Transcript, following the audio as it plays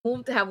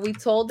moved? Have we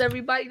told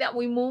everybody that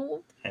we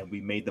moved? Have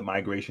we made the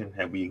migration?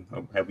 Have we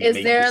Is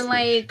made there the switch?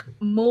 like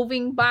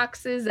moving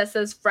boxes that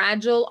says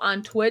fragile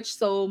on Twitch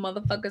so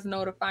motherfuckers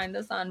know to find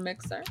us on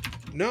Mixer?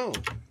 No,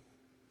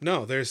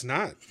 there's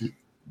not.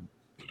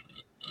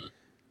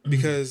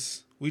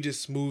 Because we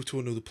just moved to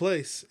a new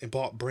place and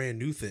bought brand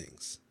new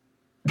things.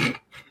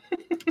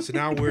 So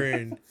now we're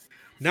in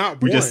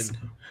not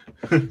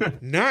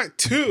not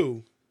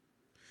two,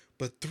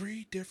 but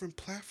 3 different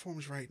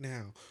platforms right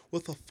now,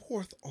 with a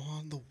 4th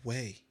on the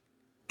way.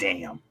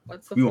 Damn.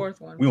 What's the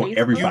 4th one? We on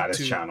everybody's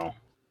YouTube. channel.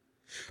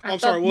 I'm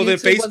sorry. Well, then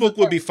Facebook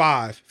would be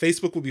 5.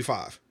 Facebook would be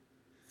 5.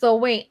 So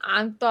wait,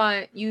 I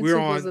thought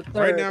YouTube was a 3rd.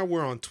 Right now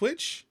we're on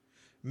Twitch,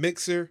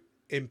 Mixer,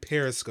 and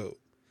Periscope.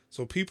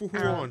 So people who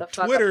are on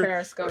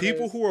Twitter,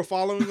 people who are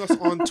following us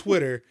on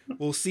Twitter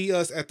will see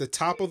us at the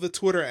top of the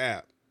Twitter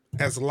app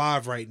as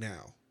live right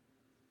now.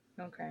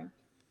 Okay.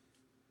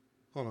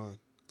 Hold on,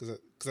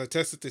 because I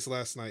tested this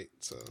last night.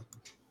 So.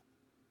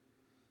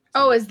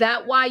 Oh, is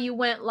that why you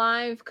went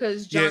live?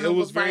 Because John it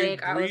was very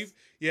like, brief.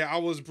 I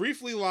was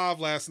briefly live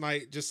last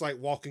night, just like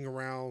walking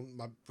around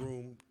my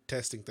room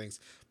testing things.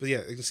 But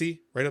yeah, you can see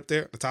right up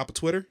there at the top of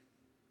Twitter.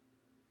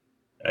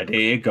 There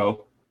you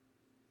go.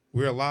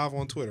 We're live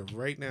on Twitter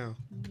right now.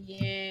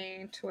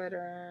 Yay,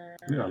 Twitter.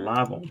 We are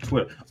live on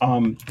Twitter.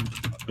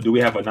 Do we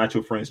have a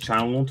Nacho Friends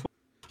channel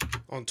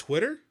on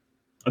Twitter?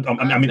 On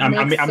Twitter? I mean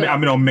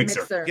on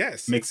Mixer.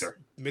 Yes. Mixer.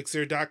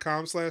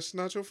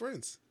 Mixer.com/Nacho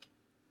Friends.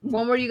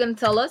 When were you going to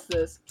tell us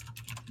this?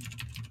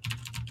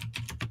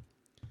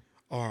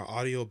 Our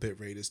audio bit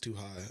rate is too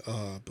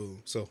high.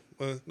 Boom. So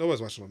nobody's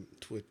watching on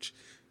Twitch.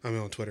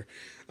 On Twitter.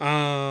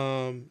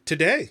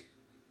 Today.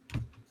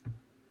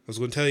 I was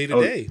going to tell you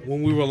today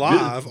when we were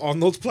live on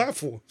those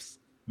platforms.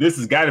 This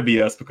has got to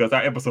be us because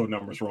our episode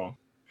number is wrong.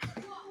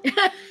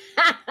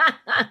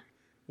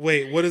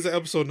 Wait, what is the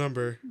episode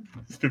number?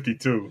 It's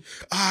 52.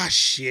 Ah,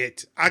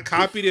 shit. I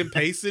copied and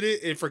pasted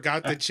it and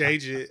forgot to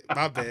change it.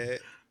 My bad.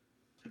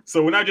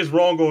 So we're not just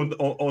wrong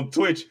on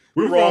Twitch.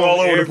 We're wrong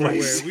all over the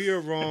place. We are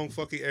wrong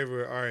fucking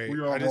everywhere. All right. We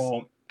are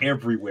wrong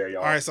everywhere,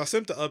 y'all. All right, so I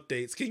sent the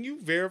updates. Can you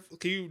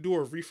do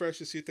a refresh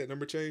to see if that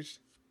number changed?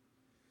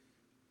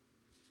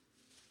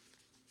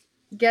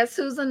 Guess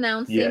who's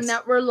announcing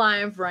that we're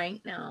live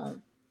right now?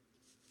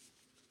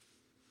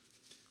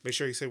 Make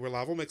sure you say we're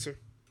live on Mixer.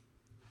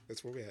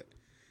 That's where we at.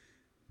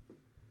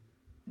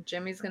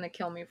 Jimmy's going to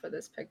kill me for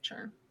this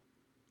picture.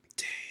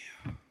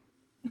 Damn.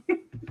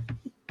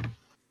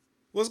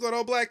 What's going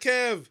on, Black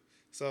Kev?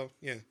 So,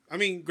 yeah. I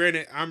mean,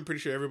 granted, I'm pretty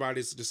sure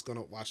everybody's just going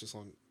to watch us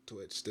on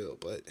Twitch still.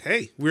 But,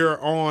 hey, we're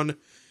on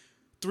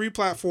 3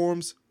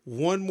 platforms.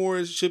 1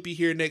 more should be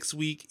here next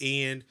week.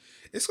 And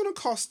it's going to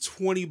cost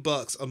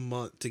 $20 a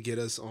month to get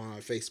us on our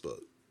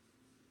Facebook.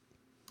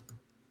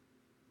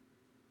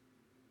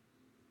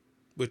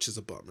 Which is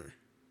a bummer.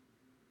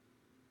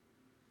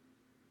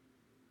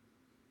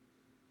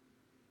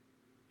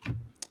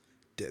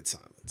 Dead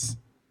silence.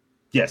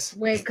 Yes.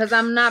 Wait, because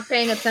I'm not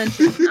paying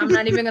attention. I'm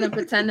not even going to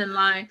pretend and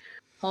lie.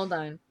 Hold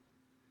on.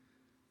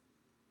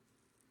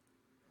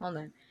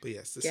 But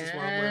yes, this is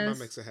why I'm wearing my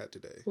Mixer hat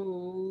today.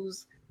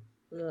 Who's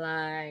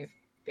live,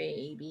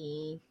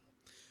 baby?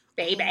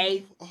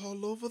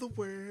 All over the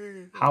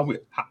world. How we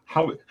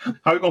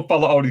gonna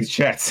follow all these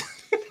chats?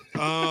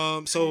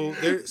 All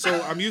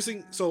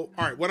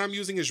right, what I'm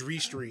using is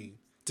Restream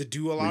to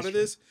do a lot of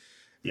this.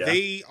 Yeah.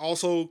 They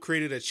also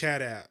created a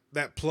chat app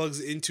that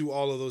plugs into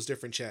all of those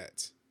different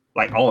chats.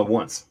 Like all at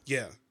once.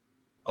 Yeah.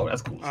 Oh,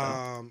 that's cool.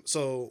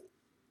 So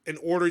in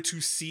order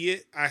to see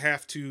it, I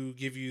have to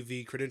give you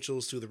the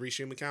credentials to the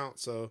Restream account.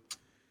 So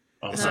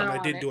it's something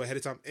I didn't do ahead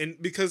of time.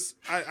 And because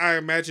I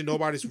imagine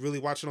nobody's really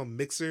watching on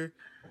Mixer,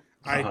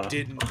 I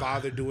didn't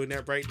bother doing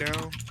that right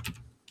now.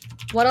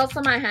 What else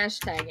am I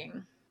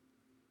hashtagging?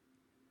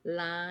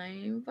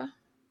 Live.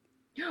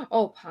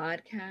 Oh,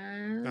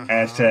 podcast.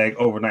 Hashtag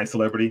overnight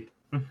celebrity.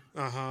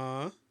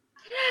 Uh-huh.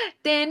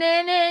 Yeah,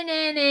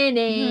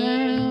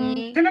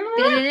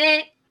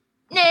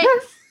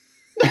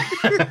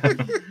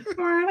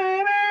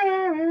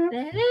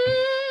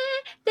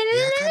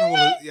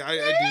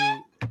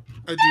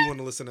 I do want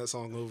to listen to that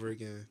song over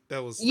again.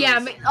 When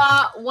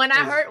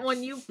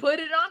you put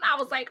it on, I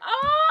was like,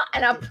 oh,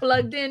 and I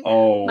plugged in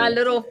my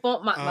little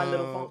phone, my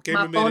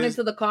phone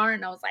into the car,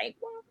 and I was like,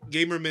 what?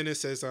 Gamer Menace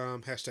says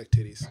hashtag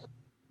titties.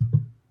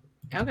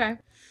 Okay.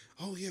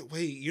 Oh yeah,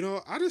 wait.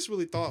 I just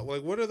really thought,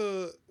 like, what are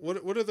the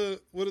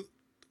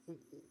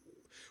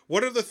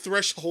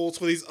thresholds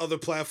for these other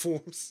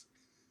platforms?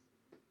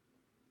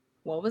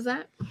 What was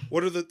that?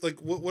 What are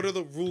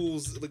the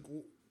rules? Like,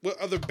 what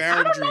other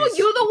boundaries? I don't know.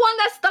 You're the one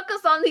that stuck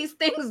us on these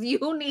things.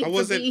 You need I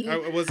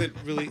wasn't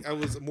really. I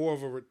was more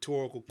of a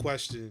rhetorical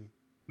question.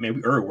 Maybe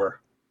were.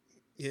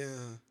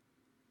 Yeah.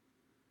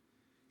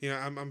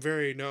 I'm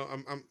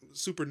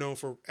super known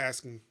for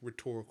asking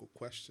rhetorical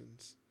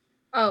questions.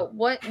 Oh,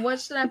 what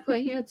should I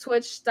put here?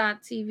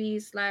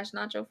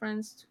 Twitch.tv/Nacho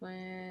Friends.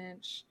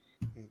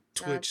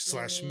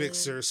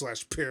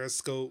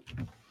 Twitch/Mixer/Periscope.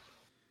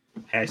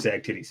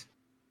 Hashtag titties.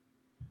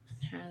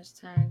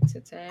 Hashtag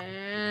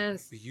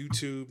Titans.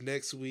 YouTube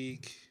next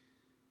week.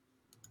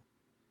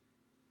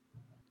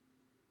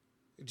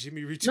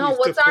 Jimmy retweets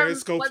the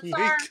Periscope link.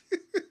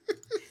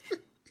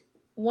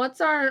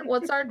 What's our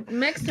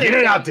Mixer? Get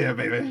it out there,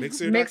 baby.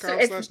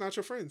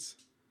 Mixer.com/NotYourFriends.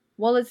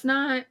 Well, it's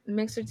not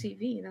Mixer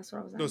TV. That's what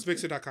I was. No, it's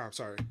Mixer.com.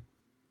 Sorry.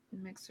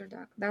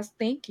 Mixer.com.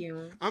 Thank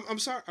you. I'm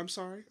sorry.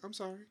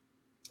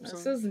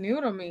 This is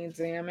new to me.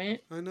 Damn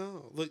it. I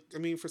know. Look, I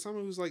mean, for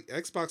someone who's like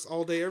Xbox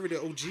all day, every day,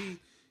 OG,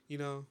 you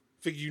know,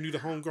 figure you need a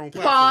homegrown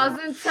platform. Pause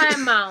and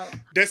timeout.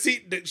 That's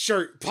it. That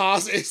shirt.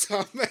 Pause and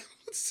timeout.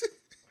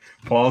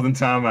 Pause and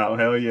timeout.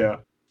 Hell yeah.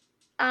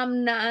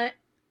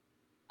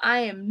 I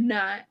am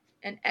not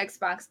an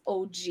Xbox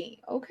OG.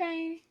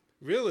 Okay.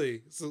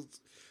 Really? So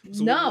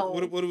no.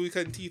 What are we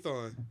cutting teeth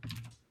on?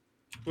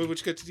 What you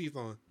cut your teeth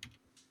on?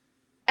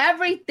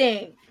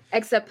 Everything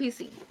except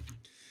PC.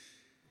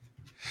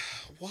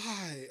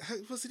 Why?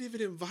 I wasn't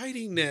even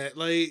inviting that.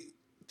 Like,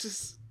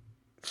 just.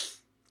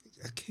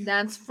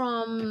 That's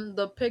from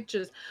the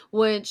pictures,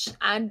 which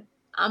I'm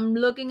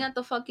looking at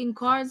the fucking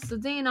cards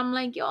today, and I'm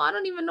like, yo, I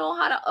don't even know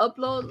how to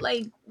upload,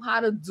 like how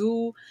to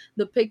do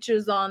the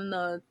pictures on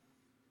the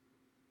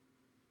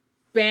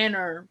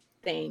banner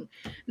thing,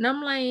 and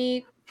I'm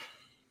like,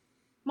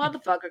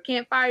 motherfucker,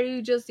 can't fire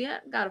you just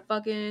yet. Gotta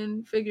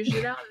fucking figure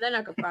shit out, and then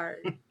I can fire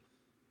you.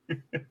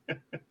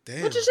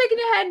 Damn. What you shaking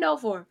your head no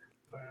for?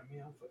 Fire me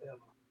out forever.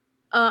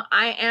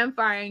 I am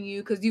firing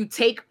you because you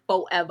take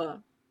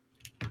forever.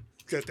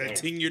 Got that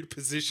tenured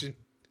position.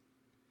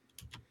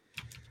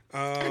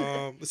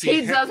 Let's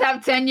see. He does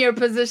have 10-year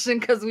position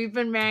because we've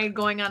been married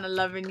going on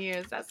 11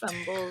 years. That's some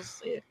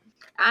bullshit.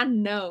 I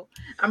know.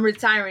 I'm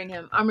retiring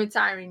him. I'm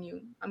retiring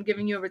you. I'm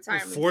giving you a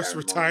retirement. Forced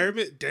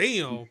retirement?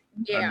 Damn.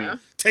 Yeah. I mean,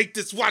 take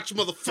this watch,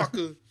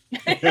 motherfucker.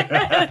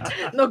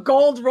 The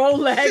gold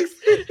Rolex.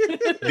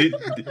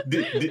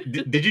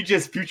 Did you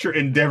just future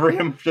endeavor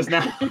him just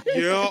now?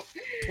 Yep.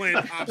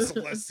 Planned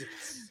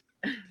obsolescence.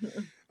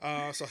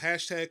 So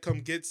hashtag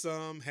come get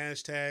some.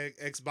 Hashtag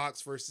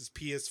Xbox versus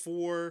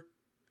PS4.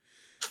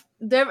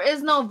 There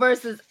is no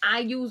versus. I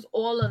use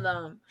all of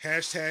them.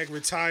 Hashtag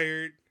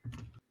retired.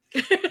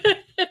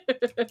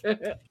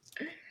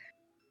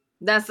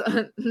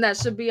 That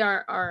should be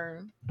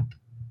our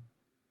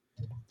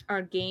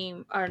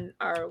game,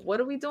 our what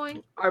are we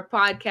doing? Our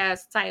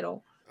podcast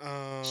title.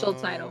 Show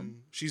title.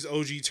 She's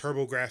OG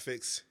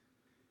TurboGrafx.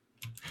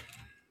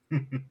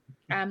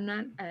 I'm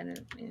not. I don't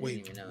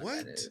even know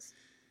what that is.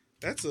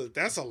 That's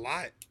a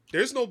lot.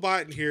 There's no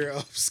bot in here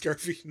of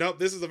Scurvy. No,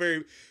 this is a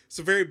very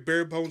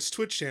bare bones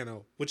Twitch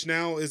channel, which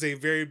now is a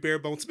very bare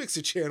bones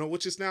Mixer channel,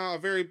 which is now a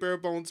very bare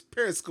bones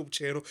Periscope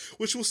channel,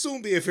 which will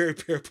soon be a very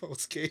bare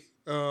bones YouTube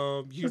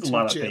There's a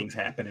lot of channel. things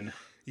happening.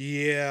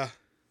 Yeah.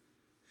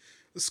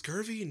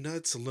 Scurvy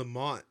Nuts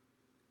Lamont.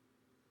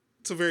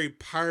 It's a very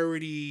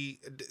piratey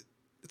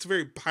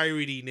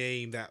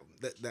name, that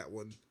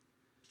one.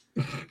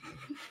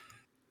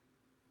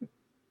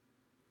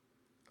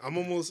 I'm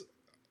almost.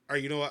 All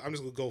right, you know what? I'm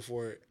just gonna go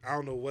for it. I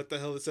don't know what the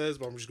hell it says,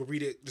 but I'm just gonna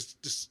read it.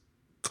 Just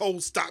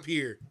cold stop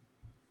here.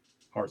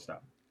 Hard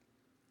stop.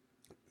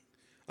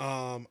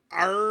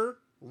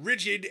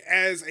 Rigid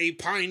as a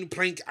pine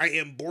plank, I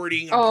am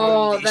boarding.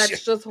 Oh,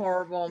 that's just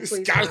horrible.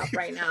 Please stop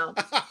right now.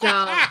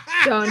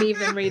 Don't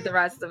even read the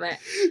rest of it.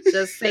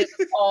 Just say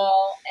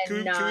all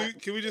and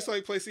can we just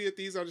like play Sea of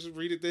Thieves? I'll just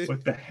read it then.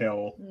 What the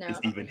hell is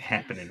even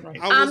happening right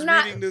now? I was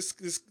reading this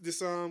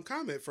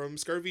comment from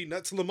Scurvy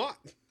Nuts Lamont.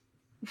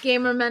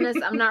 Gamer Menace,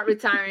 I'm not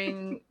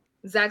retiring.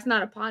 Zach's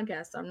not a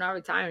podcaster. I'm not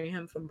retiring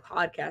him from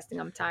podcasting.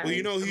 I'm tired. Well,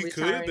 you know, he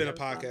could have been a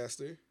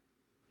podcaster.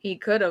 He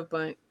could have,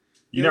 but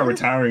you're not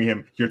retiring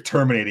him. You're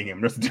terminating him.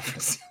 There's a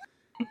difference.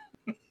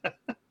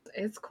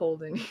 It's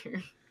cold in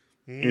here.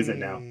 Is it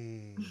now?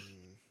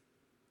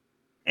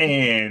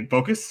 And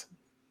focus.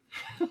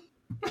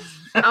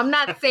 I'm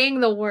not saying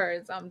the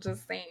words. I'm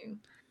just saying.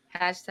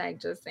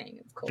 Hashtag just saying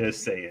it's cold.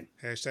 Just saying.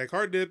 Hashtag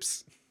hard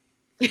dips.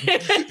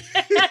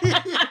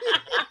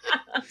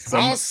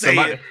 I'll say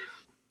it.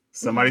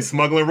 Somebody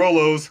smuggling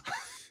Rolos.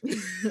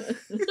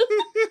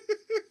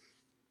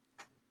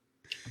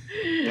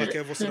 Black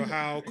Ev wants to know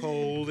how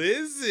cold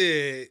is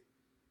it?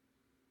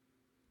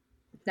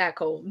 That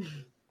cold.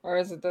 Or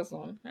is it this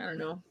one? I don't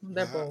know.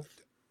 They're both.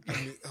 I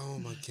mean, oh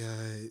my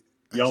God.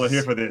 Y'all are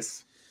here for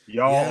this.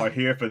 Y'all are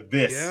here for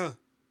this. Yeah.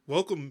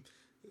 Welcome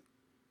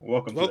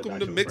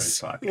to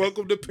Mix.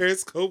 Welcome to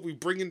Periscope. We're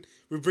bringing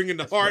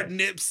the hard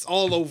nips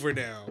all over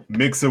now.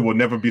 Mixer will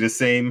never be the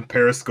same.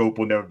 Periscope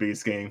will never be the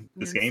same.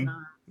 This game.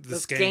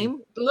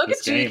 Look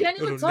at you. You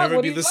can't even talk.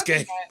 What are you looking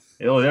at?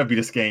 It'll never be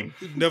this game.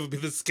 It'll never be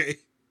this game.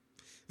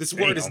 This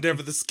word is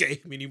never this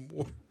game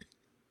anymore.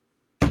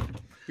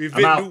 We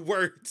invent new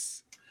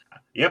words.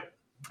 Yep.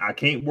 I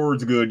can't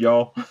words good,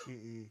 y'all.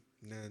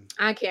 None.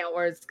 I can't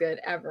words good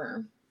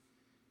ever.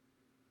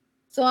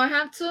 So I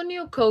have 3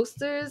 new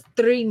coasters,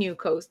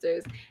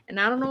 and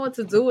I don't know what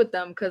to do with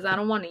them because I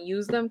don't want to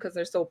use them because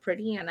they're so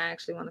pretty and I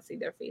actually want to see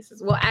their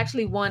faces. Well,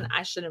 actually one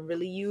I shouldn't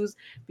really use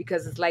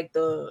because it's like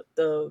the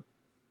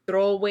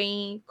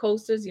throwaway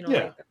coasters, you know,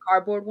 Yeah. like the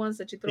cardboard ones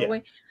that you throw Yeah.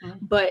 away. Mhm.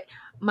 But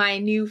my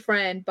new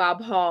friend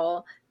Bob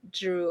Hall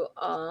drew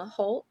a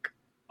Hulk,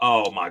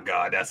 Oh my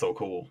god, that's so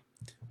cool.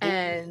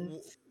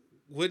 and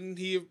wouldn't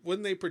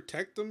they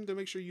protect them to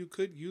make sure you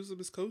could use them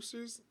as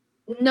coasters?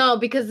 no,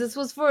 because this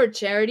was for a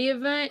charity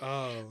event.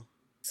 Oh.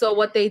 So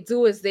what they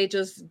do is they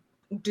just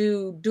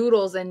do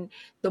doodles, and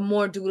the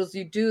more doodles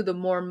you do, the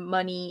more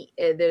money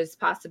there's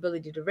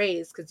possibility to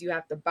raise, because you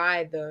have to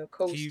buy the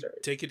Can you coasters.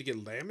 take it to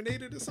get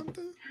laminated or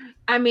something?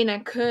 I mean, I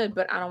could,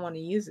 but I don't want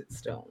to use it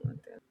still.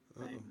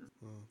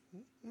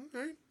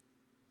 Okay.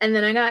 And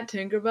then I got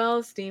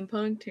Tinkerbell,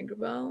 steampunk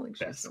Tinkerbell. Like,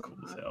 That's cool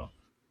as hell.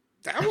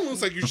 That one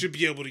looks like you should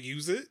be able to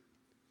use it.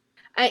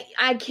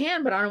 I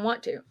can, but I don't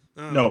want to.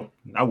 No,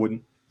 I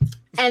wouldn't.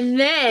 And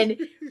then,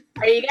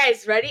 are you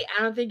guys ready?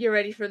 I don't think you're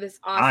ready for this.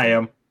 Awesome. I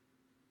am.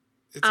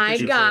 I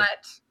got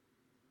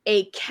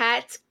a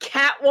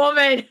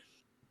Catwoman.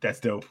 That's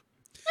dope.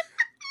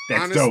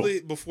 That's honestly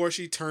dope. Before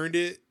she turned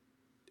it,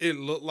 it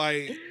looked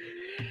like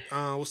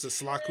what's the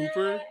Sly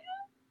Cooper?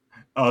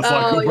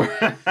 Sly Cooper.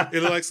 Yeah.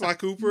 It looked like Sly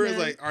Cooper. Yeah. It's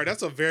like, all right,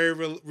 that's a very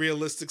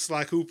realistic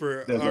Sly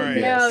Cooper. That's all right,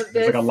 it's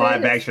like a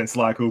live action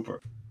Sly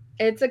Cooper.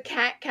 It's a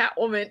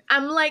Catwoman.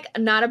 I'm like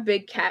not a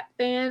big cat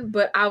fan,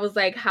 but I was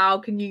like, how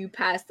can you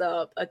pass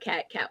up a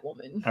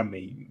Catwoman? I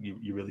mean,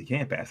 you really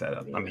can't pass that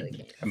up. You really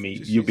can't. I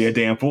mean, you'd be a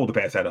damn fool to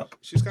pass that up.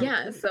 She's got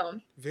Yeah, so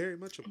very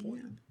much a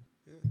point.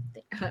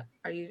 Yeah.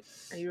 Are you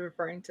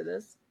referring to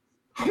this?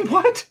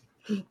 What?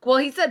 Well,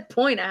 he said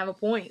point. I have a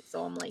point,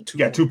 so I'm like, You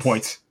got 2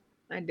 points.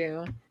 I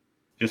do.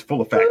 Just full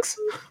of facts.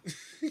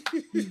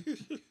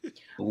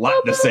 A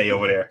lot to say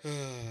over there.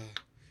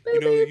 You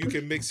know, you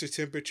can mix your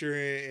temperature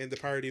in the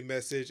party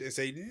message and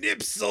say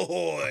 "Nips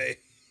ahoy."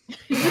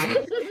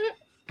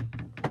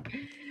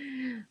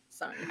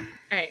 Sorry. All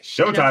right.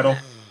 Show title.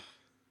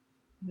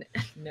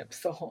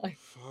 Nips ahoy.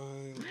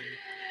 Fine.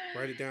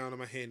 Write it down on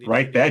my handy.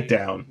 Write that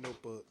down.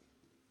 Notebook.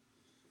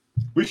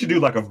 We should do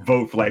like a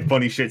vote for like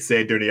funny shit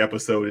said during the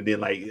episode, and then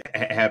like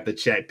have the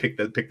chat pick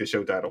the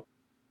show title.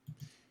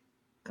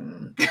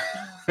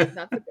 That's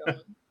a good one.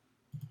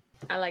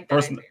 I like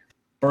that.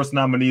 First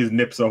nominee is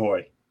Nips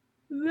Ahoy.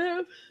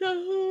 Nips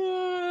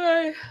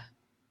ahoy.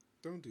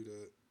 Don't do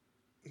that.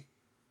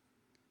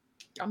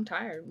 I'm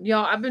tired.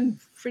 Yo, I've been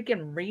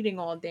freaking reading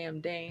all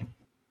damn day.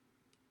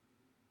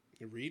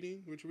 You're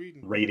reading? What you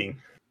reading? Rating.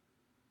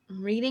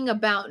 I'm reading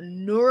about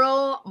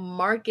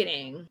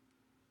neuromarketing.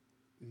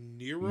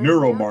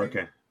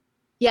 Neuromarketing.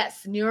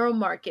 Yes,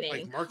 neuromarketing.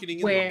 Like marketing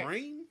in the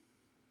brain?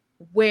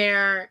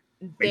 Where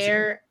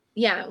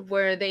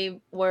Basically.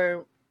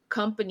 where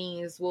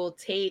companies will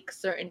take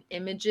certain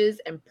images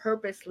and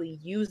purposely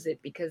use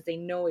it because they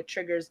know it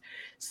triggers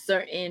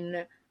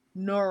certain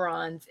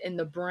neurons in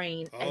the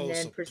brain, and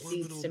then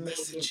proceeds to make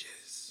it.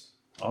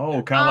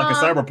 Oh, kind of like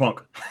a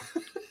cyberpunk.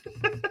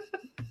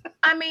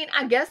 I mean,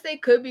 I guess they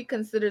could be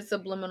considered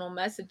subliminal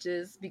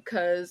messages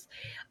because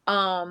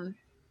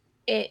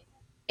it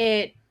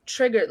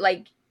triggered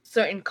like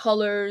certain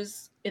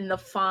colors in the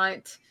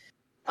font,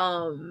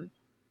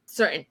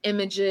 certain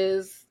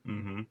images.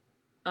 Mm-hmm.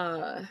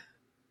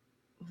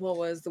 What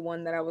was the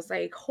one that I was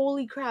like,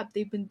 holy crap,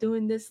 they've been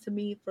doing this to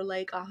me for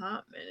like a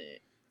hot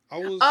minute.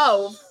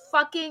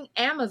 Fucking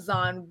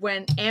Amazon.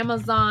 When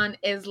Amazon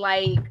is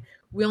like,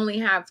 we only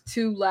have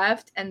 2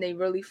 left, and they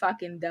really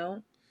fucking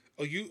don't.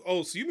 So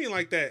you mean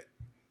like that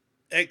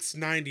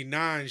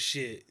X99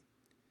 shit?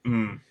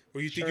 Mm.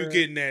 Where you think you're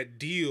getting that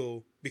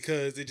deal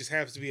because it just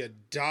happens to be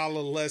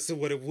 $1 less than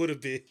what it would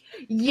have been.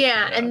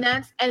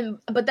 Yeah,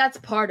 but that's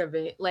part of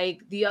it.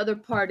 Like the other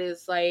part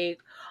is like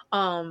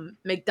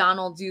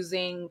McDonald's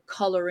using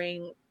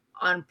coloring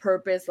on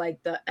purpose,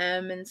 like the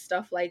M and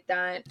stuff like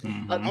that,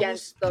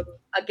 against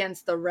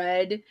the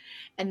red,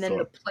 and then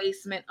the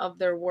placement of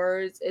their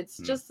words. It's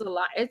just a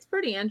lot. It's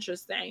pretty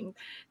interesting.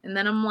 And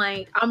then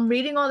I'm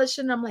reading all this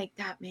shit, and I'm like,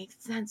 that makes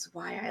sense.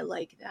 Why I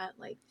like that?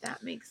 Like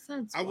that makes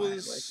sense. I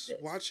was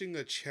watching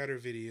a Cheddar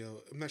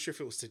video. I'm not sure if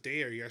it was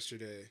today or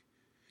yesterday,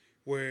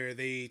 where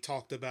they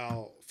talked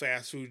about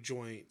fast food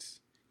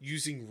joints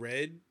using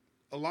red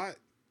a lot.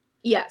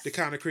 Yes. To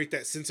kind of create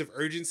that sense of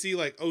urgency,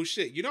 like, oh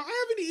shit, I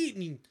haven't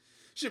eaten.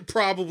 Should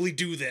probably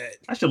do that.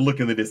 I should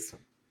look into this.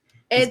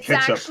 It's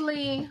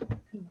actually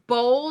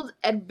bold,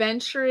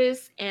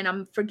 adventurous, and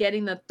I'm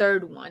forgetting the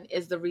third one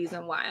is the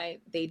reason why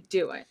they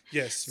do it.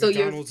 Yes, so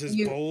McDonald's is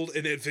bold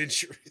and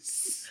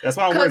adventurous. That's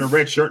why I'm wearing a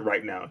red shirt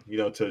right now,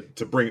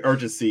 to bring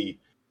urgency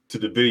to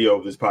the video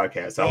of this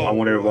podcast. I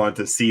want everyone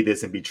to see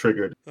this and be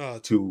triggered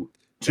to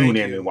tune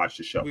in and watch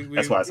the show.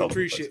 That's why I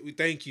appreciate it.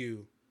 Thank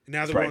you.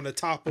 Now that we're on the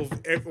top of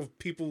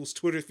people's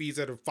Twitter feeds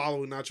that are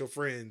following Not Your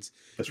Friends,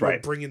 we're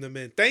bringing them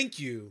in. Thank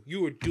you.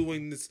 You are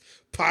doing this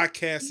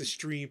podcast and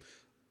stream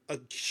a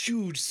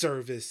huge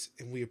service,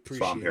 and we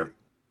appreciate it.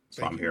 That's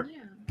why I'm here.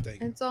 Yeah.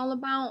 Thank you. It's all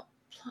about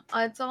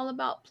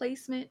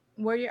placement,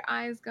 where your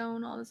eyes go,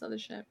 and all this other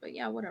shit. But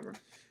yeah, whatever.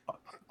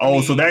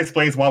 So that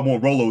explains why I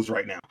want Rolos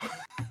right now.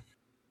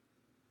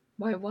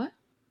 Why what?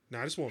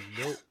 I just want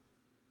milk.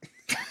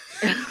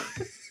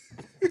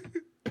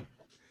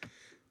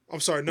 I'm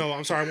sorry. No,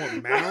 I'm sorry. I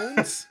want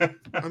mounds.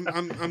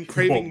 I'm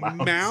craving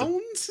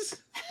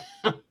mounds.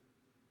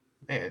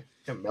 Man,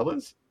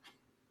 melons?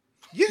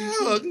 Yeah,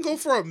 I can go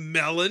for a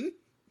melon.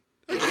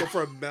 I can go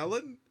for a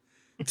melon.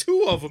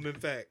 2 of them, in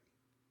fact.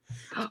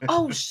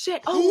 Oh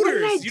shit! Oh,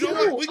 Hooters. What did I do? You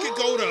know what? We could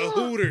go to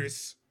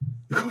Hooters.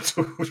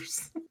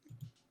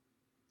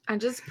 I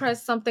just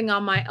pressed something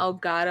on my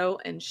Elgato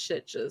and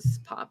shit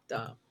just popped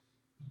up.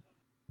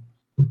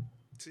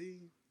 See,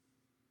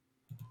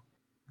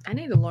 I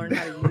need to learn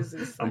how to use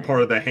this. I'm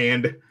part of the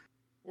hand.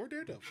 Or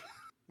Daredevil.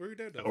 Or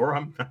Daredevil. Or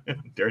I'm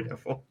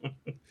Daredevil.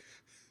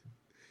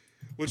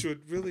 Which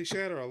would really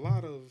shatter a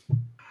lot of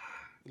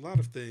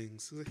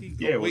things.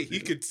 He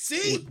could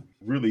see.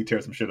 Really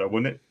tear some shit up,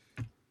 wouldn't it?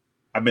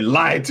 I've been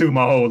lied to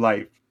my whole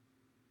life.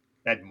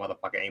 That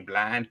motherfucker ain't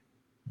blind.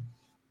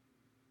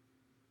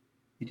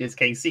 He just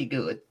can't see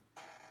good.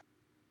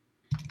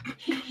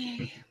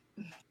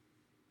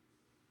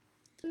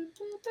 So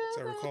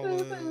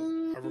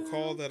I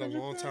recall that a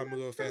long time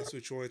ago, fast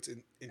food joints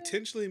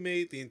intentionally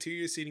made the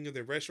interior seating of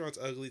their restaurants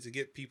ugly to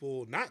get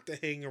people not to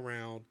hang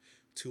around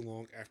too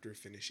long after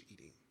finish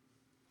eating.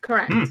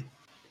 Correct.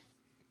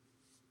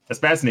 That's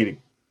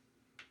fascinating.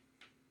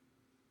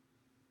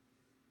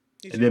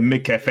 And then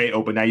McCafe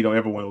open. Now you don't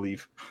ever want to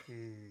leave.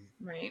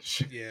 Right.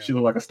 She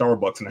look like a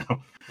Starbucks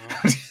now.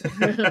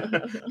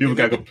 People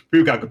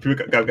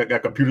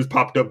got computers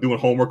popped up doing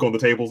homework on the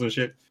tables and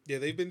shit. Yeah,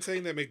 they've been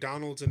saying that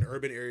McDonald's in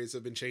urban areas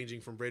have been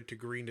changing from red to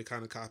green to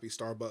kind of copy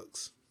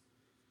Starbucks.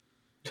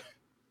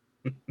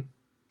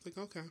 Like,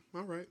 okay,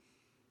 all right.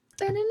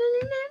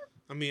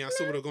 I mean, I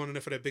still would have gone in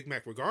there for that Big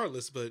Mac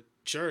regardless, but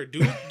sure, do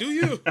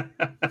you?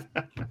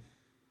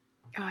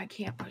 Oh, I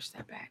can't push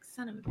that back.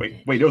 Son of a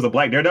bitch. Wait, there was a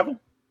black Daredevil?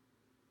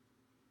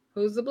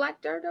 Who's the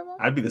black Daredevil?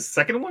 I'd be the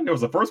second one. There was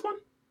the first one?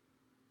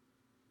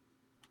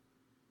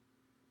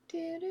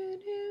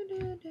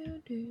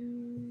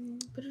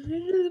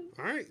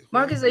 All right.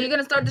 Marcus, are you going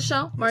to start the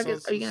show?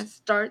 Marcus, are you going to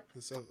start?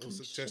 Start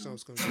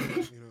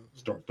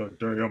the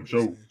damn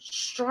show.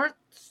 Start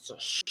the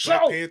show.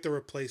 Black Panther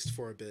replaced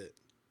for a bit.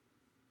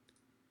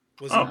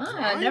 Was he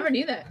blind? I never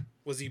knew that.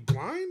 Was he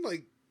blind?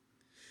 Like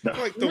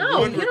the No,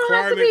 one you don't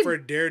have to requirement be- for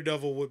a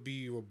Daredevil would be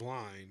you were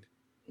blind.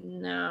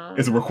 No.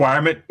 It's a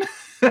requirement.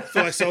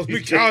 So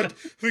we gouge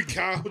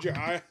your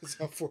eyes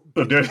out for.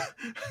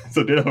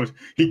 So Daredevil,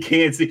 he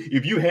can't see.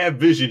 If you have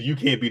vision, you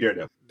can't be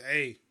Daredevil.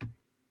 Hey,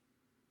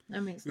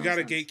 that makes we no got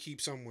to sense.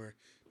 gatekeep somewhere.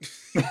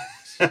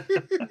 This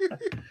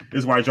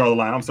is why I draw the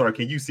line. I'm sorry.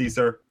 Can you see,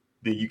 sir?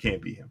 Then you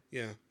can't be him.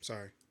 Yeah,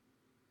 sorry.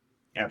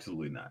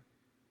 Absolutely not.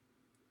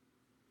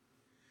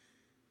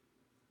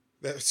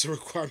 That's a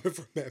requirement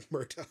for Matt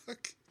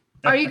Murdock.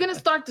 Are you going to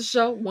start the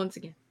show once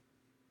again?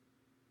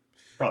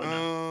 Probably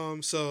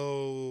not.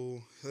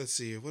 So let's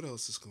see. What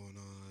else is going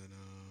on?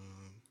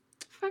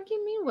 Fuck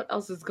you mean? What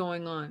else is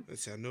going on?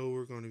 Let's see. I know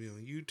we're going to be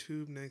on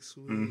YouTube next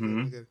week.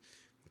 Mm-hmm. I got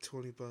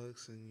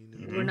 $20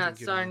 and We're not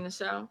starting the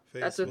show.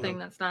 That's the thing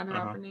that's not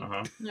happening.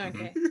 Uh-huh.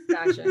 Okay,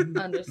 gotcha.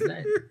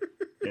 Understood.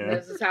 Yeah.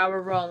 This is how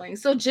we're rolling.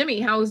 So, Jimmy,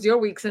 how was your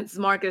week since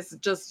Marcus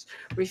just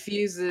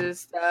refuses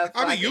stuff?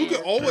 I mean, you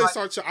could always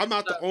start. I'm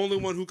not the only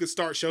one who could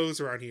start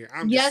shows around here.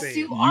 I'm just saying.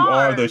 you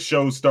are the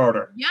show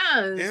starter.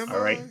 Yes. Am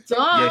All right. Yes,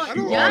 Yes,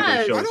 you are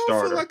the show I don't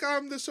starter. feel like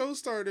I'm the show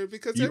starter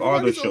because You are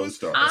the everybody's show always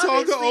starter. talking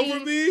Obviously.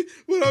 over me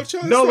when I'm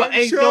trying to No, start but the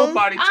ain't show.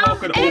 nobody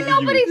talking Ain't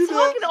over nobody you.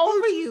 talking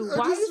over you.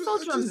 Why are you so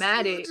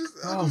dramatic?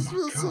 Oh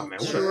my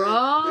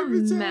God,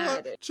 man.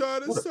 Dramatic.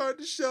 Trying to start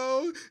the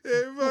show,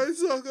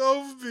 everybody's talking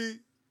over me.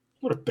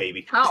 What a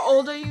baby. How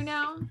old are you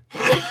now?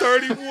 I'm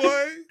 31.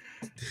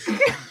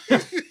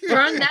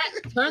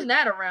 Turn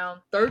that around.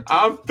 13.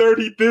 I'm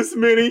 30 this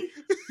many.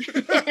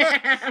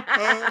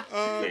 Man,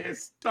 Man,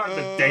 start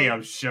the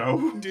damn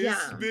show. This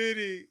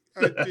many.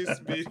 I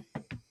think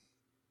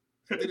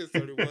it's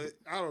 31.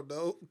 I don't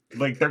know.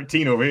 Like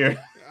 13 over here.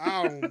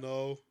 I don't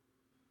know.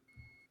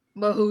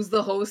 But who's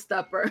the host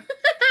stepper?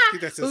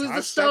 That's Who's hot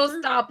the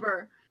stepper?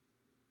 showstopper?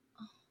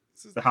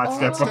 The hot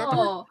stepper.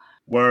 Oh,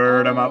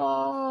 Word, I'm up.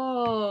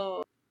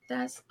 oh,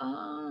 that's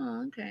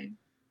okay.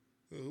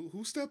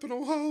 Who's stepping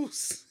on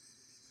host?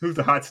 Who's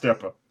the hot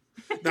stepper?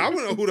 Now I want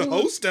to know who the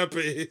host stepper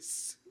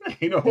is.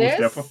 Ain't no host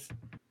stepper.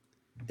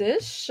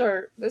 This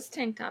shirt, this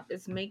tank top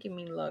is making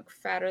me look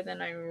fatter than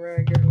I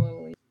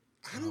regularly.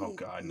 I don't Oh,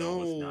 God,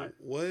 no, it's know not.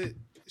 what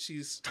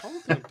she's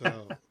talking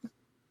about.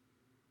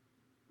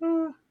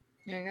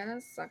 I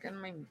gotta suck in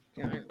my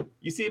gun.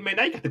 You see, man,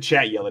 now you got the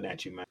chat yelling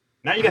at you, man.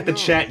 Now you got the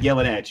chat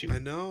yelling at you. I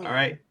know. All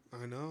right?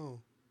 I know.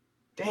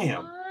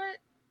 Damn.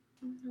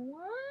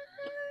 What?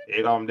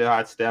 It on the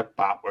hot step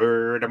pop.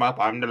 Word, I'm up.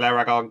 I'm the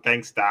lyrical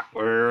gangsta.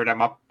 Word,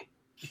 I'm up.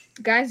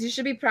 Guys, you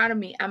should be proud of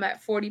me. I'm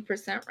at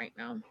 40% right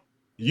now.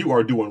 You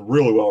are doing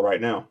really well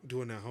right now.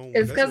 Doing that homework.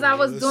 It's because I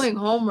was doing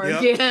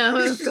homework. Yep. Yeah,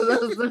 it's because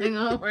I was doing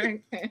homework.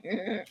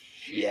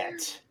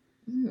 Shit.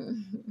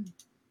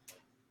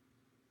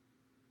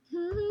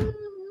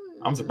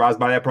 I'm surprised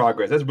by that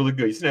progress. That's really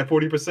good. You seen that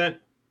 40%?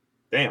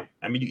 Damn.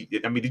 I mean,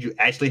 did you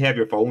actually have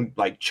your phone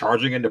like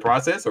charging in the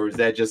process, or is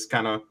that just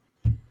kind of?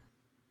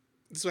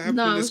 That's what happens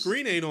when the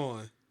screen ain't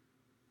on.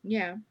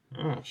 Yeah.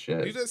 Oh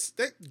shit! You just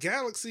the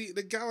Galaxy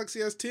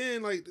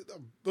S10, like,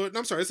 but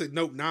I'm sorry, it's a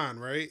Note 9,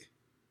 right?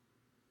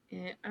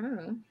 Yeah, I don't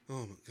know.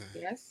 Oh my god.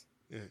 Yes.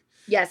 Yeah.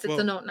 Yes, it's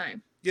a Note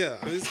 9. Yeah,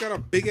 I mean, it's got a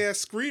big ass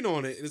screen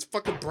on it, and it's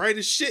fucking bright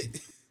as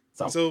shit.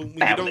 So when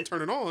you don't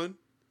turn it on,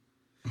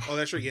 oh,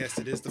 that's right. Yes,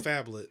 it is the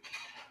phablet.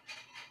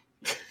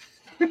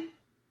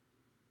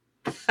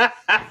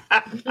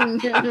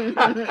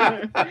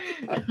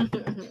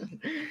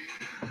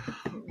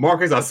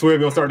 Marcus, I swear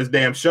we'll start this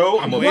damn show.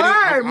 I'm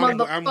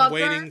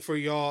waiting for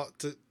y'all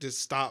to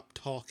stop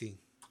talking.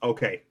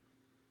 Okay.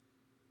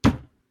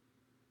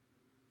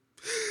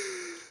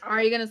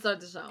 Are you gonna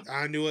start the show?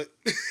 I knew it.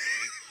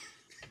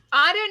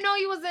 I didn't know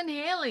he was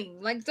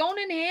inhaling. Like, don't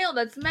inhale.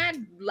 That's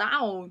mad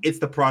loud. It's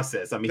the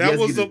process. I mean, he has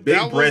to get his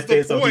big breath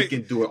in so he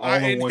can do it all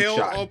in one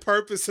shot. On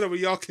purpose so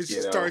y'all can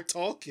just start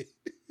talking.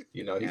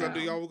 You know,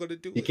 y'all were gonna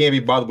do. He can't be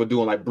bothered with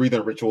doing like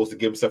breathing rituals to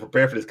get himself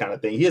prepared for this kind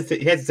of thing. He has to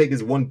take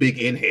this one big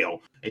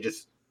inhale and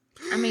just.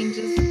 I mean,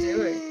 just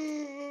do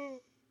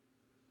it.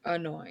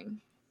 Annoying.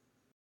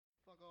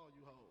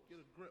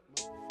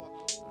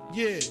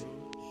 Yeah,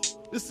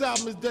 this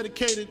album is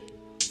dedicated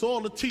to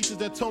all the teachers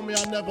that told me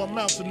I never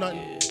amount to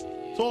nothing.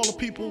 To all the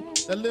people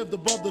that lived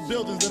above the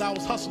buildings that I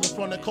was hustling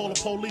from that called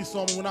the police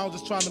on me when I was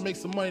just trying to make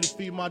some money to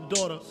feed my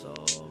daughter.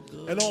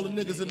 And all the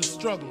niggas in the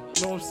struggle,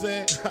 you know what I'm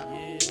saying?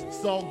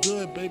 It's all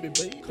good, baby.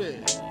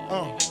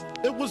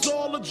 It was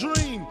all a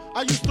dream.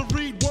 I used to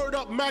read Word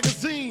Up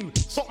magazine.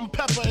 Salt and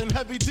Pepper and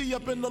Heavy D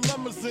up in the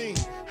limousine.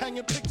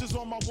 Hanging pictures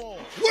on my wall.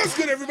 What's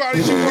good, everybody?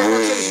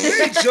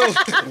 It's your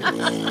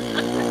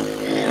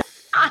boy,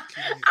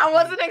 I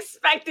wasn't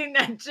expecting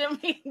that.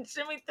 Jimmy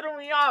threw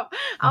me off.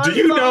 Do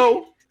you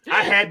know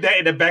I had that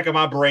in the back of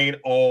my brain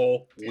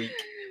all week?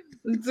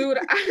 Dude,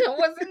 I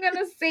wasn't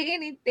gonna say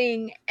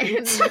anything,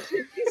 and this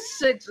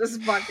shit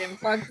just fucking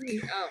fucked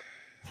me up.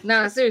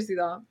 Nah, seriously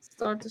though,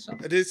 start the show.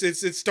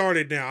 It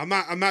started now. I'm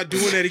not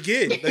doing that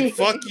again. Like,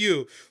 fuck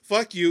you.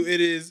 It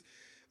is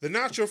the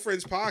Not Your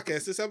Friends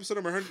podcast. This episode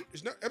number 100.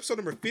 It's not episode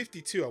number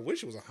 52. I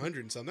wish it was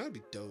 100 and something. That'd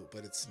be dope,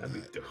 but it's not.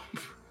 That'd be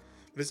dope.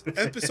 But it's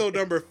episode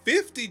number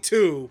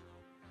 52.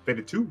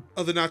 52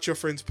 of the Not Your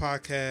Friends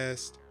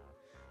podcast.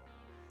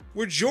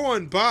 We're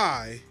joined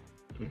by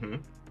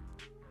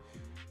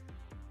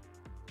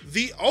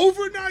the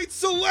overnight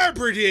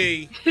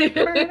celebrity, the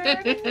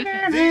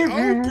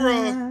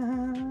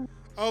Oprah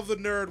of the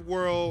nerd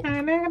world,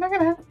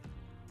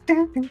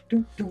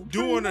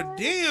 doing a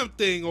damn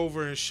thing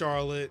over in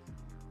Charlotte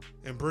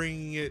and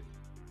bringing it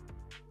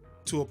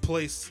to a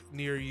place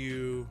near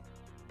you.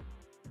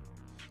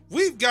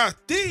 We've got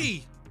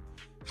the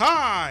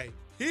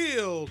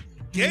high-heeled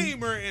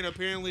gamer, and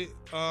apparently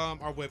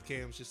our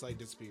webcams just like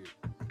disappeared.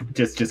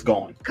 Just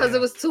gone. Because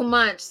it was too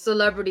much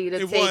celebrity to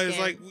take in. It was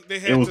like they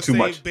had to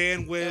save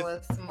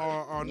bandwidth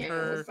on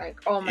her. It was like,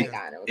 oh my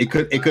god. It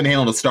couldn't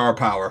handle the star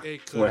power.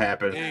 What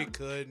happened? It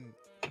couldn't.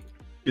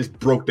 Just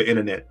broke the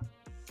internet.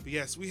 But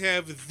yes, we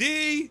have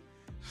the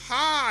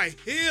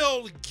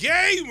high-heeled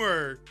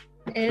gamer.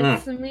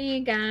 It's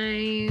me,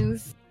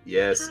 guys.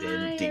 Yes,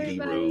 hi, indeedy,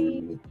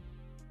 Roo.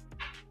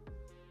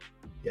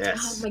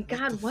 Yes. Oh my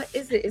god, what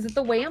is it? Is it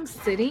the way I'm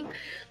sitting?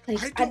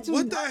 Like,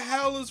 what the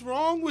hell is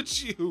wrong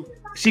with you?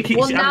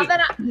 Now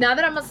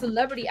that I'm a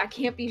celebrity, I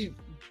can't be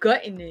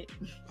gutting it.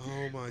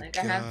 Oh my god!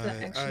 I have to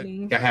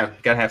actually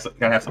gotta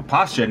have some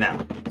posture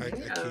now. I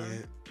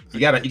can't. You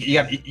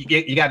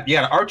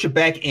gotta arch your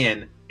back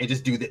in and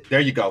just do that. There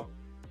you go.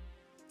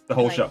 The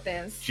whole show,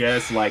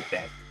 just like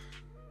that.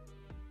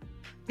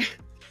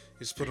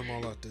 Just put them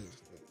all out there.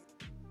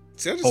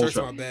 See, that just hurts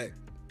my back.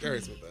 That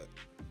hurts my back.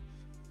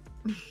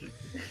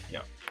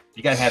 Yeah,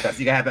 you gotta have that.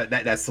 You gotta have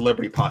that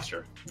celebrity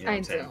posture. You know I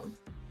do.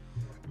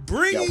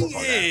 Bringing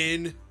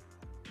in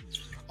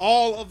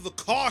all of the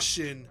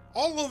caution,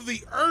 all of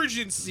the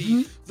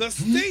urgency, the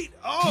state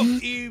of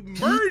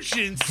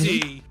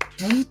emergency.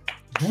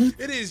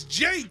 It is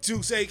Jay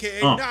Dukes,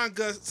 aka Non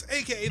Gus,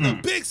 aka the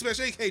Big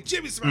Special, aka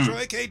Jimmy Special,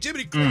 aka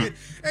Jimmy Cricket,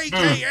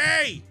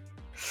 aka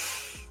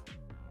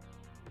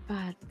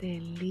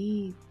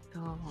Patelito.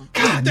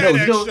 God, that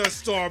extra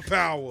star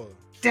power.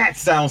 That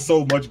sounds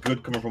so much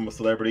good coming from a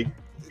celebrity.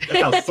 That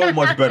sounds so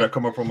much better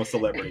coming from a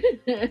celebrity.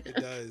 It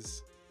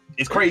does.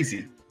 It's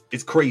crazy.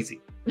 It's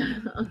crazy.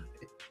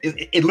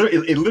 It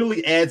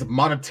literally adds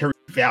monetary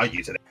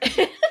value to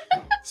that.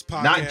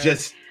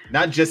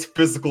 Not just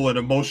physical and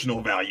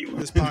emotional value.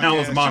 This now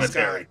it's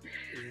monetary.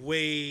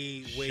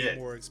 Way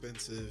more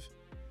expensive.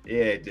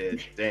 Yeah, it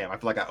did. Damn, I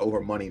feel like I owe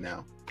her money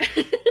now.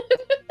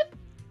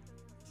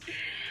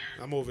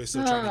 I'm over here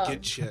still trying to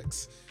get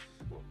checks.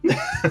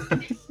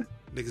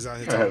 Niggas out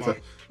here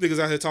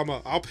talking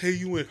about, I'll pay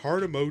you in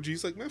heart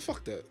emojis. Like, man,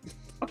 fuck that.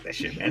 Fuck that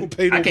shit, man. Don't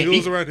pay no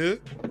bills around here.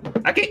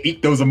 I can't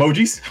eat those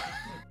emojis.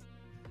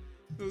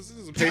 This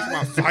doesn't pay for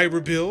my fiber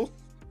bill.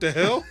 The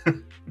hell?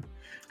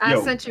 I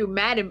sent you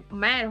mad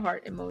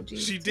heart emojis.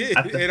 She did,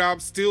 and I'm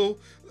still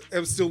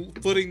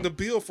footing the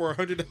bill for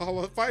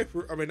 $100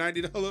 fiber. I mean,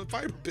 $90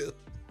 fiber bill.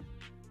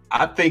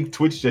 I think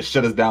Twitch just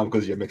shut us down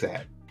because of your mix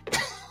ad.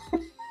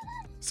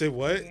 Say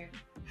what?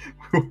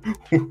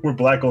 We're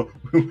black on.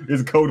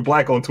 It's code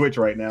black on Twitch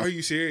right now. Are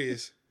you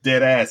serious?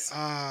 Dead ass.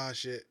 Ah,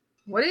 shit.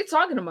 What are you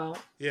talking about?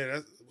 Yeah,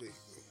 that's. Wait.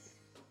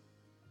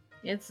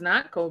 It's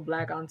not code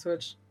black on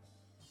Twitch.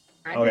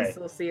 I can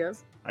still see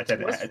us.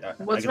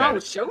 What's wrong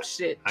with your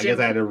shit? I guess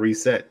I had to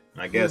reset.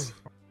 I guess.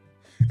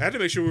 I had to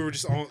make sure we were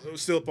just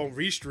still up on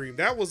Restream.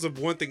 That was the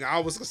one thing I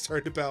was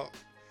concerned about.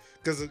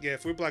 Because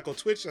if we're black on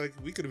Twitch, like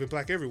we could have been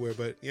black everywhere.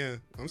 But yeah,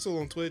 I'm still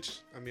on Twitch.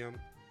 I mean, I'm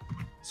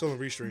still on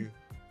Restream.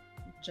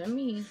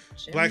 Jimmy.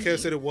 Blackhead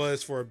said it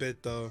was for a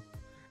bit though.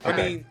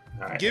 Okay. I mean,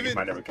 given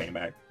I never came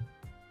back.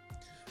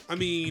 I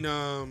mean,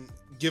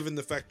 given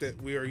the fact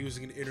that we are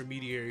using an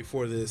intermediary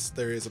for this,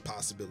 there is a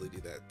possibility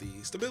that the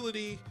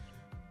stability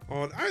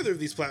on either of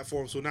these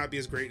platforms will not be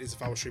as great as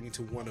if I was streaming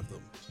to one of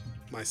them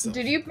myself.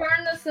 Did you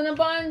burn the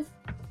Cinnabons?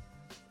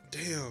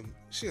 Damn,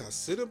 she got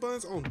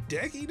Cinnabons on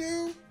Decky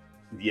now?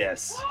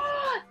 Yes.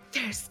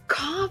 There's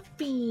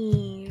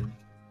coffee.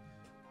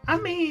 I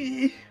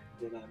mean,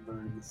 did I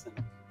burn the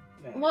Cinnabon?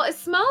 Well, it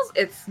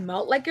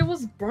smelled like it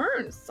was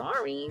burned.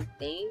 Sorry.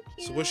 Thank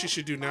you. So what she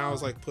should do now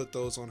is like put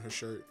those on her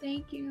shirt.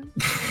 Thank you.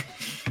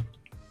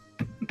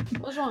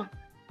 What's wrong?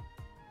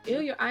 Ew,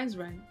 your eyes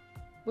red.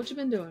 What you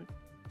been doing?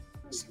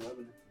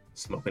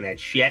 Smoking that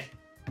shit.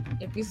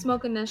 If you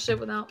smoking that shit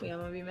without me, I'm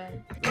gonna be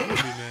mad. I'm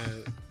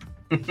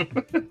gonna be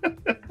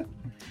mad.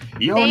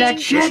 You on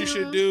that shit?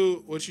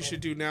 What you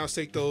should do now is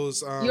take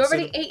those. You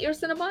already ate your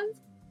Cinnabons?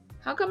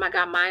 How come I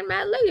got mine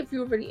mad late if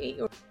you already ate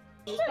yours?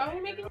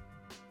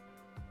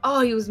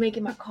 Oh, he was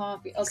making my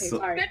coffee. Okay,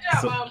 sorry. Good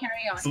job, Mom.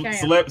 Carry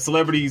on.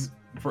 Celebrities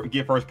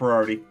get first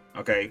priority.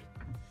 Okay.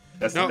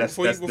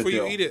 Before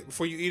you eat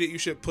it, you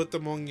should put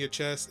them on your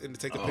chest and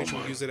take a picture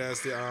and use it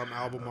as the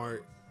album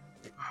art.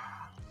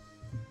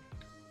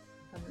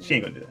 She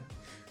ain't gonna do that.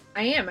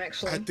 I am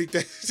actually. I think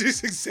that's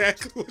just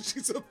exactly what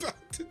she's about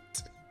to do.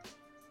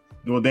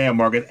 Well, damn,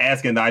 Marcus,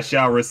 asking I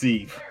shall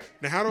receive.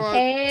 Now, how do I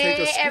take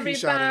a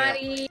screenshot of that?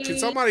 Can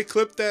somebody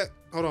clip that?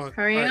 Hold on.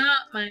 Hurry up,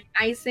 my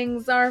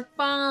icings are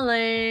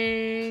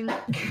falling.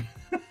 Yeah,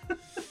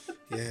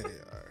 they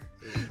are.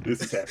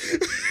 This is happening.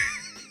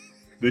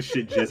 This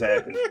shit just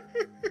happened.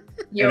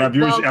 You're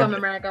welcome,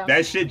 America.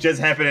 That shit just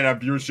happened and our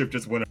viewership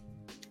just went up.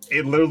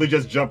 It literally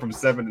just jumped from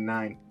 7 to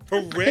 9.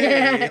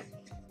 Hooray!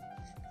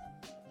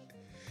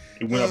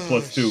 It went up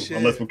 +2, shit.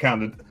 Unless we're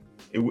counting.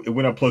 It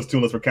went up +2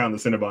 unless we're counting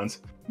the Cinnabons.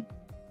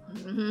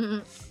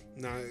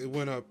 Nah, it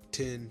went up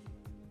 10.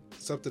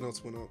 Something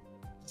else went up.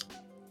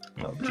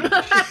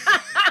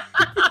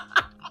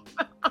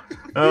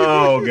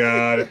 Oh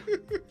God.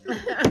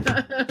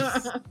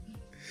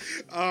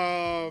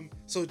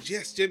 So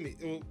yes, Jimmy.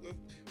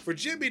 For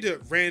Jimmy to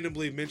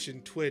randomly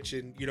mention Twitch,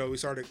 and I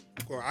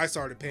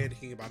started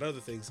panicking about other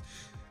things.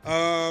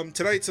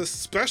 Tonight's a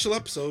special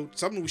episode.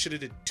 Something we should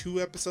have did 2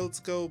 episodes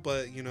ago,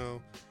 but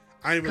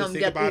I didn't really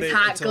think about it.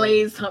 Hot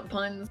glazed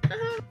puns.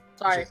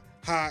 Sorry.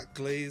 Hot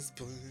glazed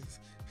buns.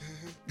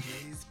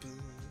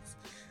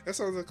 That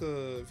sounds like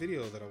a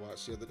video that I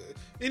watched the other day.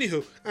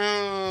 Anywho,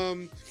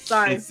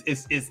 sorry.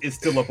 It's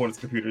still up on his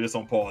computer. It's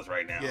on pause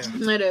right now. Yeah.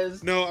 It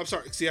is. No, I'm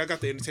sorry. See, I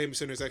got the Entertainment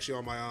Center. It's actually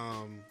on my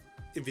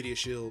NVIDIA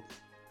Shield.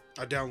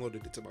 I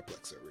downloaded it to my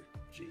Plex server.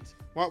 Jeez.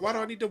 Why do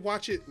I need to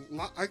watch it?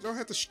 I don't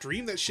have to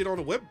stream that shit on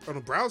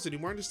a browser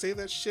anymore. I just save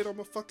that shit on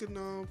my fucking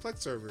Plex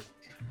server.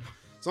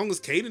 As long as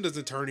Caden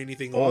doesn't turn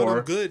anything on,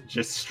 I'm good.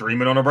 Just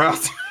stream it on a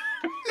browser.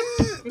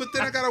 But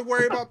then I gotta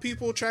worry about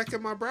people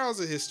tracking my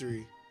browser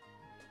history.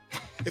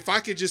 If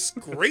I could just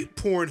scrape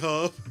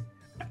Pornhub,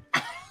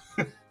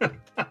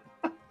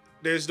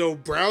 there's no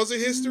browser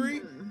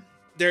history.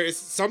 There is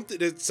something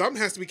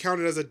has to be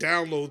counted as a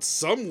download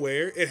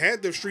somewhere. It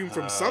had to stream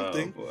from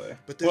something,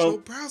 but there's no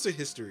browser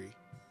history.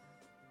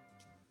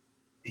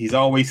 He's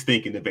always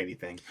thinking of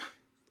anything.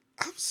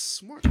 I'm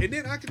smart, and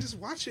then I can just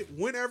watch it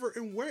whenever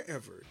and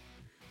wherever,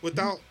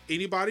 without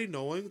anybody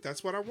knowing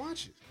that's what I'm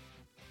watching,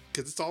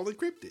 because it's all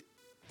encrypted.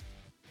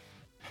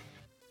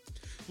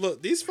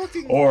 Look, these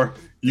fucking... Or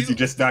you could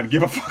just not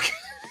give a fuck.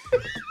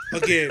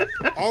 Again,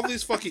 all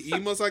these fucking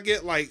emails I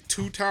get like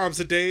 2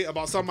 times a day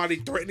about somebody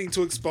threatening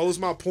to expose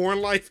my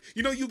porn life.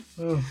 You kind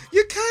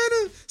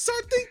of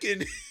start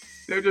thinking.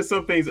 There are just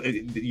some things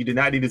you did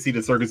not need to see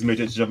the circus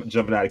midgets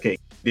jumping out of cake.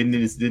 Didn't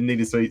need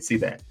to see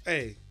that.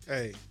 Hey,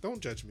 don't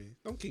judge me.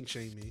 Don't king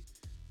shame me.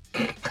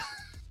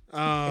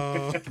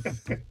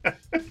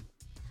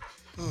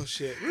 Oh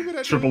shit! Remember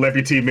that triple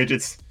FUT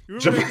midgets?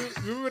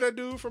 Remember that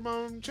dude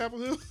from Chapel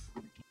Hill?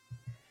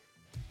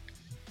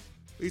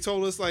 He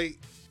told us like,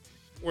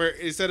 where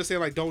instead of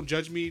saying like "don't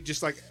judge me,"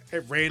 just like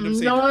at random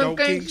say "don't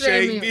king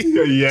shame me."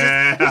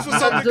 Yeah, this was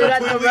something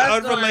completely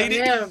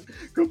unrelated.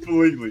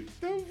 Completely.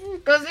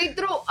 Because he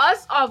threw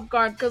us off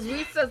guard because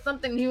we said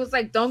something. He was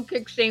like, "Don't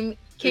kink shame me,"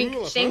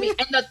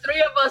 and the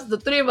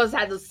three of us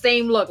had the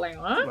same look, like,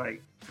 huh?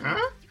 Like,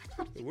 huh?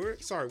 We're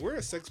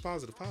a sex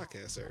positive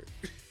podcast, sir.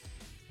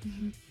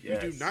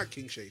 Yes. We do not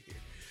king shame here.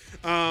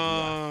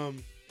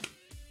 Damn.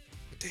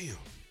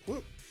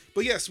 What?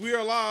 But yes, we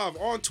are live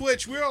on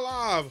Twitch. We are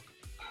live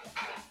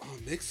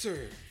on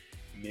Mixer.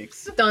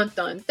 Dun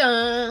dun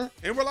dun.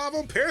 And we're live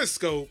on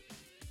Periscope.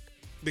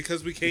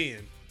 Because we can.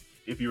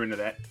 If you're into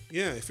that.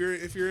 Yeah, if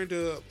you're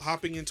into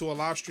hopping into a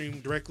live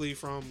stream directly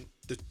from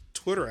the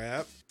Twitter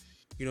app,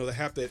 you know,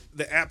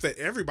 the app that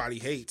everybody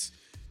hates,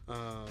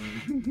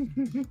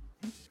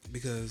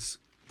 because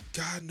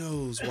God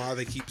knows why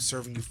they keep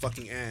serving you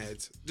fucking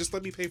ads. Just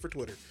let me pay for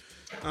Twitter.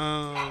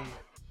 And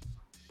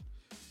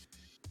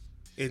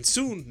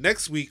soon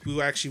next week we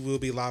will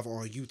be live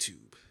on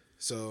YouTube.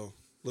 So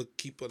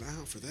keep an eye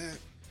out for that.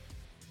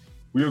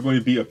 We are going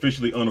to be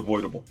officially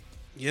unavoidable.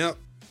 Yep.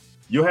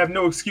 You'll have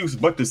no excuse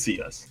but to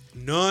see us.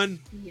 None.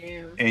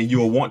 Yeah. And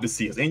you'll want to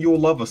see us. And you'll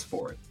love us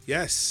for it.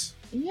 Yes.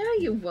 Yeah,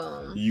 you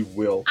will. You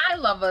will. I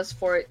love us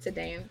for it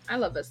today. I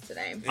love us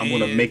today. I'm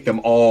going to make them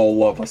all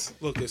love us.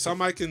 Look, if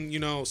somebody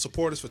can,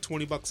 support us for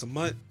 $20 a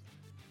month,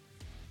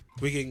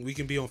 we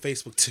can be on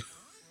Facebook too.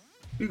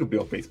 You can be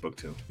on Facebook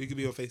too. We can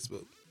be on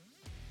Facebook.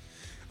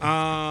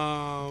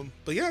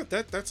 But yeah,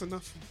 that's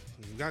enough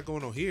we got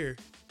going on here.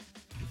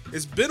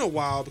 It's been a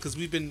while because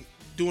we've been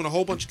doing a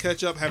whole bunch of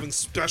catch up, having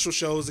special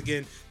shows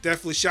again.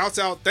 Definitely shouts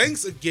out.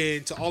 Thanks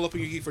again to All Up in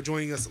Your Geek for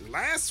joining us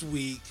last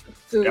week.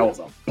 Dude, that was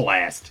a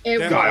blast.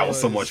 That was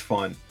so much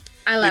fun.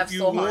 I laughed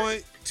so hard. If you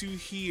want to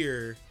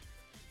hear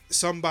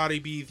somebody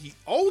be the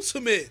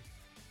ultimate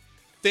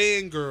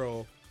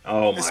fangirl,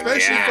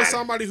 especially for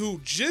somebody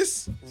who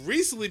just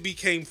recently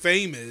became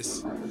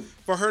famous,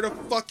 for her to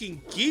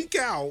fucking geek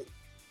out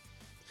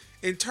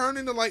and turn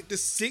into like the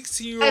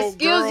 16-year-old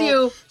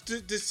girl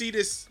to see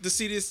this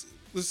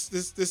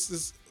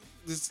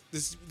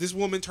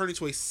woman turn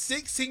into a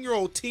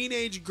 16-year-old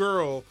teenage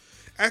girl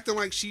acting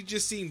like she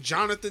just seen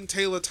Jonathan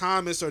Taylor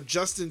Thomas or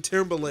Justin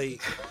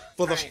Timberlake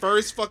for the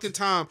first fucking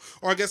time,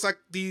 or I guess like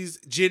these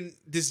Gen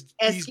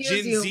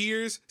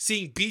Zers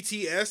seeing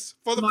BTS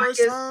for the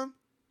first time.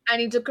 I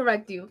need to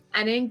correct you.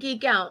 I didn't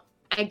geek out.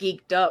 I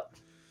geeked up.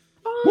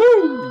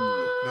 Woo!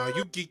 No,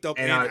 you geeked up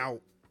and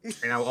out.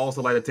 And I would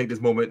also like to take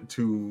this moment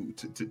to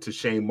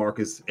shame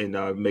Marcus in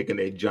making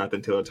a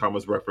Jonathan Taylor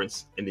Thomas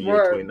reference in the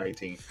year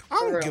 2019. I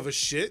don't give a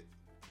shit.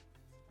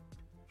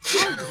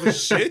 I don't give a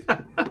shit.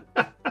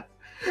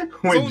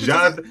 When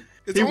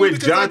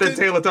Jonathan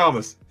Taylor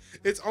Thomas.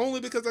 It's only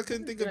because I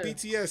couldn't think of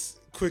BTS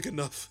quick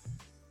enough.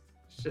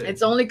 Shit.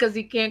 It's only because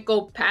he can't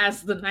go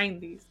past the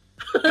 90s.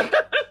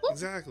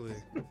 Exactly.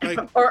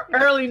 Or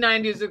early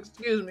 90s,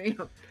 excuse me.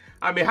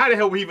 I mean, how the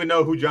hell we even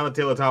know who Jonathan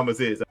Taylor Thomas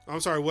is? I'm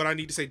sorry, what I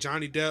need to say,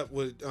 Johnny Depp,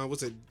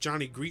 was it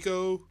Johnny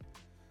Greco?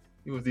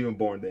 He was even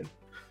born then.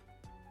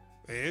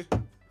 Man,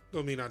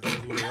 don't mean I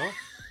don't know who they are.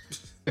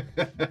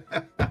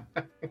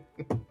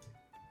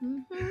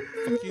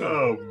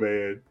 Oh,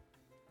 man.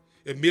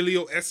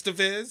 Emilio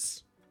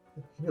Estevez?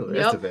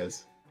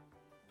 Estevez.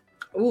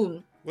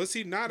 Ooh. Was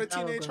he not a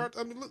teenage heart?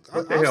 I mean, look,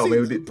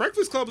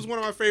 Breakfast Club is one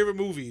of my favorite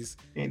movies.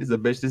 Man, this is a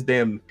bitch. This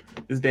damn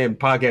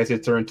podcast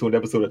has turned to an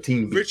episode of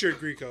Teen Beat. Richard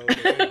Grieco.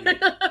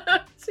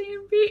 Teen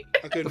Beat.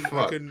 I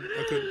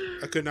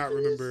could not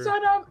remember.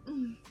 Shut up.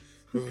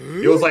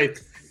 It was like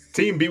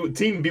Teen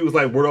Beat was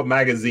like Word Up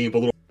magazine for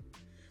little.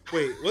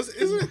 Wait,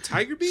 isn't it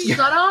Tiger Beat?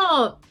 Shut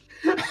up.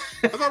 I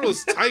thought it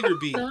was Tiger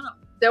Beat.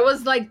 There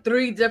was like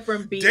 3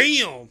 different beats.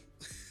 Damn.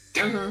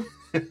 Uh-huh.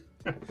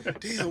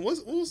 Damn, what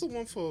was the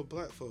one for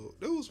black folk?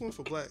 There was one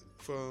for black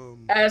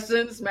from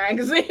Essence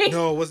magazine.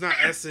 No, it was not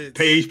Essence.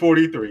 Page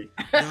 43.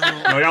 No,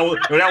 that was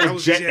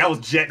Jet. That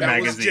was Jet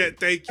magazine. That was Jet.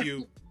 Thank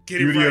you. Get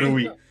Beauty it right. Of the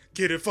week.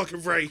 Get it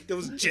fucking right. That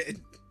was Jet.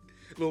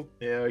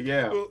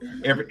 Yeah.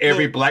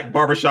 Every black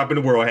barbershop in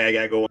the world had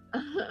that going.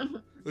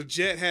 The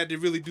Jet had to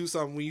really do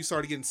something when you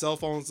started getting cell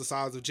phones the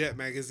size of Jet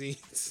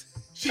magazines.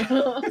 Damn,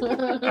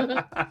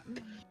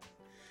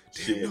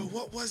 no,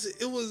 what was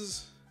it? It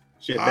was.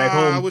 Shit, back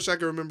home. I wish I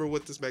could remember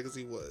what this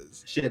magazine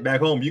was. Shit,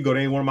 back home, you go to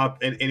any one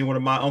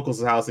of my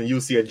uncle's house and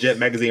you'll see a Jet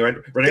magazine right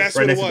next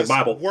to the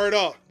Bible. Word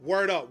up.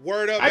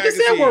 I just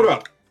said Word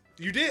Up.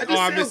 You did?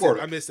 I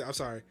missed it. I'm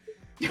sorry.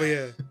 But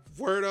yeah,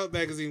 Word Up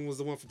magazine was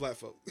the one for black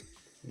folk.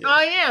 Yeah.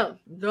 Oh yeah,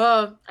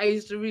 duh. I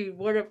used to read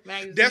Word Up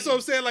magazine. That's what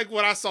I'm saying. Like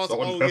when I saw, duh,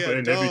 that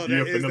is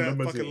that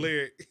fucking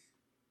lyric.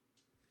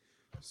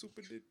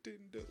 Super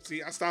Nintendo.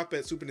 See, I stopped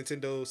at Super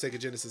Nintendo, Sega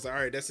Genesis. All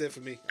right, that's it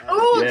for me. Right.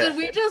 Oh, yeah. Did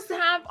we just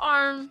have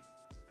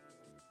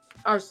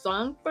our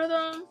song for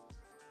them?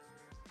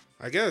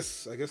 I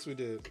guess we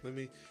did. Let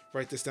me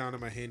write this down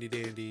in my handy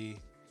dandy.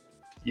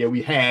 Yeah,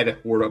 we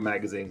had Word Up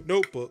magazine.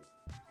 Notebook.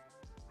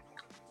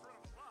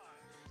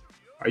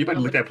 Are you about to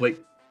lick that plate?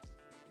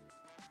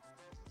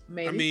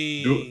 Maybe. I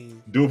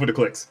mean, do it for the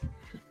clicks.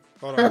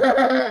 Hold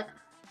on.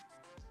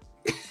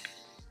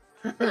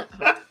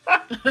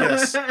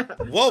 Yes.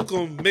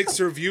 Welcome,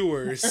 Mixer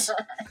viewers.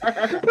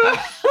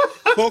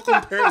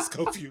 Welcome,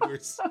 Periscope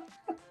viewers.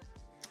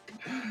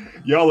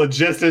 Y'all are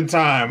just in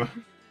time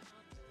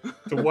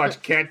to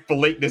watch Cat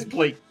fillet this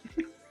plate.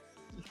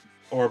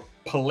 Or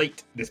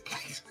plate this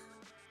plate.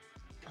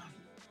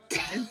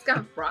 It's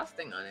got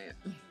frosting on it.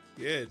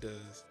 Yeah, it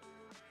does.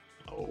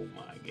 Oh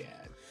my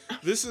god.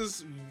 This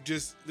is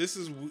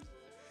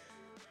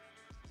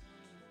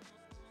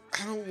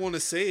I don't want to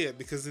say it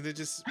because then it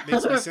just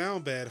makes me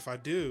sound bad if I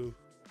do.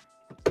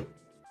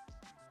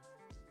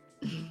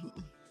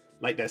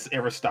 Like that's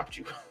ever stopped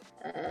you.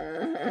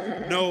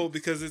 No,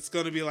 because it's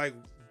gonna be like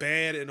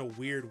bad in a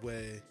weird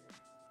way.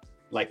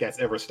 Like that's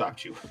ever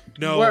stopped you.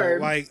 No,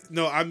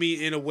 no, I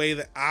mean in a way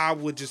that I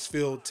would just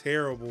feel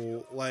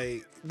terrible,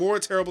 like more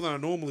terrible than I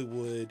normally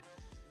would,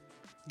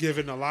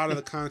 given a lot of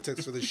the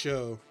context for the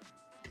show.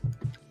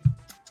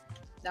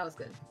 That was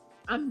good.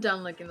 I'm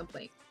done licking the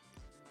plate.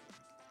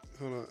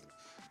 Hold on.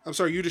 I'm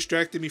sorry, you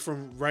distracted me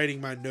from writing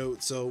my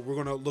note, so we're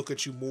gonna look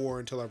at you more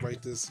until I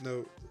write this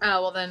note.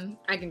 Oh, well then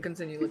I can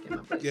continue looking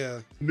my plate.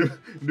 Yeah.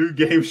 New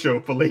game show,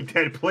 Fillet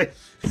That Plate.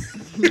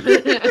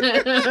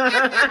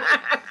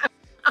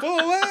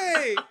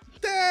 Fillet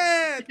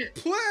That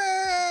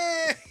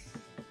Plate!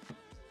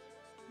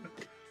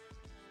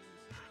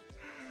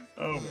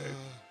 Oh man.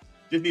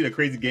 Just need a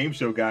crazy game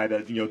show guy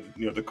that you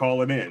know to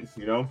call him in,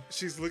 you know?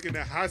 She's looking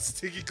at hot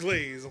sticky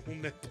glaze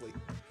on that plate.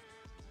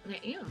 I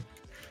am.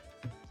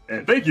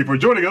 And thank you for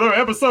joining another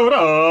episode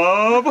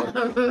of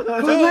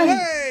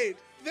Fillet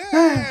That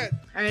Alright,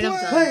 I'm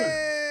done.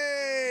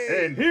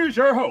 And here's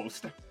your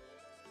host,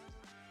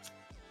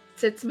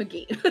 Tits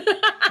McGee.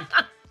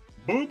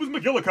 Boobs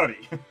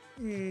McGillicuddy.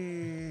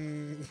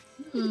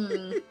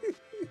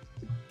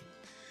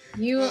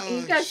 You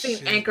guys seen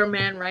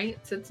Anchorman,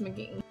 right? Tits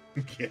McGee.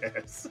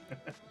 Yes.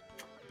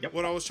 Yep.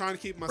 What I was trying to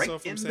keep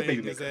myself from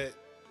saying is that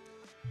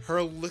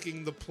her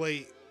licking the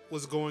plate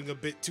was going a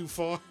bit too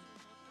far.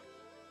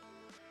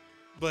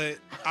 But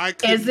I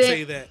couldn't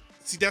say that.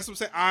 See, that's what I'm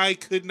saying. I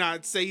could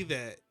not say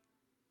that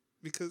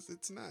because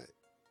it's not.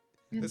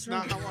 That's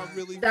not how I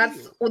really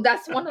feel. Well,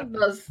 that's one of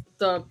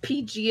the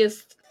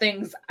PGest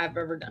things I've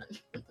ever done.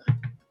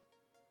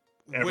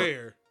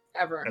 Where?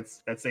 Ever.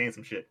 That's saying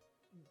some shit.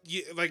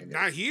 Yeah, like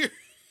not here.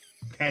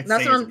 That's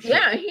what I'm.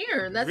 Yeah,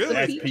 here. That's really?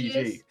 That's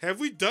PG. Have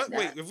we done? Yeah.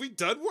 Wait, have we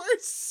done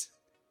worse?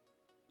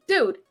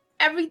 Dude,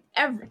 every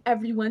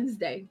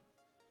Wednesday.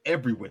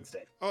 Every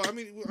Wednesday. Oh, I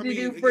mean, did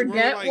you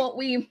forget like, what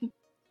we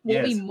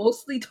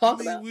mostly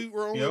talk about? We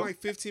were only like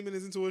 15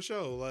 minutes into a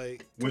show.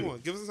 Like, come on,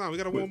 give us some time. We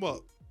gotta warm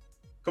up.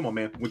 Come on,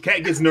 man. When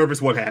Kat gets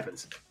nervous, what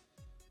happens?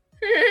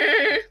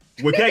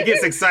 When Kat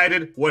gets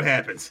excited, what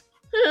happens?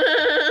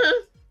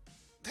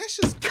 That's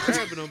just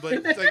grabbing them, but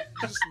it's like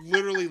just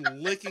literally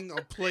licking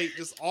a plate,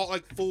 just all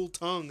like full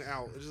tongue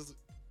out. It's just.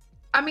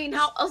 I mean,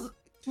 how else,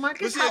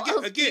 Marcus? How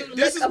else again,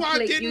 this is why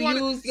I didn't want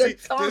to.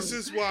 This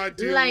is why I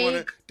didn't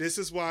want to. This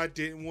is why I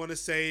didn't want to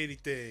say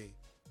anything,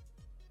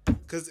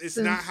 because it's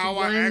not how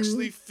I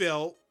actually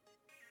felt.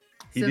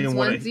 Since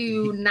when do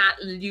you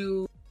not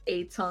use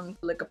a tongue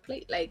to lick a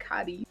plate? Like,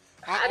 how do you?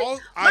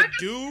 I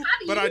do,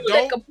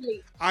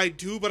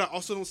 but I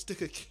also don't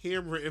stick a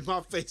camera in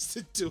my face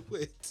to do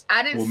it.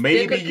 I didn't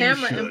stick a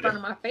camera in front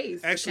of my face.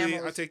 Actually,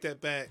 I take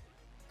that back.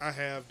 I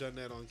have done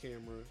that on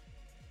camera.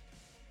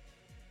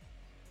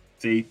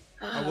 See,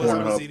 I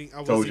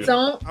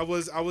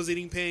was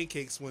eating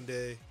pancakes one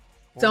day.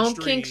 Don't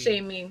kink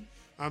shame me.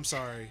 I'm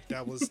sorry,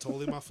 that was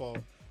totally my fault.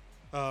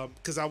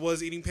 Because I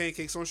was eating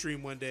pancakes on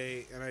stream one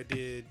day, and I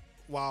did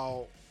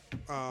while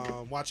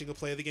watching a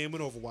play of the game in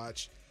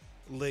Overwatch.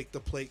 Lick the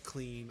plate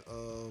clean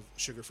of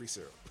sugar-free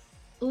syrup.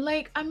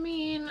 Like, I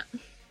mean,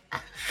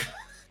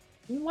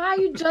 why are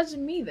you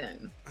judging me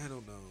then? I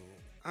don't know.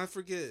 I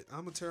forget.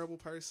 I'm a terrible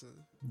person.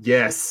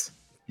 Yes,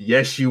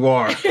 you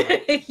are.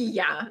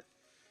 Yeah.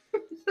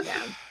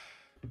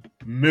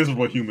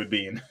 Miserable human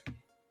being.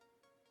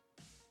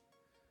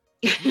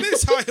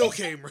 Miss High Hill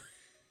Gamer.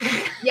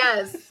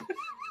 Yes.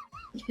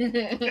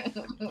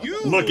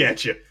 Look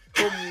at you.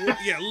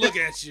 Look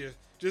at you.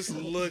 Just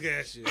look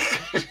at you.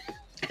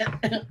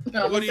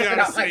 What do you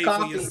gotta say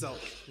for yourself?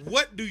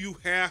 What do you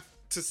have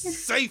to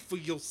say for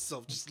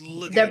yourself? Just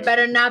look. There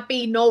better not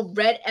be no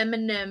red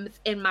M&Ms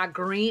in my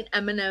green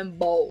M&M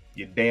bowl.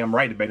 You're damn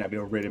right. There better not be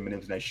no red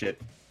M&Ms in that shit.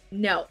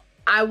 No,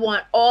 I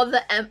want all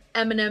the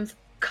M&Ms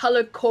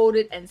color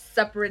coded and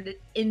separated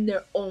in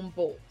their own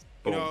bowls.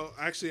 You know,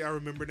 actually, I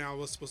remember now. I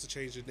was supposed to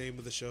change the name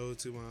of the show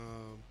to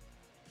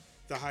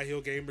the High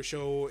Heel Gamer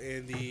Show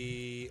and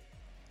the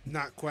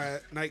Night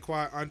Quiet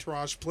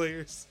Entourage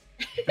Players.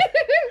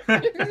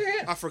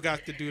 I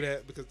forgot to do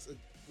that because it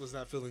was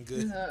not feeling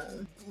good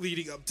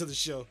leading up to the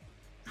show.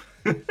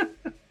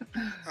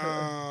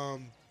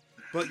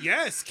 But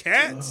yes,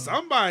 Kat,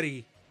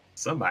 somebody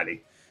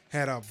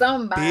had a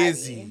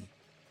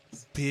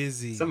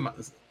busy.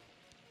 Somebody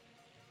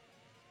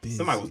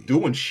was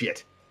doing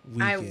shit.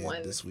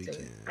 This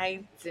weekend.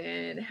 I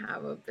did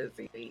have a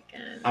busy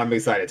weekend. I'm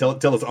excited.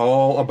 Tell us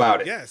all about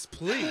it. Yes,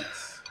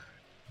 please.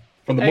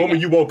 From the moment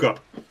you woke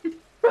up.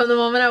 From the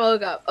moment I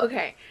woke up.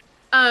 Okay.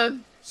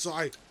 So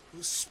I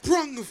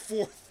sprung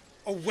forth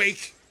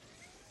awake.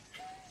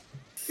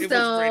 It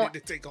was ready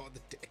to take on the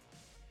day.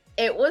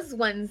 It was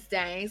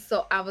Wednesday,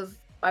 so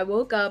I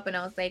woke up and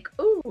I was like,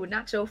 ooh,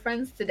 nacho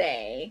friends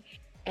today.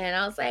 And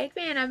I was like,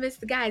 man, I miss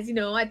the guys. You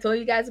know, I told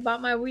you guys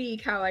about my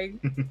week, how I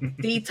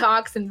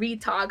detox and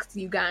retox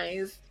you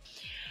guys.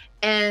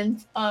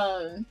 And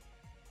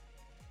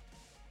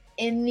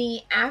in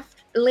the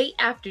late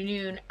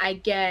afternoon, I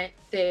get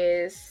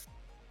this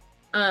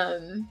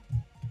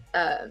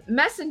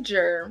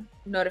messenger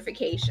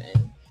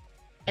notification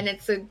and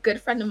it's a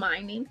good friend of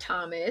mine named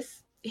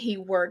Thomas. He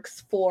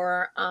works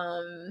for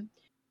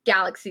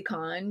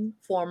GalaxyCon,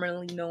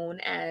 formerly known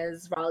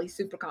as Raleigh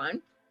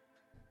SuperCon.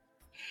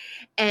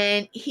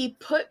 And he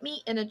put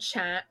me in a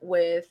chat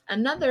with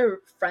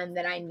another friend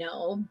that I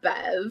know,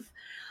 Bev,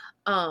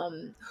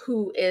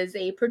 who is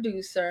a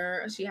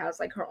producer. She has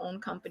like her own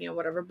company or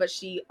whatever, but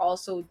she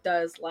also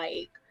does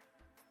like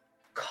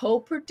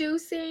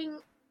co-producing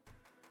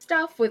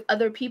stuff with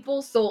other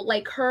people. So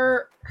like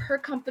her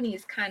company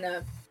is kind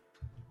of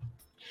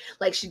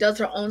like, she does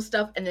her own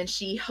stuff and then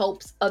she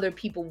helps other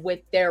people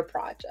with their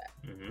project.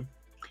 Mm-hmm.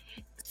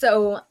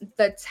 So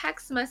the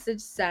text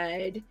message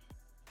said,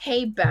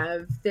 "Hey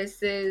Bev,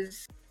 this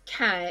is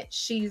Kat.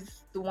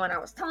 She's the one I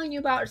was telling you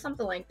about," or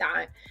something like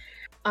that.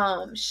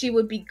 She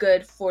would be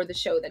good for the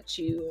show that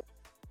you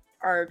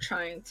are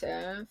trying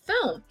to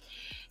film.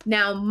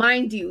 Now,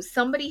 mind you,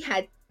 somebody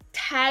had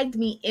tagged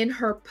me in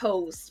her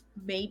post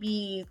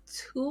maybe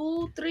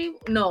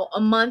a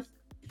month,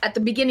 at the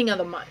beginning of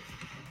the month.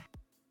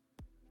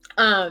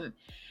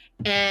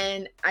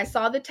 And I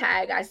saw the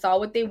tag, I saw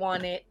what they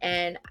wanted,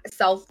 and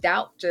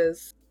self-doubt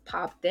just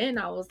popped in.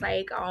 I was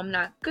like, oh, I'm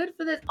not good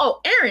for this.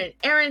 Oh,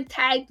 Aaron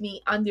tagged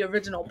me on the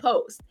original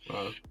post.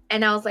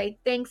 And I was like,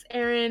 thanks,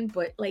 Aaron.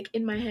 But like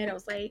in my head, I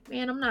was like,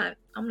 man,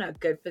 I'm not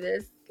good for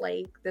this.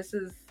 Like, this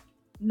is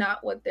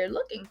not what they're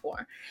looking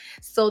for.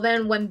 So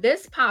then when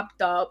this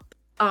popped up,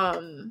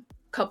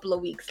 couple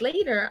of weeks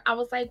later, I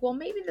was like, well,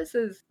 maybe this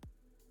is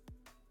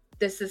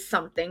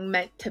something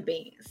meant to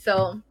be.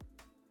 So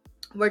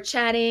we're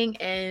chatting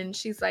and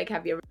she's like,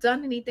 have you ever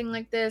done anything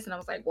like this? And I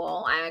was like,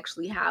 well, I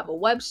actually have a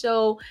web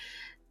show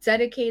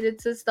dedicated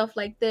to stuff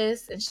like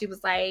this. And she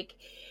was like,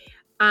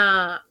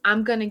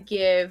 I'm gonna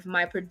give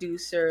my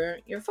producer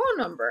your phone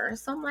number.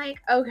 So I'm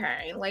like,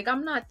 okay, like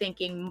I'm not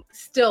thinking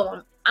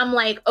still. I'm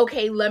like,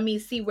 okay, let me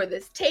see where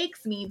this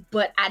takes me,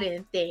 but I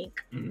didn't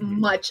think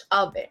much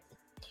of it.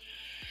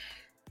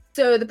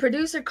 So the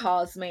producer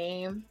calls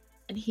me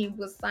and he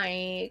was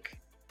like,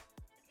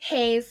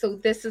 hey, so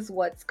this is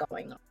what's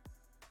going on.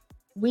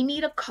 We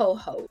need a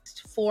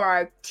co-host for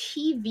our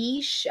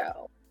TV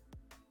show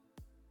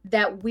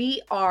that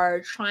we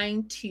are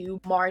trying to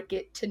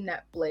market to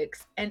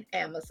Netflix and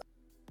Amazon.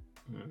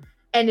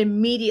 And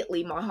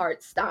immediately my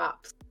heart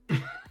stops.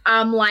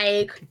 I'm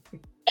like,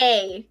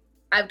 A,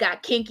 I've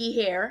got kinky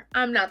hair.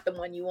 I'm not the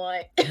one you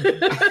want.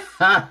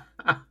 Not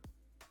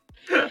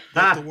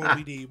the one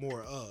we need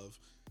more of.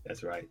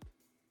 That's right.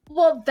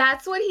 Well,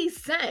 that's what he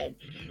said.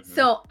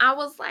 So I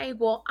was like,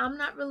 well, I'm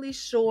not really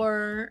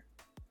sure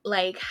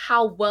like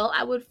how well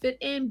I would fit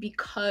in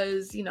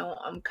because, you know,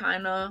 I'm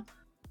kind of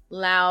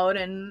loud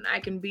and I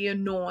can be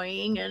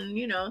annoying and,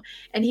 you know,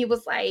 and he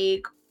was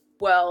like,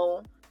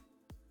 well,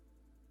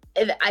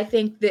 I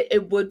think that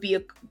it would be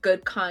a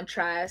good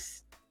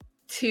contrast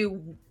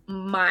to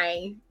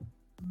my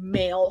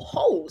male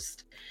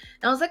host.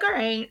 And I was like, all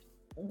right,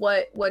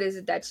 what is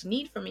it that you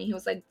need from me? He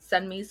was like,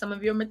 send me some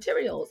of your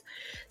materials.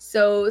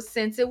 So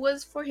since it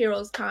was for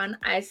Heroes Con,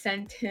 I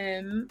sent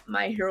him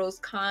my Heroes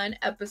Con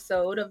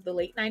episode of the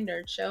Late Night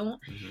Nerd Show.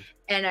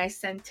 And I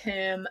sent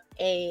him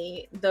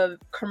the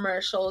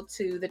commercial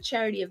to the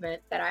charity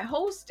event that I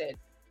hosted.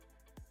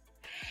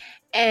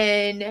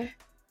 And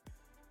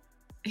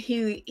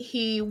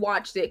he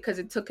watched it because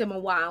it took him a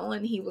while,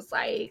 and he was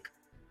like,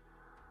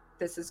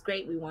 this is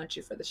great, we want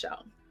you for the show.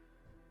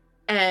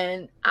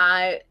 And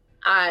I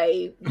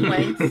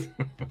went,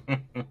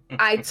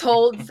 I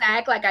told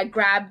Zach, like I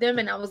grabbed him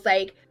and I was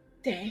like,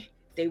 they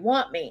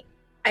want me.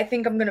 I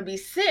think I'm going to be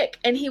sick.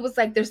 And he was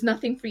like, there's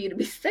nothing for you to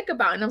be sick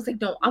about. And I was like,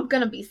 no, I'm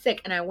going to be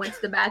sick. And I went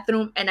to the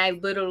bathroom and I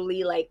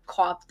literally like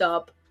coughed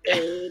up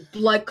a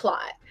blood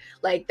clot.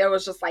 Like there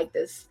was just like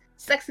this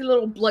sexy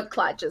little blood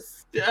clot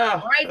just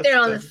right there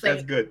on the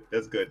sink.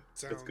 That's good.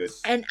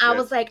 And I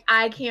was like,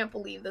 I can't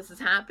believe this is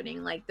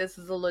happening. Like this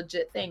is a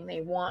legit thing.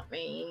 They want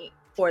me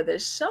for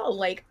this show.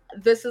 Like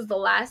this is the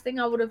last thing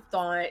I would have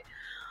thought.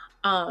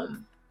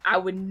 I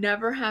would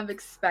never have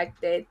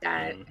expected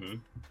that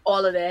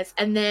all of this.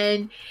 And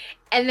then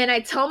I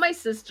tell my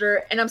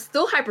sister, and I'm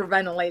still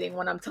hyperventilating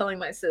when I'm telling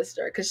my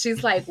sister because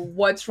she's like,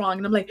 what's wrong?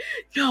 And I'm like,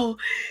 no,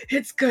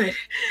 it's good.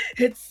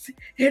 It's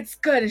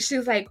good. And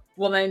she's like,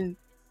 well then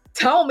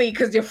tell me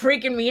because you're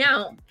freaking me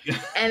out.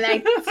 And I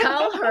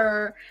tell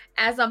her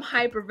as I'm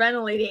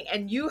hyperventilating,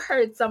 and you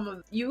heard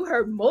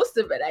most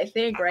of it, I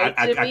think, right?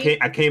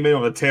 I came in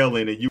on the tail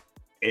end, and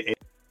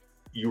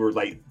you were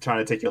like trying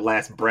to take your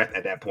last breath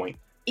at that point.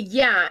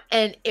 Yeah,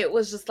 and it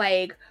was just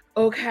like,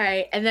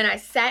 okay. And then I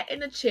sat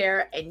in a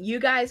chair and you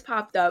guys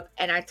popped up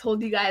and I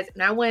told you guys,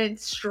 and I went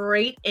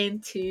straight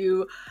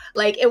into,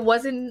 like, it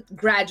wasn't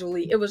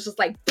gradually, it was just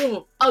like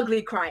boom,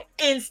 ugly cry,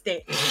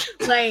 instant.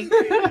 like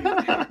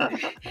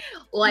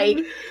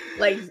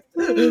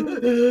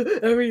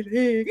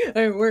everything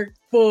I worked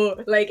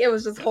for, like it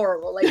was just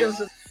horrible. Like it was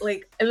just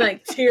like, and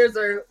like tears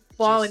are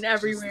falling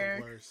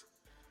everywhere.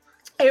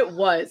 It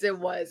was.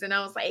 And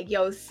I was like,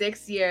 yo,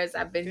 6 years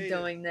I've been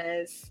doing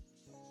this.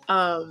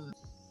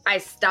 I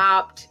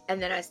stopped,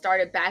 and then I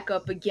started back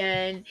up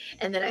again,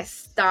 and then I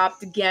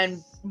stopped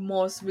again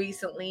most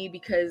recently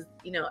because,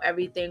 you know,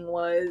 everything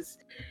was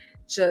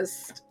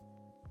just,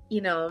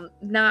 you know,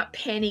 not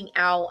panning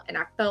out, and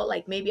I felt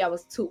like maybe I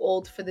was too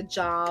old for the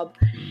job.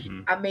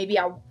 Maybe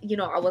I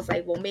was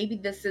like, well, maybe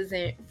this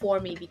isn't for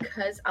me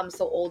because I'm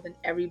so old and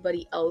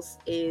everybody else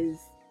is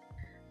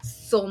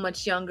so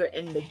much younger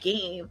in the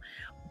game.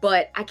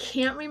 But I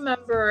can't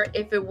remember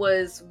if it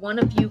was one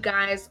of you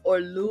guys or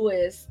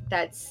Lewis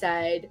that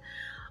said,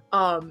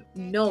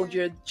 no,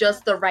 you're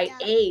just the right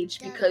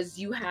age because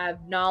you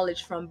have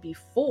knowledge from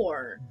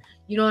before.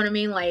 You know what I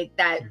mean? Like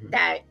that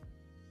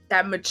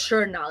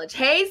mature knowledge.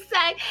 Hey,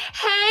 Say.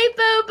 Hey,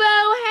 Boo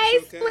Boo. Hey,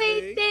 okay.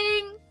 Sweet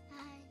Thing.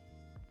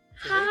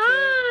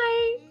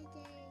 Hi.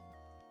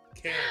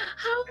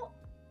 How?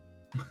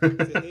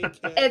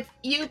 It's,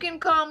 you can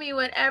call me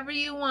whatever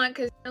you want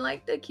because you're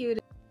like the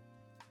cutest.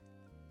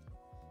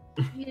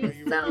 You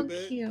sound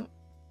cute.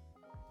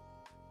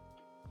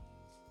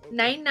 Okay.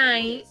 Night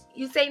night.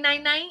 You say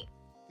night night?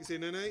 You say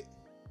night night?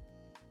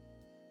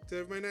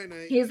 Tell everybody night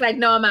night. He's like,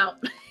 no, I'm out.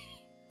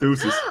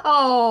 Deuces.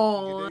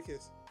 Oh. Give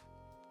kiss.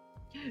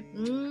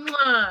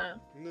 Mwah.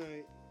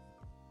 Night.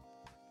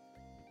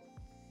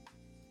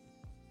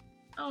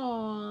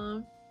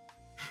 Aww.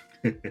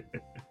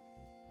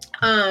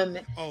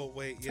 Oh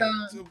wait,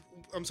 yeah. So,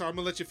 I'm sorry, I'm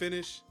gonna let you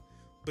finish.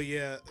 But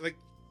yeah, like,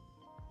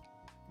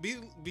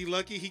 be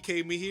lucky he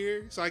came in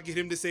here so I get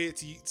him to say it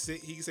to you.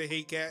 He can say,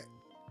 "Hey, cat,"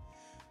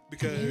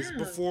 because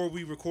before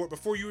we record,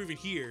 before you even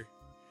hear,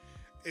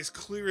 it's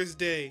clear as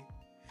day.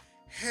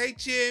 Hey,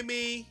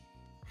 Jimmy.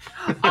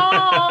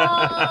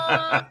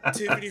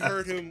 Tiffany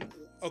heard him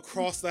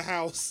across the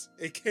house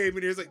and came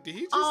in here. He's like, "Did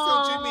he just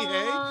tell Jimmy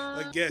hey?"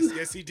 Like,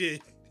 yes, he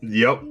did.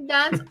 Yep.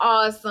 That's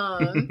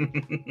awesome.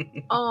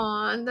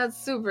 Aw, that's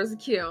super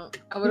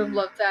cute. I would have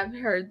loved to have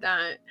heard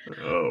that.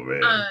 Oh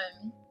man.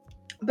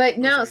 But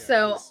no,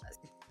 so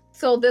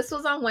this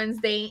was on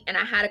Wednesday and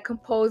I had to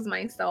compose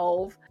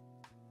myself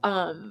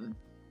for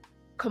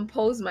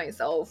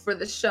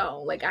the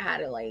show. Like I had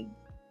to like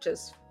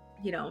just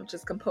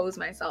compose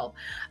myself.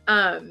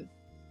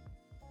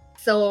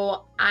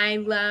 So I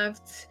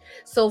left.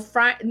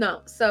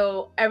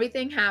 So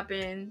everything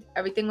happened.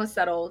 Everything was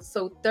settled.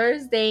 So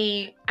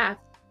Thursday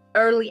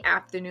early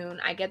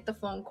afternoon, I get the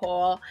phone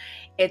call.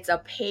 It's a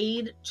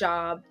paid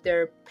job.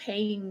 They're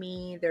paying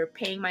me. They're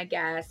paying my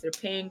gas. They're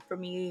paying for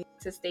me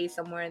to stay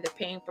somewhere. They're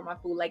paying for my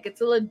food. Like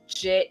it's a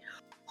legit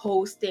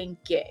hosting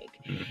gig.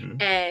 Mm-hmm.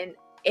 And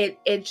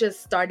it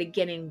just started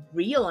getting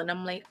real. And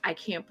I'm like, I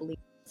can't believe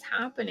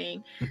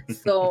happening.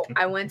 So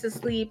I went to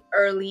sleep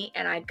early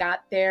and I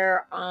got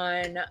there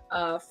on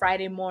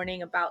Friday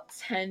morning about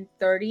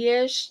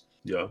 10:30ish.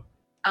 Yeah.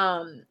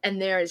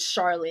 And there is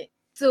Charlotte.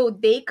 So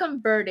they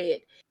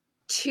converted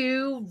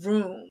 2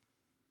 rooms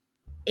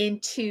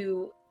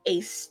into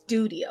a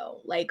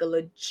studio, like a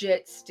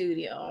legit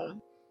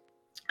studio.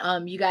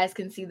 You guys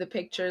can see the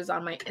pictures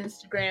on my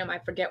Instagram. I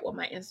forget what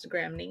my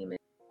Instagram name is.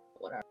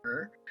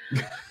 Whatever.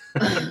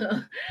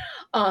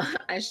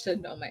 I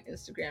should know my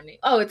Instagram name.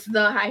 Oh, it's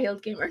the High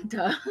Heeled Gamer.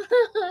 Duh.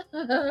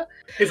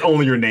 It's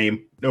only your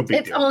name. No big deal.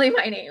 It's only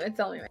my name.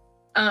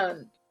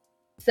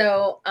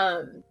 So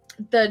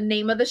the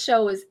name of the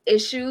show is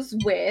Issues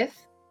With,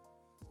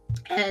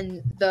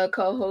 and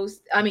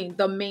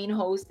the main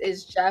host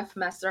is Jeff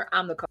Messer.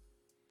 I'm the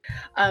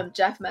co-host.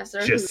 Jeff Messer.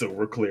 Just so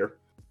we're clear.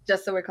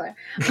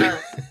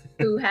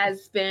 Who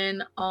has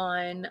been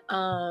on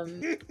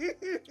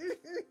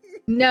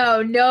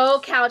no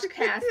couch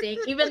casting,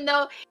 even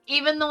though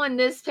in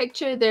this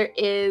picture there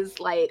is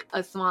like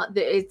a small,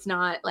 it's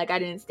not like I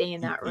didn't stay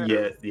in that room.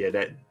 Yeah,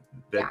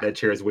 that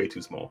chair is way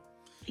too small.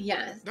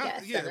 Yes.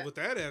 With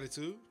that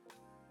attitude.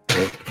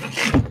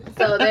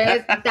 So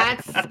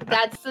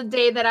that's the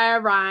day that I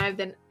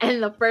arrived, and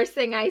the first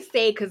thing I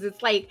say, because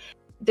it's like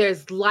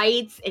there's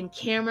lights and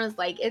cameras,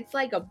 like it's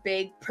like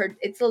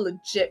it's a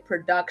legit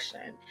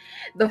production.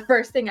 The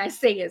first thing I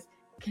say is,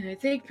 "Can I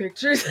take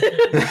pictures?"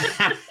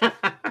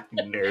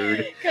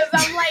 Nerd. Because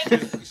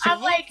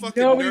I'm like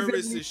fucking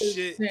nervous as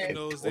shit in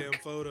those damn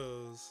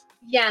photos.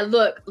 Yeah,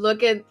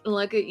 look at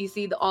you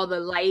see all the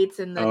lights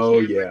and the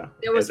cameras. Yeah.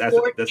 There was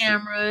 4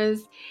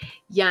 cameras.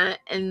 Yeah,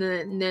 and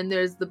then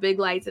there's the big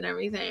lights and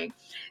everything.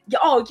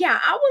 Oh yeah,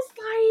 I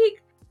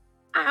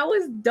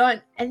was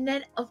done. And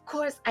then of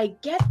course I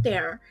get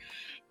there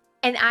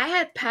and I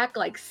had packed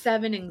like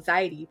 7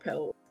 anxiety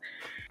pills.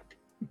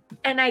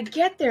 And I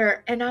get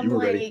there and I'm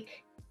like, ready.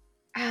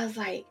 I was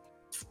like,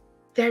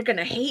 they're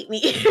gonna hate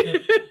me.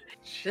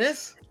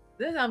 This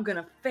I'm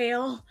gonna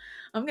fail.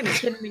 I'm gonna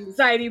get an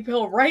anxiety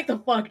pill right the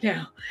fuck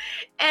now.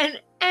 And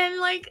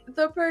like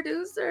the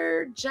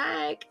producer,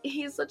 Jack,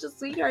 he's such a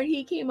sweetheart.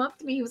 He came up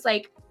to me. He was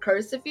like,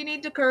 curse if you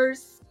need to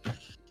curse.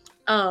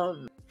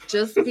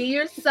 Just be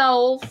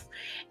yourself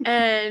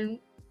and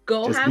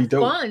go have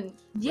fun.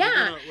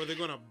 Yeah. Were they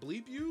gonna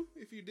bleep you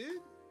if you did?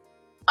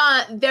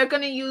 They're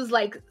gonna use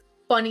like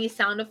funny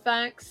sound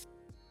effects.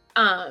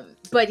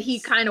 But he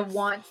kind of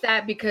wants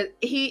that because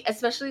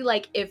especially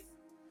like if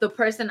the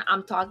person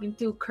I'm talking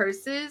to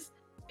curses,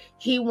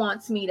 he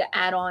wants me to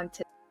add on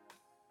to.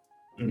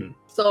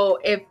 So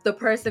if the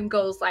person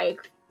goes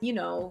like, you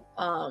know,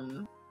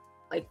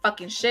 like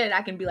fucking shit,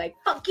 I can be like,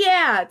 fuck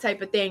yeah,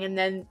 type of thing. And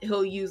then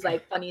he'll use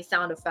like funny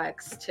sound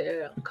effects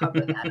to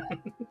cover that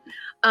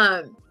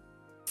up.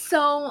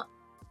 So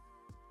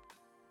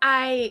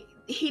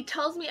he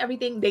tells me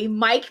everything. They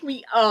mic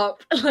me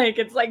up. Like,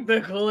 it's like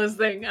the coolest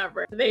thing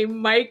ever. They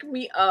mic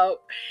me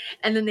up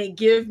and then they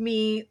give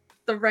me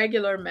the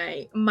regular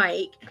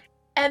mic.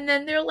 And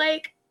then they're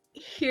like,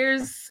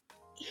 here's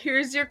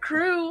your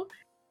crew.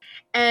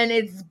 And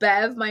it's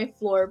Bev, my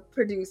floor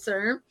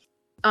producer.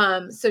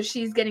 So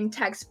she's getting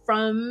texts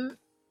from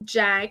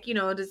Jack, you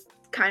know, just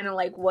kind of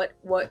like what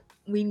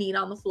we need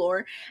on the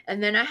floor.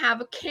 And then I have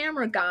a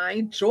camera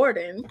guy,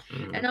 Jordan,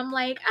 and I'm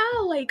like,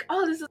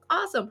 oh, this is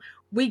awesome.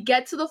 We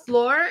get to the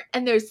floor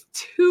and there's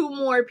 2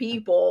 more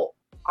people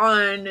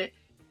on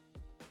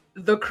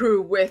the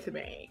crew with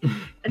me.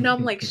 And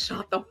I'm like,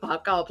 shut the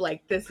fuck up.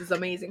 Like, this is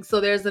amazing.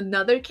 So there's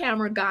another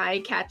camera guy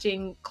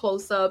catching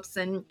close-ups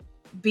and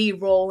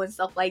B-roll and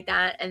stuff like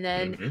that. And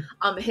then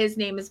his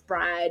name is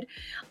Brad,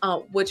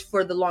 which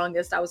for the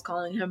longest I was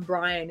calling him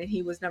Brian, and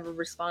he was never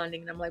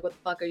responding. And I'm like, what the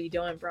fuck are you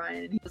doing,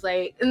 Brian? And he was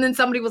like, and then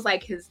somebody was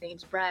like, his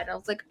name's Brad. And I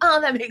was like,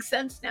 oh, that makes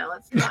sense now.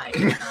 It's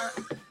fine.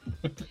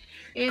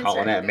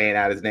 Calling that man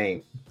out his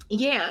name.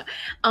 Yeah.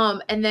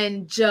 And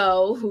then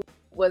Joe, who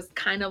was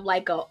kind of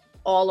like a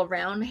all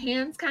around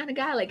hands kind of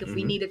guy. Like if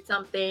we needed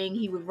something,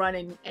 he would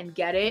run and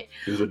get it.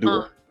 He was a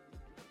doer.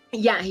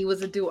 Yeah, he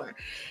was a doer.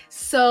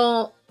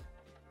 So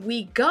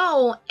we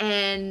go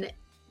and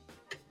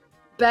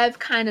Bev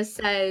kind of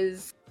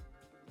says,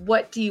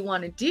 what do you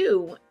want to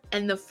do?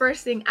 And the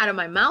first thing out of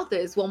my mouth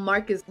is, well,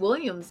 Marcus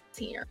Williams is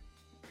here.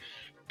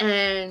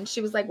 And she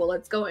was like, well,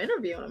 let's go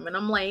interview him. And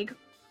I'm like,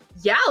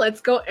 yeah,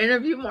 let's go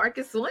interview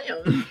Marcus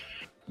Williams.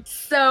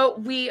 So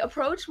we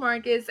approach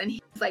Marcus and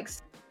he's like,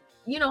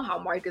 you know how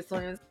Marcus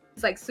Williams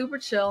is, like super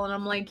chill. And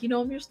I'm like, you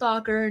know, I'm your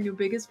stalker and your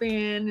biggest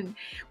fan. And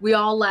we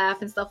all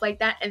laugh and stuff like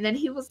that. And then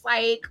he was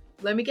like,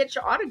 let me get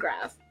your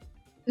autograph.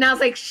 And I was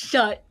like,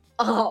 shut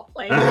up.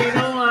 Like,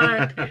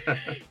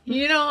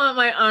 you don't want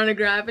my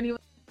autograph. And he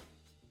was like,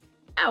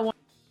 I want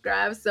an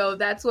autograph. So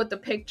that's what the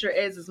picture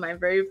is my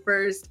very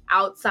first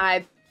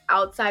outside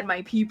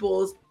my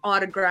people's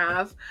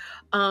autograph.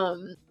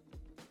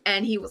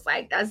 And he was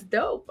like, that's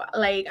dope.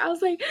 Like, I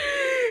was like,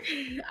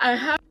 I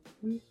have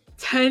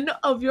 10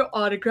 of your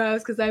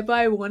autographs because I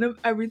buy one of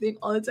everything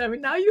all the time.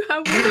 And now you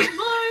have one of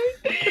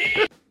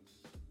mine.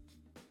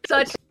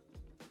 Such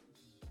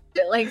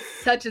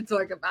a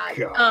dork about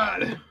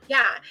it.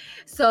 Yeah.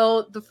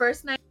 So the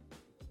first night.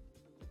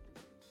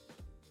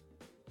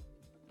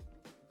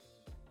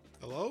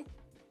 Hello?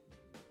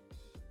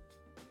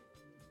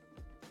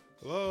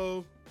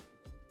 Hello?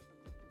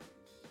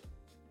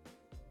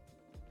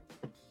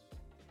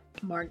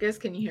 Marcus,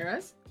 can you hear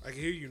us? I can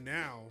hear you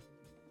now.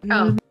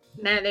 Oh,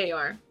 there you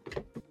are.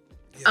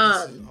 Yeah,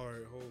 all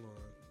right, hold on.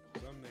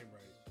 I'm named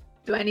right.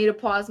 Do I need to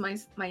pause my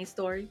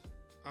story?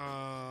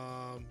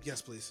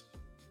 Yes, please.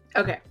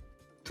 Okay.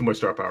 Too much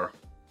star power.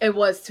 It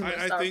was too much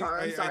star power.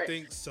 I'm sorry. I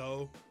think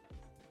so.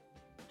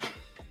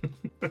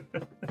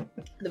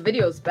 The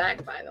video's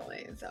back, by the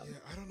way. So yeah,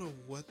 I don't know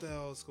what the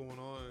hell is going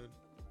on.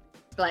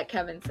 Like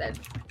Kevin said.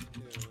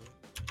 Yeah.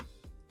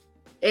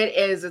 It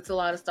is. It's a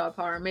lot of star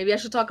power. Maybe I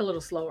should talk a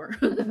little slower.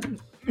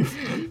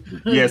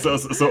 Yeah, so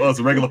us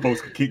regular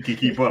folks can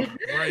keep up.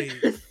 Right.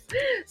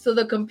 So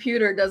the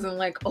computer doesn't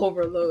like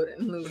overload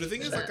and lose. But the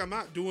thing is, like, I'm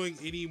not doing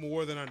any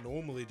more than I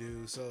normally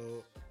do,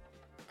 so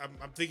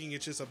I'm thinking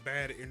it's just a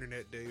bad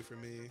internet day for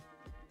me.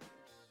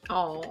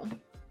 Oh.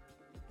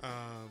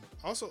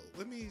 Also,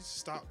 let me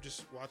stop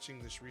just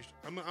watching this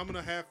restream. I'm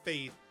gonna have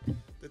faith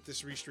that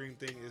this restream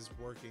thing is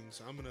working,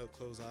 so I'm gonna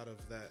close out of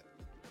that.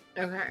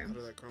 Okay. Out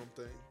of that Chrome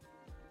thing.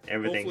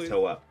 Everything's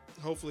so up.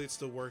 Hopefully it's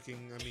still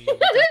working. I mean, we've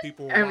got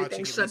people everything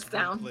watching shuts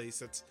down. Place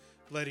that's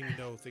letting you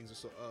know things are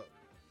still up.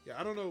 Yeah,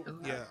 I don't know.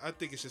 Okay. Yeah, I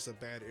think it's just a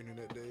bad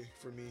internet day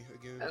for me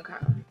again. Okay.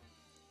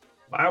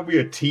 Why are we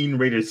a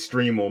teen-rated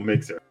stream on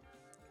Mixer?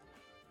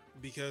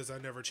 Because I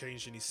never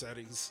changed any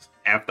settings.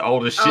 After all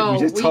the shit we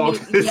just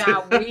talked.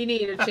 We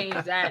need to change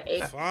that.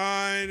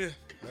 Fine.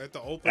 I have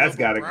to open. That's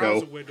gotta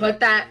go. Put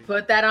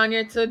that on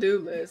your to-do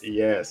list.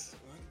 Yes.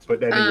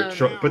 Put that in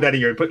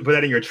your put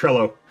that in your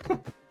Trello.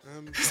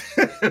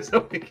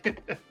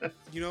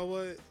 You know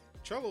what?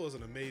 Trello is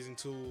an amazing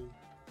tool.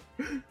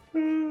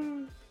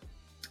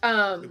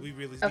 That we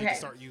really need to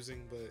start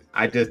using, but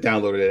I just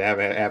downloaded it. I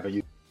haven't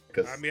used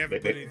it. I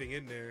haven't put anything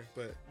in there,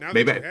 but now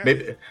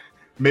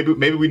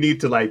maybe we need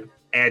to like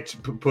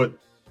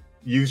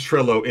use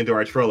Trello into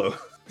our Trello.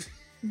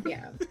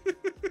 Yeah.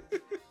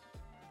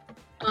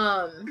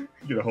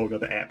 Get a whole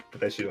other app,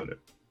 put that shit on it.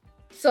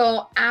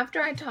 So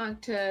after I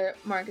talked to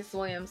Marcus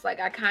Williams, like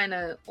I kind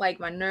of like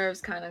my nerves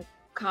kind of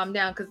calmed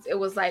down because it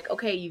was like,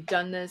 okay, you've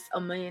done this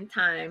a million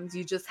times.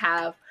 You just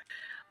have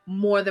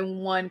more than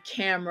one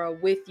camera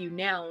with you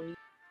now. And,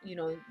 you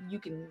know, you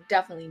can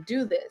definitely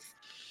do this.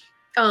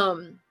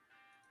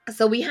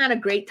 So we had a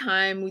great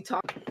time. We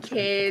talked to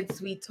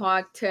kids, we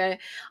talked to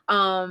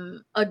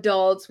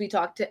adults, we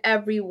talked to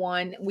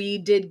everyone. We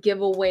did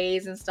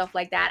giveaways and stuff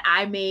like that.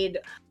 I made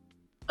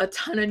a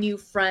ton of new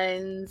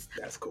friends.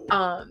 That's cool.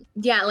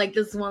 Yeah, like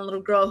this one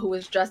little girl who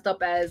was dressed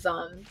up as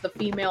the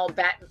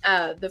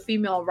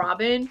female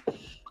Robin.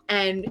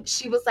 And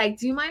she was like,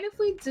 do you mind if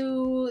we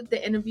do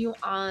the interview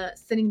on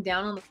sitting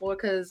down on the floor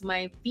because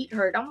my feet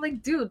hurt? I'm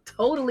like, dude,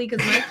 totally,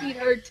 because my feet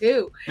hurt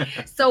too.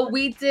 So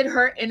we did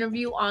her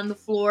interview on the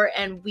floor,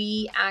 and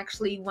we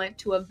actually went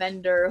to a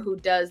vendor who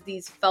does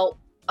these felt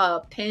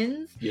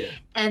pins. Yeah.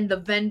 And the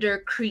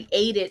vendor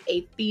created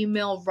a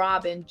female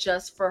Robin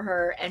just for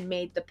her and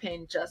made the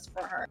pin just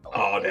for her.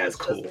 Oh, that's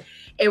cool.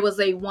 It was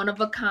a one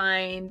of a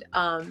kind.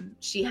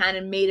 She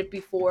hadn't made it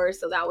before,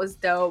 so that was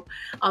dope.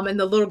 And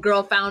the little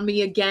girl found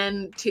me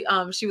again.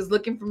 She was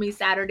looking for me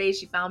Saturday.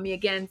 She found me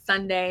again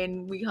Sunday,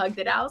 and we hugged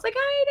it out. I was like,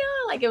 I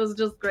know, like it was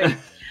just great.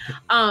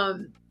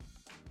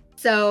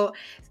 So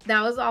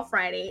that was all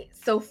Friday.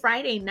 So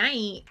Friday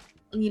night,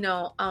 you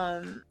know,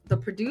 the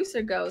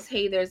producer goes,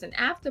 hey, there's an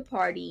after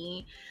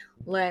party.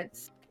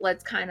 Let's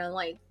kind of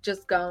like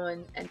just go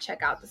and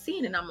check out the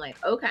scene. And I'm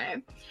like,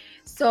 okay.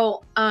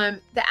 So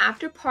the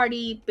after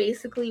party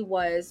basically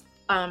was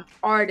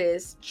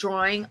artists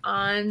drawing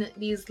on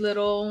these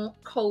little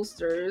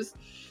coasters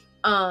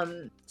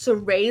to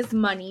raise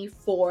money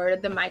for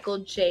the Michael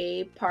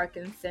J.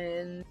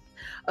 Parkinson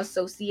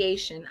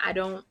Association.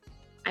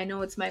 I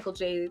know it's Michael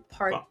J.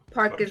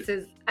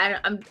 Parkinson's.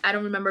 I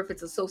don't remember if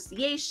it's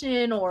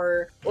association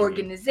or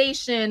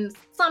organization,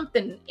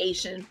 something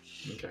Asian.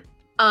 Okay.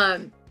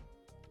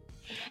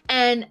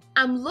 And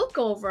I'm look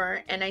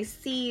over and I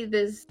see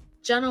this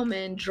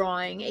gentleman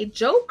drawing a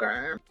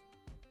Joker,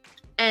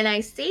 and I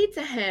say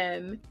to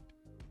him,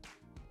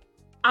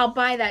 "I'll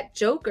buy that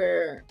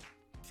Joker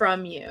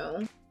from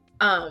you."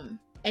 And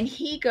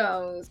he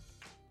goes,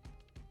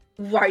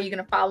 "Why are you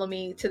gonna follow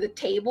me to the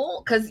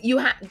table?" Because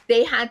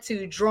they had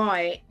to draw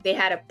it. They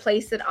had to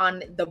place it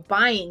on the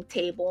buying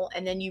table,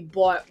 and then you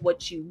bought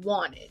what you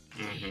wanted.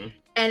 Mm-hmm.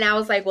 And I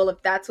was like, well,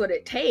 if that's what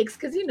it takes,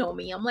 because you know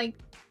me, I'm like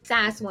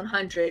sass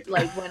 100,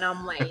 like when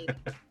I'm like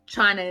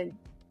trying to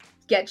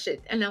get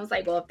shit. And I was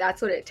like, well, if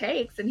that's what it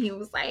takes. And he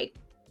was like,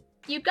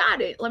 you got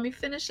it. Let me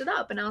finish it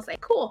up. And I was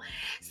like, cool.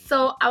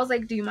 So I was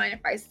like, do you mind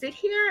if I sit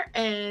here?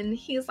 And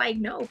he's like,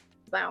 no,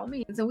 by all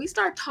means. And we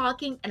start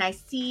talking, and I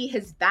see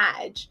his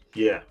badge.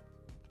 Yeah.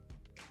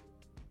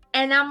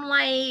 And I'm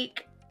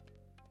like,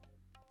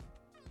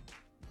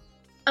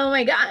 oh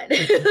my God.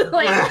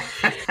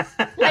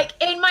 like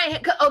in my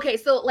head. Okay,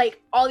 so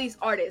like all these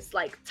artists,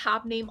 like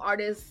top name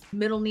artists,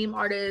 middle name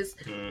artists,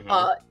 Mm-hmm.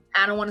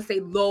 I don't want to say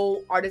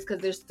low artists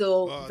because they're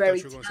still very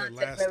talented,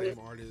 last name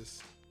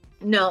artists.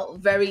 No,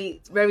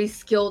 very, very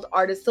skilled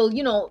artists. So,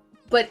 you know,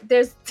 but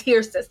there's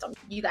tier system.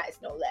 You guys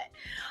know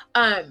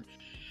that.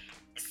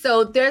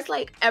 So there's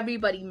like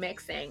everybody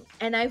mixing,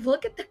 and I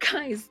look at the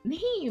guy's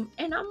name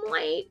and I'm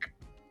like,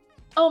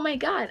 oh my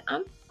God,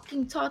 I'm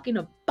fucking talking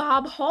to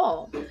Bob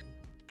Hall.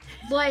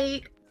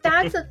 Like,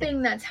 that's a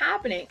thing that's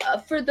happening.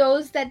 For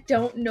those that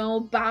don't know,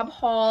 Bob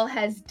Hall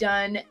has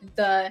done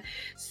the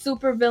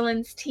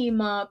supervillains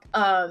team up.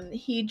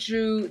 He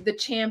drew the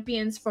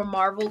Champions for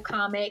Marvel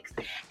Comics,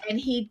 and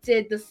he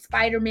did the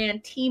Spider-Man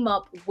team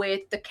up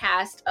with the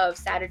cast of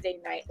Saturday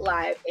Night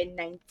Live in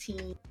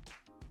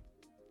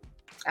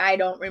I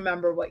don't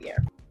remember what year.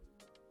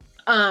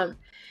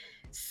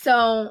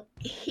 So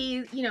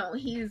he, you know,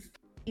 he's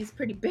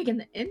pretty big in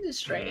the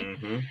industry.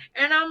 Mm-hmm.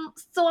 And I'm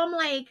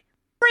like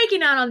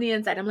breaking out on the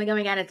inside. I'm like, oh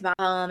my God, it's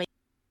Bob.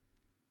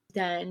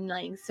 Done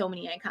like so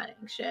many iconic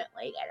shit.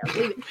 Like, I don't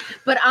believe it.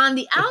 But on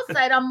the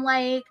outside, I'm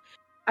like,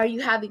 are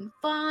you having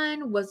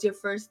fun? Was your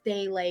first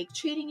day like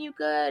treating you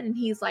good? And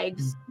he's like,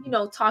 you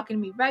know, talking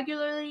to me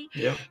regularly.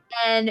 Yep.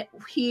 And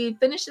he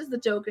finishes the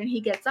Joker and he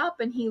gets up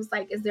and he was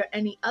like, is there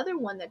any other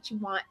one that you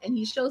want? And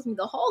he shows me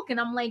the Hulk, and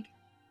I'm like,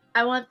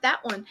 I want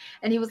that one.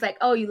 And he was like,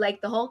 oh, you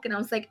like the Hulk? And I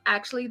was like,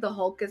 actually, the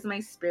Hulk is my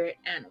spirit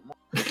animal.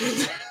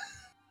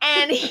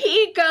 And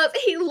he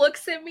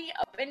looks at me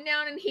up and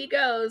down and he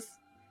goes,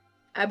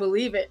 I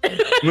believe it.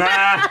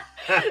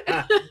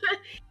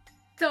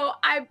 So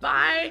I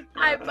buy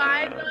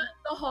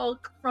the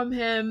Hulk from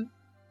him,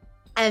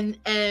 and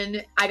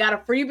I got a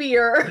free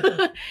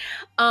beer.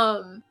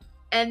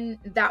 And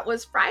that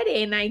was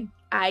Friday, and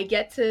I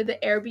get to the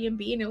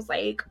Airbnb and it was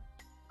like,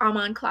 I'm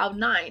on cloud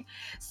 9.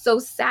 So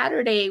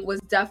Saturday was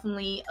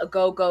definitely a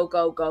go.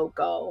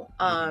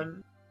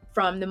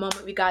 From the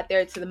moment we got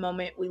there to the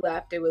moment we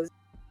left, it was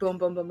boom,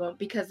 boom, boom, boom,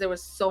 because there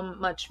was so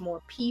much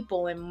more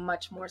people and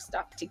much more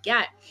stuff to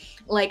get.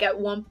 Like at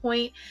one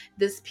point,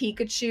 this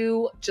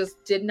Pikachu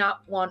just did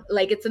not want,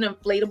 like, it's an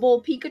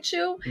inflatable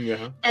Pikachu.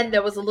 Yeah. And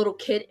there was a little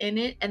kid in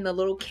it, and the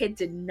little kid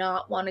did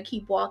not want to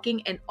keep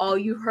walking. And all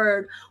you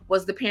heard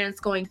was the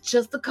parents going,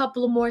 just a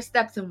couple of more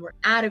steps and we're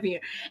out of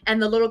here.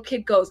 And the little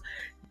kid goes,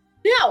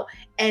 no,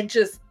 and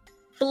just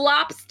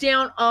flops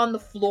down on the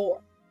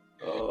floor.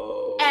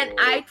 Oh. And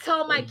I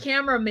tell my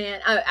cameraman,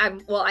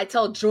 I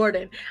tell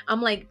Jordan,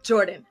 I'm like,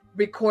 Jordan,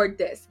 record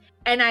this.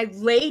 and I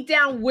lay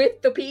down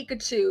with the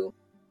Pikachu,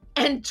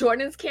 and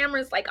Jordan's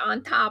camera is like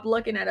on top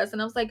looking at us.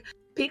 And I was like,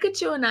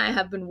 Pikachu and I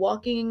have been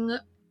walking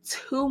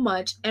too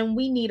much and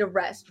we need a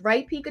rest,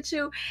 right,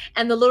 Pikachu?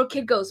 And the little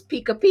kid goes,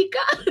 Pika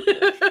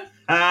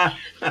Pika.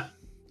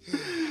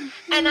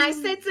 And I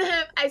say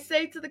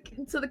to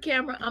the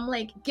camera, I'm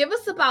like, give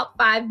us about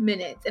 5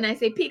 minutes. And I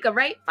say, Pika,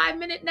 right?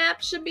 5-minute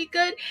nap should be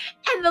good.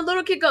 And the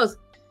little kid goes,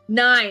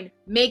 9.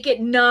 Make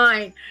it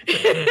 9.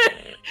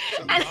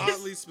 An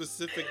oddly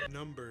specific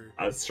number.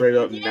 A straight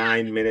up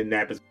 9-minute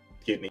nap is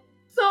kidding me.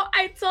 So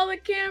I told the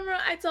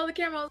camera,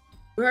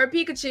 we heard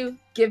Pikachu,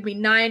 give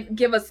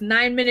us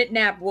 9-minute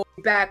nap. We'll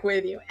be back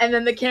with you. And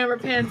then the camera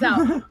pans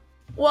out.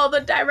 Well, the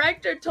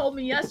director told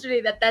me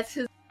yesterday that that's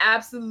his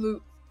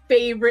absolute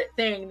favorite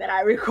thing that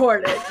I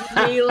recorded.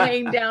 Me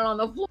laying down on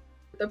the floor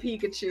with the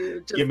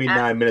Pikachu. Give me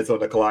 9 minutes on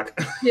the clock.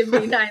 Give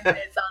me 9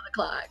 minutes on the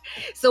clock.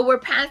 So we're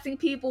passing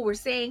people, we're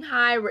saying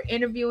hi, we're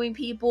interviewing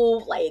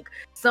people. Like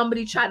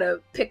somebody tried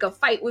to pick a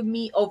fight with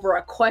me over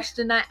a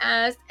question I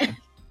asked.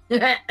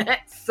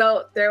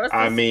 So there was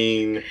a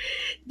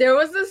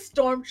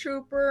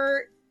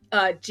stormtrooper,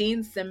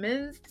 Gene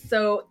Simmons.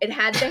 So it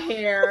had the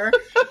hair,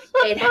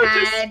 it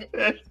had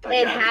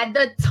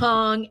the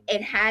tongue,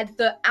 it had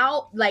the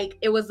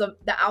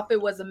the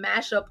outfit was a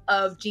mashup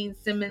of Gene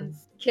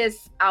Simmons'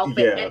 Kiss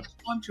outfit and the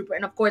stormtrooper,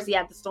 and of course he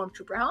had the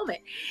stormtrooper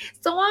helmet.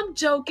 So I'm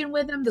joking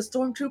with him. The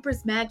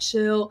stormtrooper's mad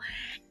chill,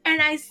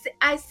 and I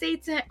say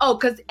to him,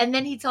 and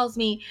then he tells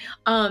me,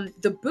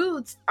 the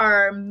boots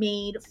are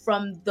made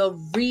from the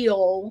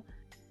real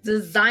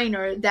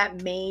designer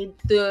that made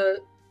the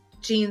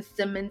Gene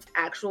Simmons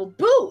actual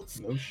boots.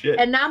 No shit.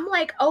 And I'm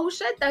like, oh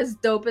shit, that's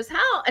dope as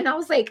hell. And I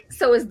was like,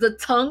 so is the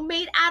tongue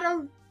made out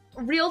of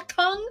real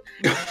tongue?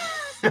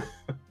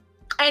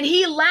 And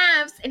he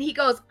laughs and he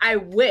goes, I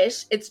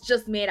wish it's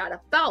just made out of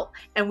felt.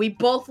 And we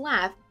both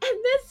laugh. And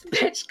this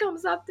bitch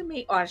comes up to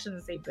me. Oh, I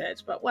shouldn't say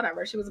bitch, but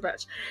whatever. She was a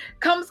bitch.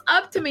 Comes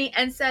up to me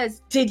and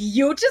says, did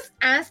you just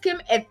ask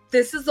him if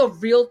this is a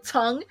real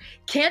tongue?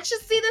 Can't you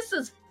see this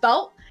is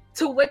felt?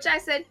 To which I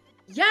said,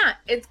 yeah,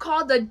 it's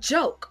called a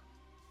joke.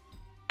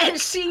 And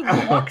she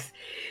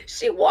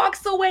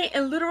walks away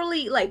and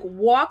literally like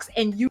walks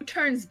and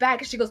U-turns back.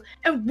 And she goes,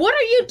 and what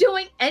are you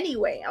doing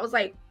anyway? I was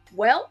like,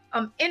 well,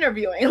 I'm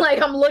interviewing.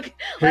 Like I'm looking,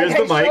 like I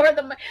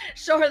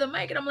show her the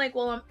mic, and I'm like,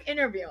 well, I'm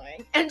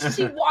interviewing. And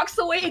she walks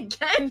away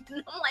again.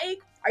 And I'm like,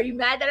 are you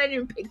mad that I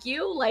didn't pick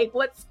you? Like,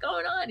 what's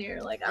going on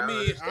here? Like,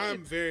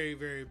 I'm very,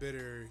 very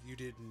bitter you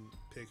didn't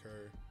pick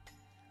her.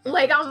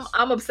 Like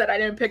I'm upset I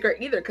didn't pick her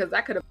either, because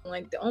that could have been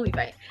like the only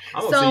thing.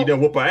 I'm gonna say you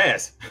didn't whoop her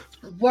ass.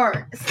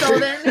 Word. So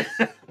then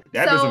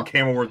that some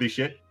camera worthy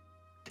shit.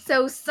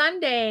 So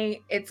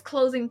Sunday, it's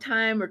closing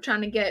time. We're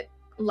trying to get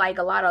like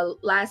a lot of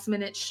last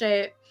minute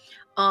shit.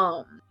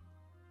 And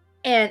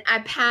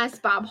I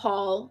passed Bob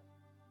Hall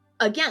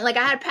again. Like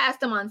I had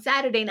passed him on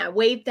Saturday and I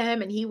waved to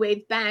him and he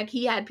waved back.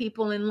 He had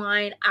people in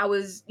line. I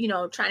was,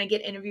 trying to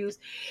get interviews.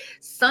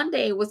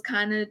 Sunday was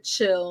kind of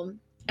chill.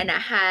 And I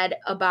had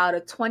about a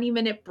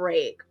 20-minute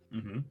break.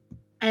 Mm-hmm.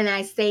 And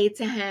I say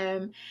to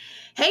him,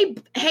 hey,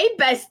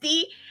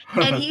 bestie.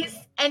 And he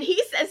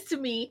says to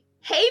me,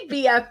 hey,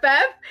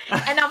 BFF.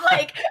 And I'm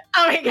like,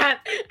 oh my God,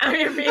 I'm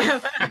your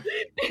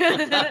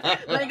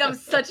BFF. Like I'm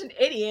such an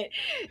idiot.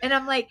 And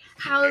I'm like,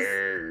 how's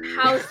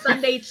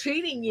Sunday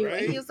treating you?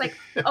 Right? And he was like,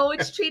 oh,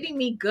 it's treating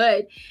me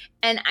good.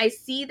 And I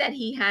see that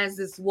he has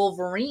this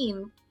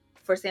Wolverine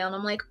for sale. And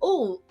I'm like,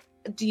 oh,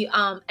 do you,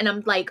 and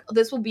I'm like,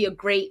 this will be a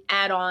great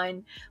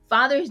add-on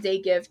Father's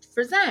Day gift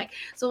for Zach.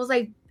 So I was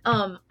like,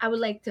 I would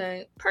like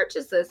to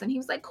purchase this. And he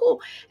was like,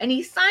 cool. And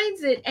he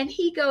signs it and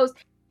he goes,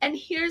 and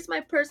here's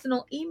my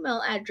personal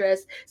email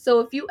address.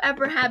 So if you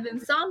ever have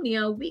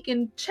insomnia, we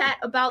can chat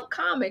about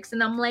comics.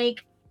 And I'm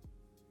like,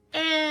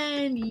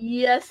 and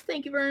yes,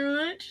 thank you very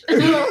much.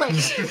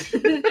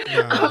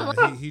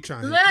 He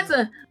trying. That's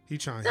a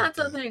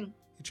thing.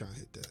 He trying to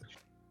hit that.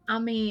 I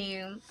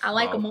mean, I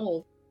like them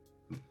all.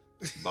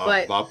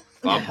 Bob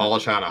Hall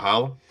trying to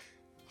holler?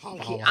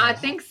 I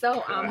think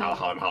so.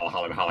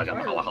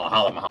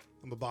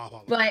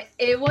 But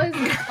it was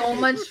so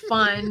much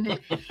fun.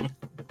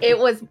 It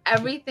was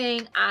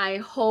everything I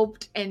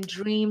hoped and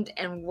dreamed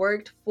and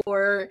worked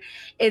for.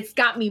 It's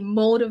got me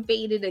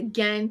motivated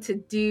again to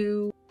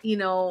do,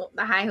 the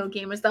High Heel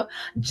Gamer stuff.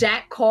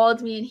 Jack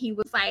called me and he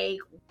was like,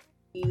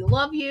 we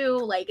love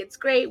you. Like, it's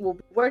great. We'll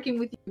be working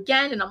with you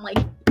again. And I'm like,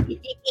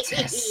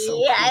 yes,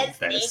 cool.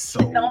 thank you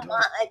so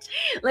much.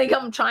 Like,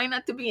 I'm trying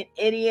not to be an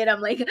idiot. I'm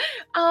like,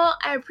 oh,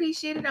 I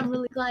appreciate it. I'm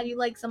really glad you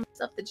like some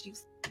stuff that you've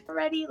said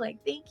already. Like,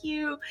 thank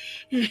you.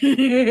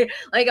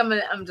 Like,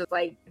 I'm just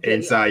like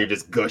inside, you're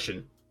just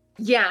gushing.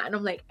 Yeah, and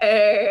I'm like,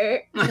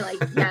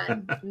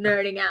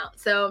 nerding out.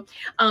 So,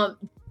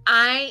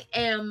 I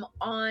am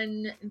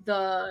on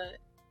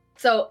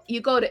so you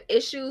go to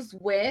Issues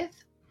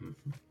With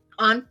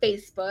on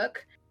Facebook,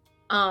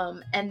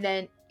 and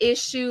then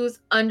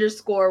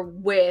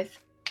issues_with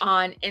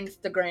on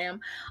Instagram.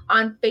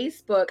 On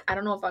Facebook, I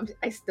don't know if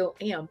I still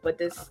am, but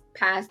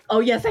oh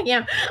yes, I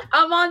am.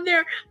 I'm on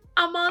there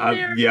I'm on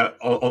there. Yeah,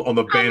 on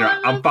the banner.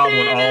 I'm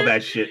following all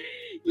that shit.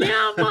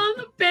 Yeah, I'm on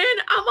the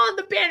banner. I'm on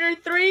the banner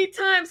 3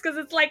 times because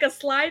it's like a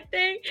slide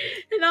thing.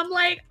 And I'm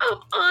like, I'm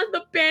on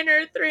the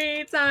banner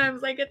 3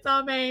 times. Like, it's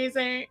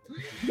amazing.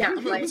 Yeah, I'm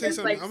like, gonna say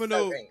something. like I'm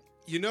gonna know.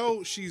 You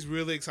know, she's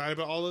really excited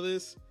about all of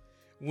this.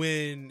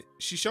 When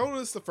she showed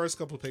us the first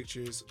couple of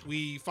pictures,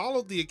 we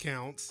followed the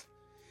accounts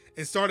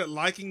and started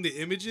liking the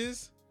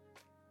images.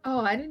 Oh,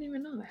 I didn't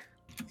even know that.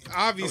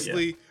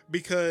 Obviously,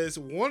 because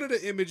one of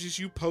the images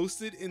you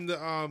posted in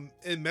the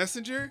in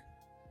Messenger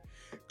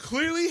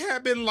clearly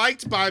had been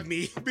liked by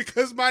me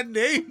because my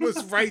name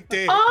was right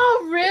there.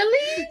 Oh,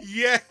 really?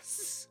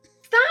 Yes.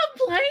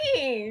 Stop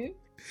playing.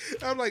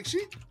 I'm like,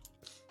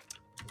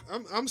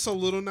 I'm so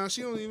little now.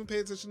 She don't even pay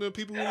attention to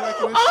people who like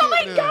her shit. Oh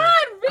my now.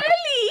 God,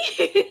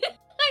 really?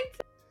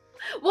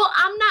 Well,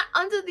 I'm not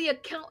under the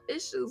account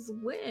issues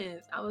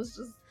wins. I was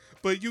just.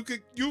 But you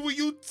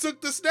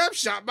took the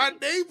snapshot. My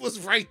name was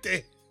right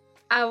there.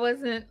 I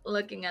wasn't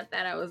looking at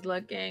that. I was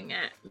looking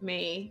at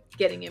me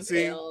getting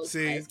impaled.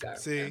 See. Yep.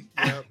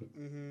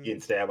 Mm-hmm.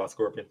 Getting stabbed by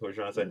Scorpion. What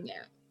you're trying to say?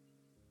 Yeah.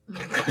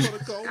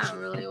 I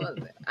really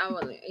wasn't. I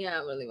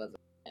really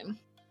wasn't.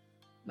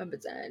 My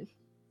bad.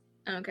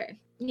 Okay.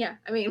 Yeah.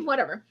 I mean,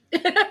 whatever.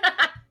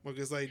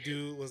 Because like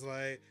dude was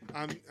like,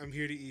 I'm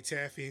here to eat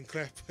taffy and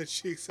clap butt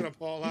cheeks and I'm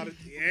all out of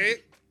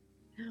it.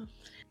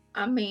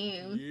 I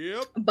mean,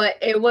 yep. But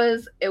it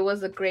was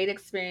a great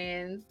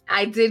experience.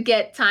 I did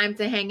get time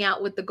to hang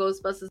out with the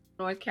Ghostbusters of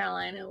North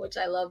Carolina, which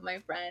I love my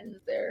friends.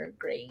 They're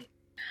great.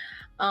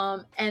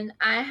 And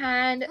I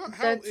had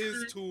how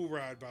is Tool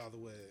Ride, by the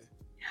way?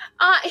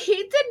 He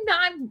did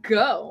not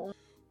go.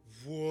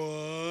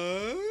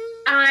 What?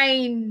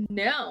 I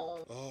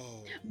know.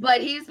 Oh.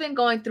 But he's been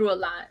going through a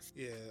lot.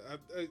 Yeah.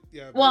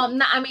 Yeah. Well,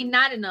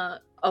 not in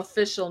a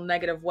official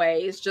negative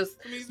way. It's just,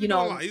 he's been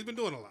doing a lot. He's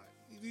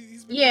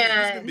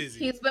been busy.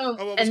 He's been,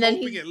 and then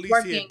he's at least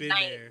working he had been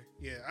nights. there.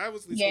 Yeah, I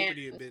was at least hoping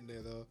he had been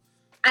there though.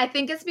 I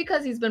think it's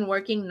because he's been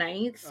working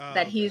nights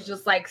that he's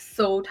just like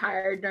so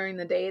tired during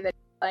the day that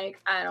like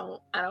I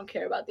don't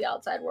care about the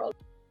outside world.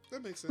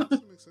 That makes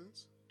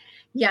sense.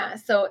 Yeah,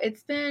 so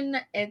it's been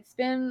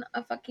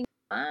a fucking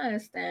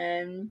blast,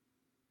 and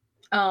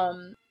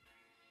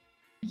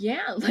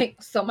yeah,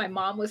 like so my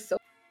mom was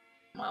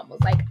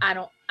like, I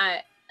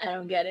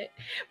don't get it.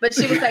 But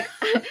she was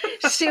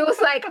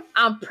like,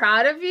 I'm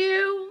proud of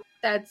you.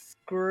 That's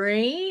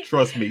great.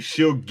 Trust me,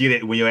 she'll get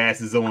it when your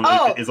ass is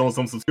on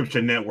some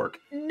subscription network.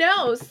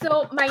 No,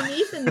 so my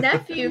niece and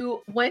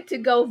nephew went to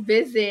go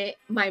visit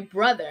my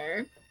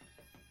brother.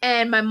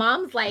 And my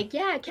mom's like,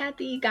 yeah,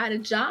 Kathy got a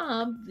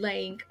job.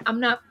 Like, I'm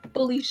not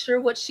fully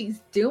sure what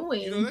she's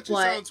doing. You know, that just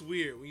sounds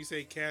weird when you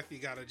say Kathy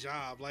got a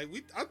job. Like,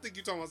 I think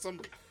you're talking about some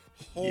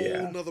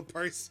whole nother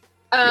person.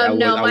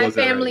 No, my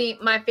family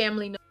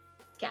knows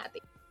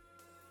Kathy.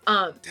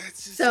 That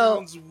just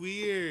sounds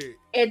weird.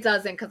 It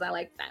doesn't, because I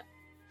like that.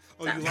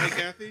 Oh, you like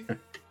Kathy?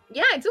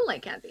 Yeah, I do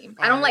like Kathy.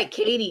 I don't like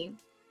Katie.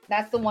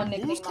 That's the one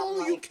nickname. Who's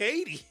calling you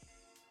Katie?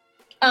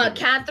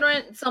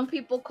 Catherine. Some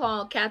people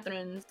call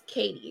Catherine's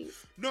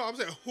Katie's. No, I'm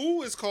saying,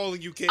 who is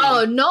calling you Katie?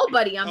 Oh,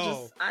 nobody.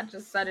 I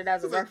just said it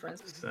as a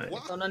reference.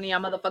 What? So none of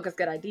y'all motherfuckers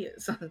get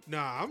ideas.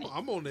 Nah,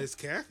 I'm on this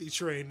Kathy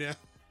train now.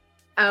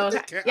 Oh,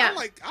 okay. Yeah.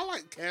 I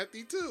like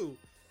Kathy too.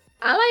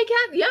 I like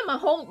Kathy. Yeah, my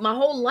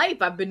whole life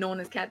I've been known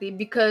as Kathy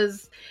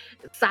because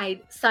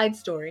side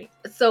story.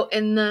 So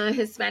in the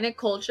Hispanic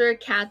culture,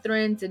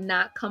 Catherine did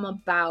not come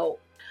about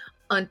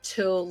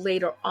until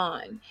later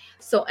on.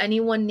 So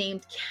anyone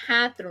named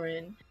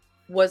Catherine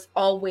was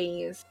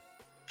always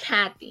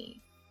Kathy,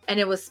 and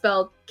it was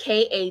spelled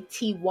Katy,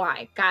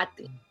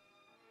 Kathy.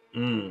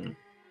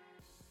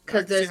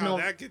 Because there's no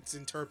that gets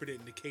interpreted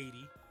into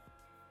Katie.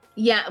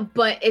 Yeah,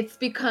 but it's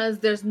because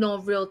there's no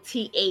real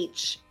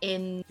TH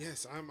in.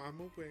 Yes, I'm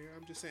aware.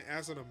 I'm just saying,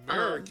 as an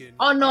American.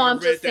 I'm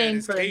just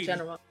saying for in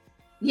general.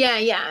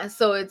 Yeah.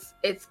 So it's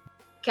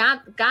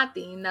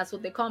Kathy, and that's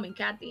what they call me,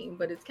 Kathy,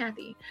 but it's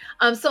Kathy.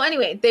 So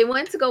anyway, they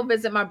went to go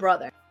visit my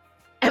brother,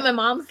 and my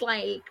mom's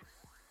like,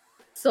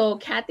 "So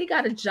Kathy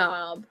got a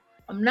job.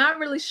 I'm not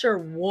really sure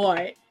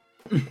what,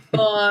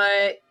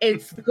 but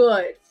it's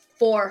good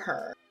for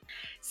her."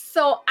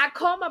 So I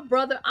called my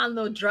brother on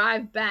the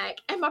drive back,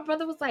 and my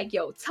brother was like,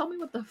 yo, tell me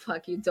what the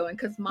fuck you're doing,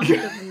 because mom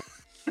doesn't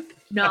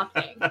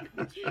nothing.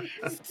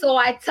 So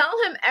I tell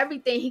him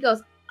everything. He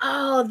goes,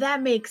 oh,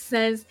 that makes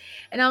sense.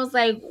 And I was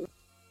like,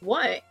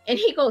 what? And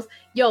he goes,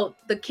 yo,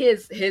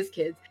 his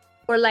kids,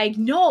 were like,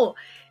 no,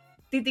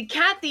 the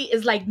Kathy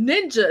is like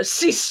ninja.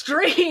 She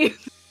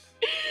streams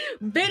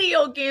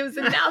video games,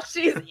 and now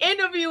she's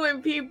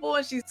interviewing people,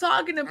 and she's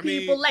talking to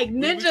people like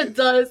Ninja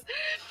does.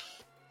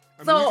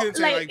 So, you can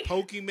say like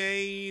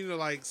Pokimane or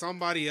like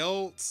somebody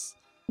else.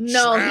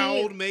 No,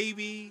 Shroud,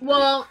 maybe.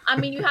 Well, I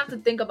mean, you have to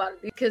think about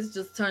it. The kids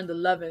just turned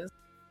 11.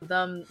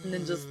 Them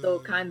ninjas still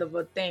kind of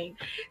a thing.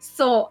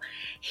 So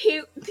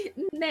he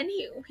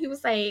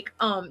was like,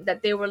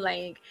 that they were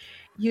like,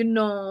 when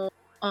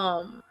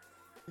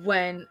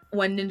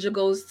Ninja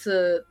goes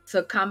to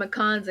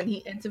Comic-Cons and he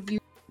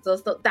interviews So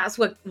that's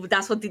what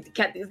Titi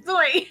Kathy is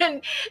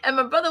doing. And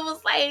my brother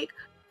was like,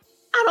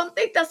 I don't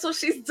think that's what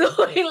she's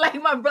doing.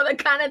 Like, my brother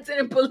kind of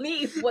didn't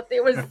believe what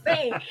they were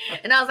saying.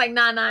 And I was like,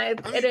 nah.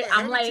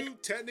 I'm like, you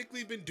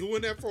technically been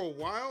doing that for a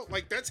while?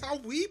 Like, that's how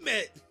we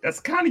met. That's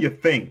kind of your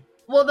thing.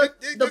 Well, the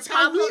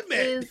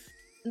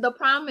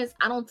problem is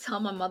I don't tell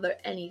my mother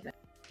anything.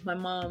 My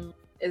mom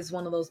is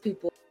one of those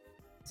people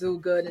who do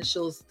good and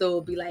she'll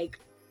still be like,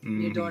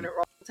 you're doing it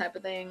wrong type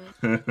of thing.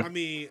 I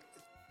mean,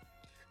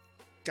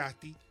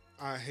 Kathy,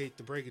 I hate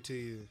to break it to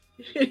you.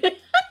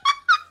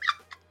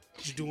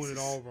 You're doing it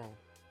all wrong.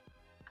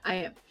 I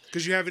am.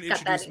 Because you haven't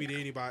introduced me to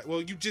anybody.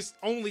 Well, you just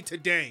only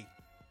today.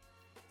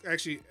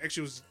 Actually, it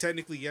was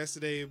technically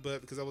yesterday,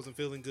 but because I wasn't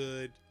feeling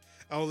good,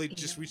 I only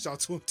just reached out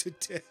to him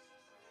today.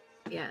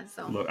 Yeah,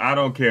 so. Look, I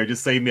don't care.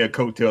 Just save me a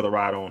coattail to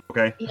ride on,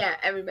 okay? Yeah,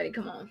 everybody,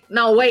 come on.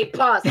 No, wait,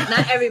 pause.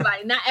 Not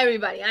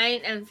everybody. I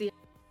ain't MC.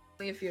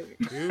 Only a few of you.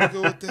 Here we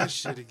go with that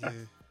shit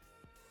again.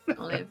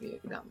 Only a few.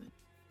 You got me.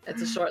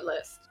 It's a short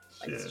list.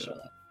 It's a short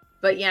list.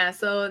 But yeah,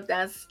 so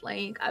that's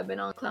like, I've been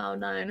on cloud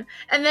 9.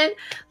 And then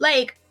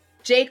like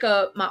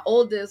Jacob, my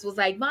oldest, was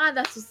like, Ma,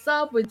 that's what's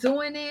up. We're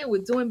doing it.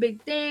 We're doing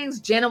big things.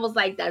 Jenna was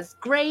like, that's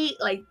great.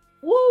 Like,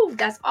 woo,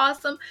 that's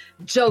awesome.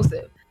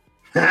 Joseph.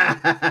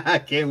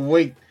 I can't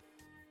wait.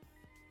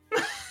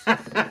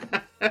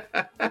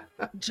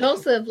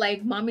 Joseph,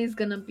 like, mommy's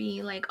gonna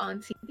be like on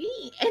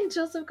TV. And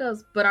Joseph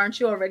goes, but aren't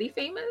you already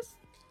famous?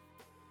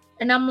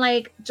 And I'm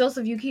like,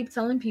 Joseph, you keep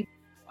telling people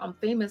I'm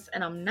famous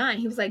and I'm not.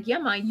 He was like, yeah,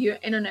 Ma, you're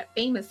internet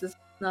famous. Is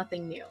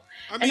nothing new.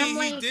 I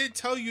mean, he did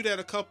tell you that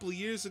a couple of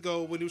years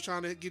ago when he was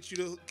trying to get you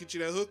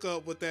that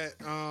hookup with that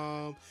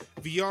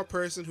VR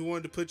person who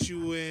wanted to put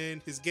you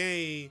in his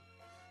game.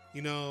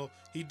 You know,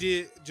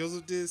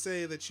 Joseph did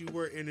say that you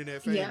were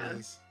internet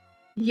famous.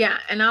 Yeah,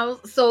 and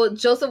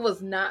Joseph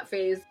was not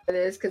fazed by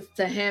this because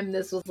to him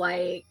this was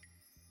like,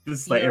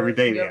 this is like every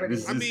day.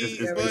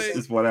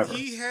 It's whatever.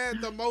 He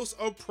had the most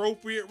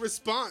appropriate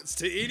response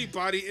to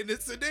anybody in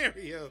this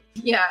scenario.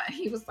 Yeah,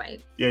 he was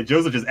like, yeah,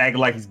 Joseph just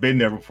acting like he's been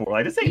there before.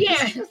 Like this ain't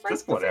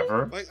just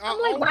whatever. Like, I'm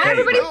like, why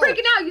everybody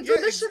freaking out? You do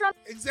this shit on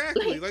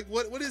exactly. Like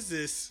what is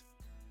this?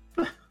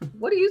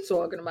 What are you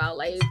talking about?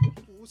 Like,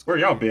 where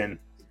y'all been?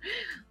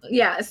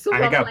 Yeah, so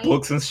I got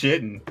books and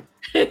shit and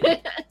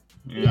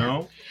you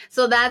know.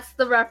 So that's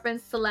the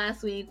reference to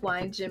last week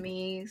why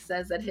Jimmy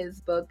says that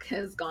his book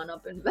has gone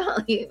up in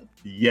value.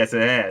 Yes,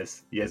 it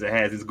has.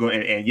 It's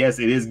going, and yes,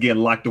 it is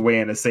getting locked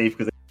away in a safe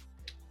because.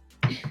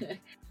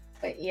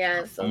 But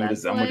yeah, so I'm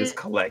gonna just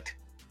collect.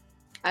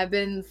 I've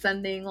been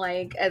sending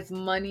like as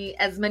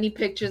many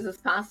pictures as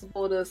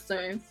possible to a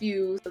certain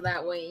few, so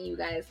that way you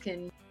guys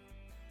can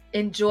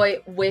enjoy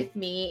it with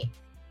me.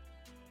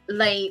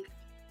 Like,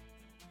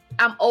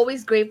 I'm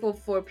always grateful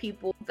for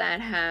people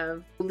that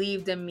have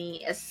believed in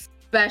me,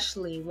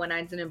 especially when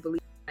I didn't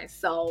believe in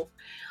myself.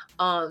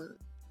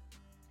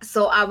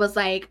 So I was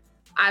like,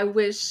 I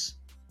wish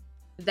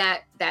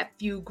that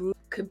few group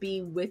could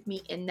be with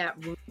me in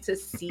that room to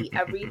see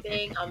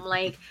everything. I'm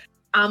like,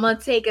 I'm gonna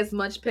take as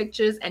much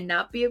pictures and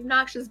not be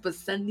obnoxious, but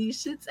send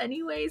these shits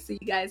anyway so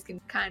you guys can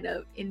kind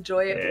of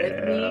enjoy it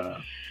with me.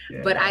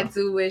 Yeah. But I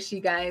do wish you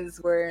guys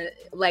were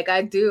like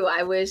I do.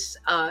 I wish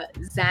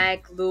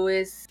Zach,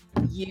 Lewis,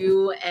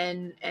 you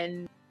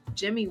and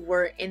Jimmy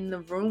were in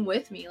the room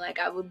with me. Like,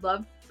 I would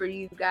love for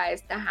you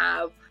guys to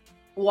have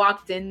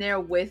walked in there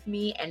with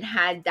me and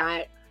had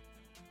that,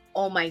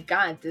 oh my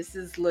God, this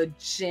is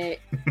legit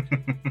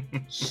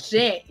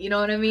shit. You know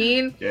what I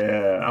mean?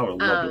 Yeah, I would love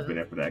to have been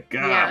there for that.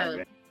 God,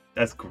 man,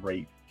 that's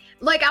great.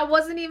 Like, I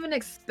wasn't even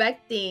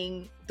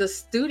expecting the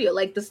studio.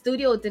 Like, the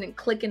studio didn't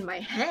click in my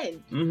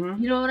head.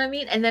 Mm-hmm. You know what I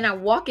mean? And then I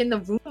walk in the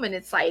room and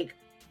it's like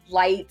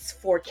lights,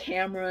 4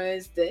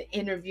 cameras, the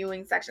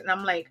interviewing section. And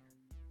I'm like,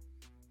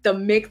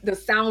 the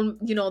sound,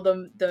 you know,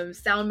 the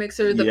sound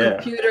mixer, the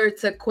computer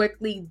to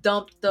quickly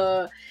dump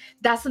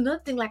that's another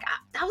thing. Like,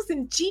 that was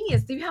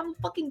ingenious. Do you have a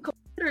fucking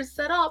computer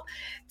set up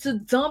to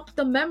dump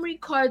the memory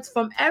cards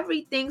from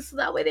everything so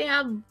that way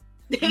I was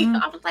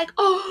like,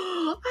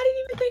 oh, I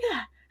didn't even think of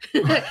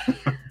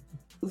that.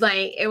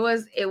 Like, it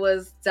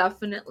was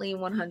definitely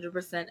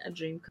 100% a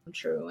dream come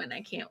true, and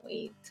I can't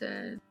wait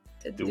to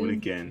do it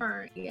again.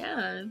 More.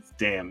 Yeah.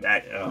 Damn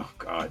that. Oh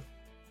God.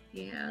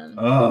 Yeah.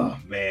 Oh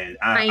man.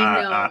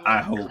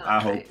 I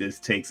hope this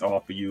takes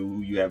off for you.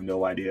 You have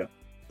no idea.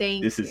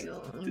 This is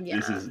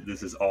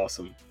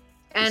awesome.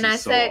 And I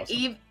said,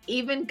 awesome.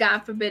 Even God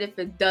forbid if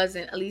it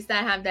doesn't, at least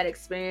I have that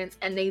experience,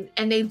 and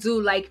they do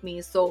like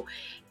me, so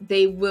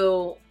they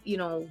will, you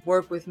know,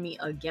 work with me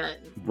again.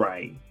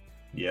 Right.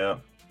 Yeah.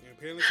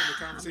 Apparently, from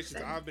the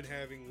conversations I've been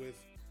having with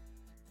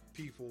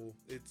people,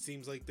 it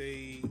seems like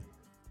they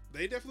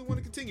definitely want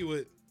to continue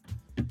it.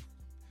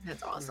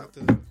 That's awesome. I have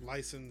to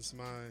license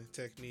my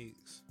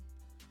techniques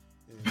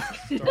and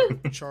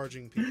start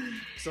charging people.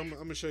 So I'm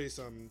gonna show you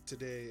something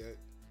today.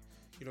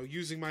 You know,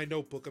 using my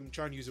notebook, I'm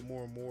trying to use it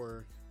more and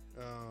more.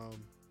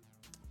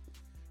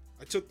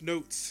 I took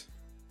notes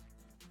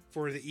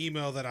for the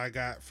email that I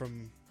got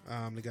from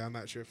the guy. I'm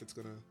not sure if it's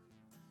gonna.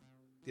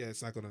 Yeah,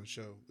 it's not gonna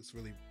show. It's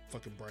really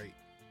fucking bright.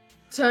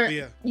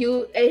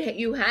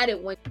 You had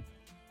it when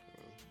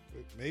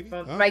maybe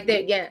right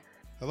there. Yeah.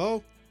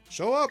 Hello,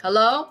 show up.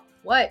 Hello.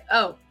 What?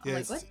 Oh. Yeah.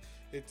 Like, what?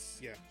 It's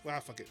yeah. Well,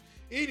 fuck it.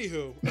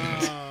 Anywho,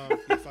 yeah,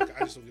 fuck it.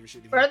 I just don't give a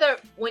shit anymore. Further,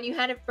 when you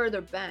had it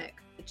further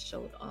back, it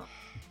showed up.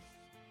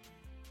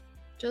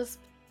 Just.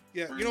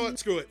 Yeah, you know what?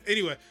 Screw it.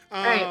 Anyway,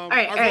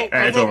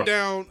 I wrote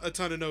down a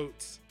ton of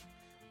notes.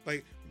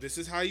 Like, this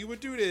is how you would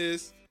do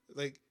this.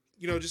 Like,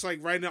 you know, just like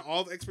writing out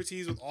all the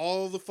expertise with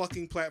all the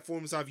fucking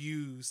platforms I've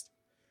used.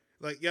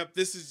 Like, yep,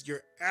 this is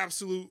your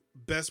absolute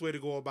best way to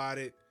go about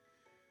it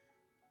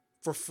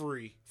for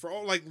free.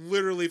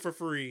 Literally for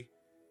free.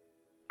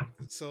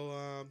 So,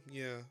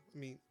 yeah, I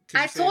mean,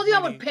 I told you I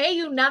would pay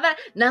you. Now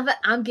that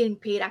I'm getting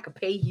paid, I could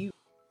pay you.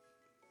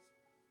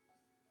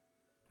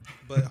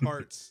 But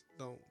hearts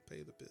don't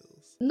pay the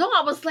bills. No,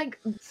 I was like,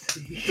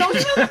 don't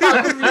even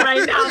fuck with me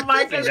right now,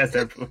 Marcus.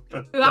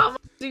 How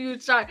much do you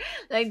charge?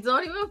 Like,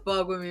 don't even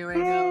fuck with me right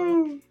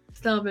now.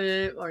 Stop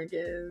it,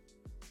 Marcus.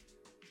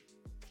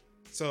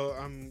 So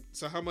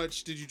how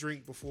much did you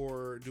drink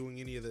before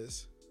doing any of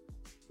this?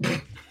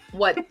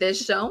 What,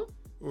 this show?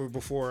 Or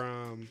before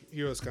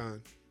Heroes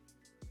Con?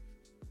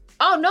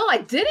 Oh no, I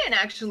didn't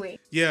actually.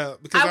 Yeah,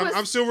 because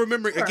I'm still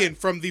remembering again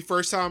from the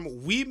first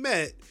time we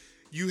met.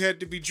 You had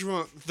to be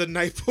drunk the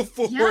night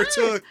before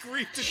to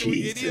agree to do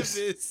any of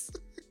this.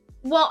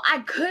 Well,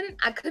 I couldn't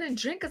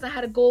drink because I had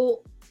to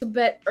go to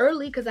bed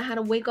early because I had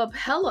to wake up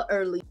hella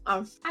early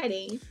on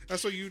Friday.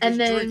 That's why you just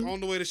drank on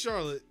the way to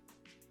Charlotte.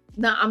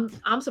 No,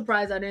 I'm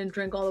surprised I didn't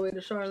drink all the way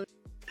to Charlotte.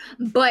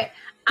 But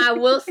I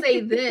will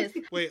say this.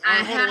 Wait,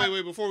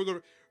 before we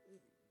go,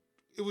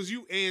 it was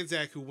you and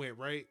Zach who went,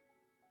 right?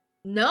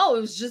 No,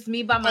 it was just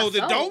me by myself. Oh,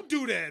 then don't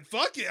do that.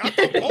 Fuck it. I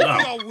thought both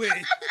of y'all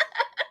went.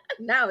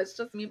 No, it's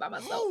just me by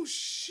myself. Oh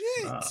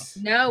shit!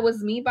 No, it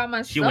was me by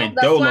myself. She went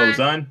dolo,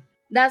 son.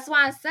 That's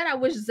why I said I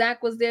wish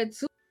Zach was there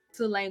too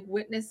to like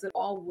witness it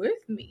all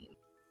with me.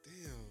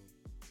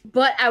 Damn.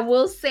 But I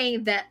will say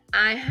that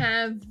I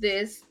have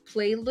this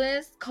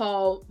playlist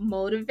called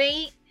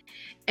Motivate,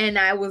 and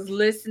I was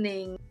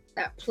listening to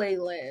that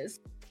playlist,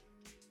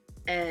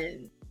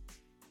 and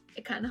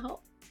it kind of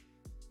helped.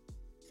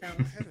 So.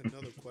 I had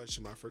another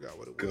question, but I forgot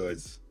what it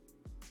was.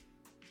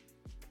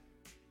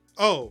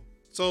 Oh.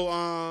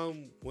 So,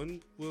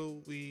 when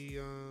will we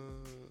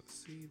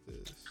see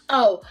this?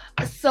 Oh,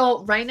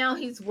 so right now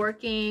he's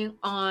working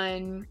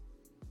on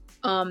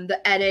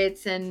the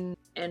edits and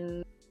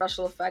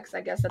special effects,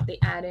 I guess, that they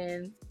add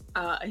in.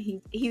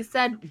 He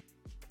said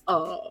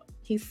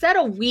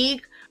a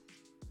week,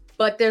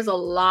 but there's a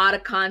lot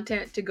of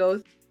content to go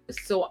through,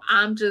 so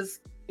I'm just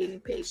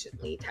waiting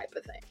patiently type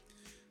of thing.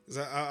 'Cause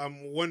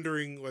I'm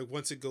wondering, like,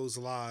 once it goes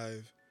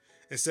live,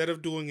 instead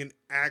of doing an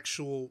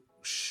actual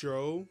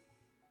show,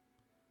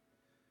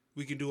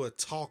 we can do a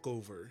talk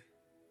over.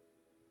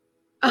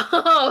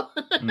 Oh.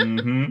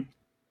 Mm-hmm.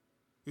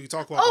 We can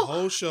talk about the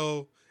whole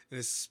show and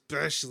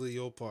especially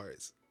your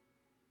parts.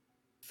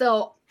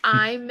 So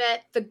I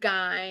met the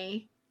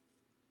guy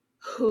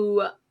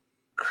who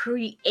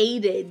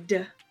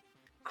created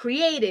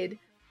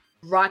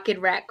Rocket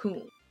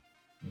Raccoon.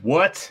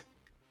 What?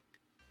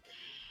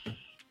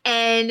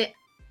 And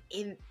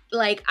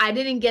I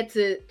didn't get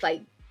to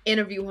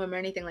interview him or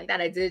anything like that.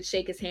 I did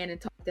shake his hand and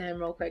talk to him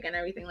real quick and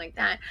everything like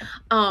that.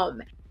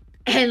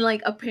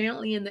 And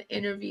apparently in the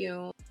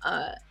interview,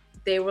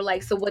 they were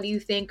like, so what do you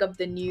think of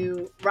the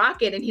new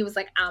Rocket? And he was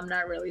like, I'm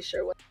not really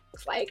sure what it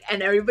looks like.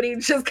 And everybody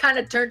just kind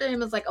of turned to him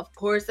and was like, of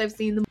course I've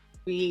seen the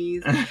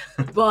movies.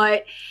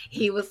 But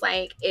he was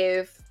like,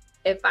 if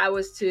I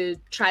was to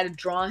try to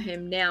draw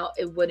him now,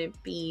 it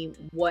wouldn't be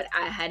what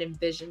I had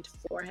envisioned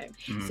for him.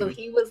 Mm-hmm. So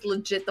he was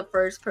legit the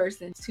first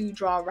person to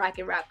draw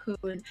Rocket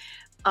Raccoon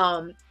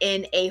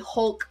in a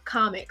Hulk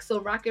comic.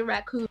 So Rocket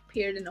Raccoon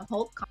appeared in a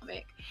Hulk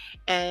comic,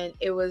 and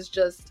it was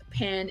just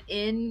pan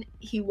in.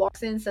 He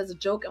walks in, says a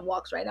joke, and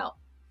walks right out.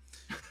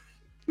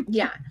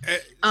 Yeah.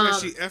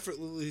 She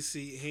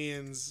effortlessly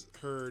hands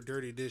her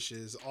dirty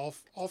dishes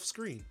off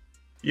screen.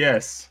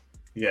 Yes.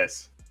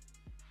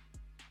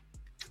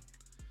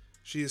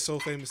 She is so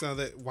famous now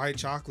that White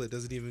Chocolate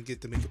doesn't even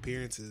get to make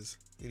appearances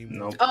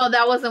anymore. Nope. Oh,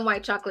 that wasn't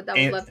White Chocolate. That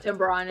was Left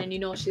Timber on, and you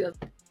know she does.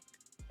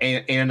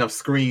 And enough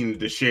screen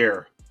to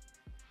share.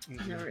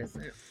 There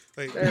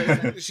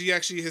isn't. She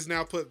actually has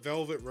now put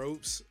velvet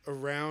ropes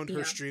around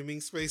her streaming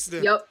space now.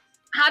 Yep.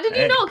 How did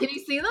you know? Can you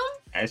see them?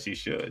 As she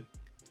should.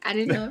 I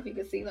didn't know if you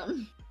could see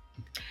them.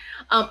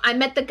 I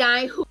met the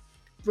guy who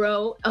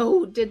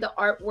did the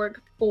artwork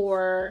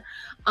for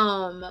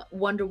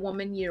Wonder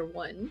Woman Year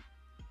One.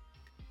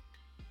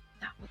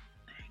 That was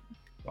great.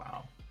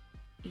 Wow.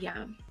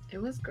 Yeah, it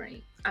was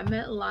great. I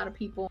met a lot of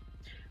people.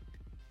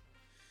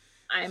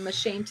 I'm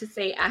ashamed to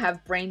say I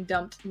have brain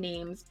dumped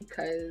names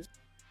because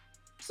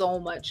so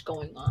much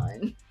going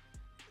on.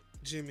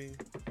 Jimmy,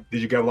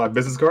 did you grab a lot of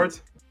business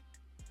cards?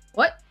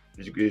 What?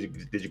 Did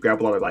you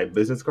grab a lot of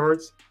business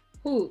cards?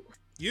 Who?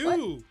 You.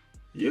 What?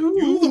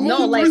 You the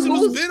only person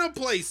who's been a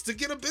place to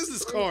get a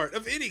business card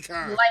of any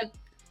kind.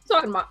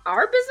 Talking about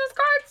our business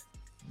cards?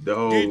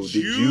 No. Did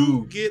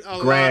you get a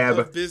lot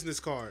of business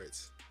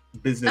cards?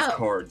 business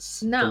cards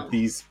from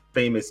these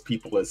famous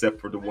people except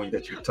for the one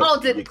that you took. Oh,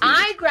 did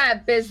I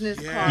grab business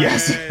cards?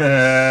 Yes.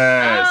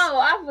 Oh,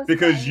 I was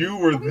because you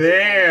were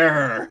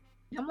there.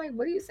 I'm like,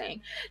 what are you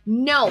saying?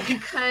 No,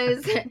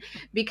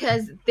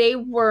 because they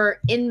were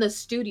in the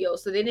studio,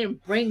 so they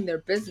didn't bring their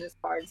business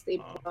cards. They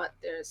brought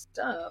their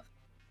stuff.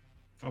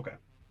 Okay.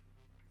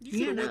 You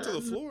could have went to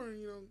the floor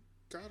and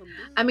got them.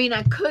 I mean,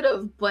 I could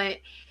have, but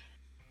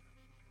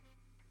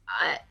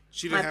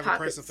she didn't have a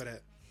person for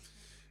that.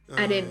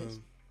 I didn't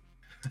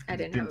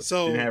have.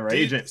 So didn't have her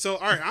agent. So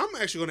all right, I'm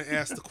actually going to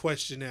ask the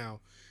question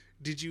now.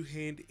 Did you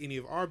hand any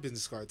of our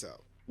business cards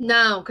out?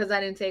 No, because I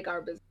didn't take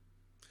our business.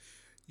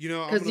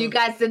 Because you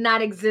guys did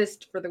not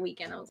exist for the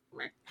weekend. I was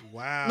like,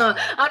 wow. No,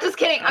 I'm just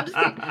kidding.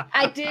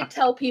 I did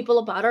tell people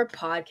about our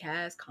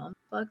podcast. Calm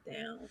the fuck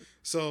down.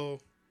 So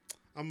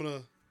I'm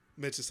gonna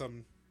mention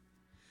something.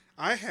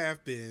 I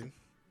have been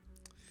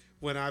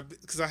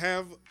because I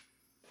have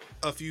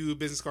a few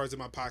business cards in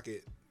my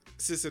pocket.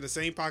 It sits in the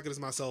same pocket as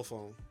my cell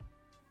phone.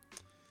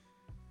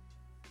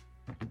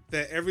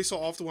 That every so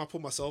often when I put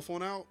my cell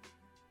phone out,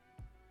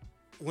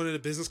 one of the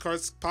business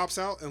cards pops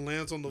out and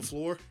lands on the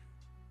floor.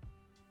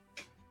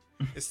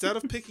 Instead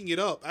of picking it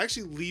up, I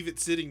actually leave it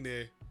sitting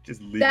there.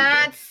 Just leave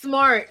That's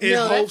smart. In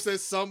hopes that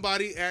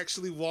somebody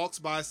actually walks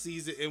by,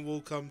 sees it, and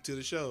will come to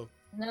the show.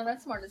 No,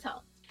 that's smart as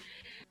hell.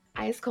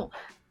 Ice cold.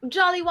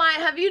 Jolly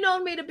Wyatt, have you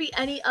known me to be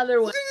any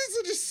other way?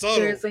 It's just subtle.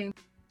 Seriously.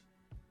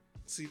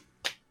 See,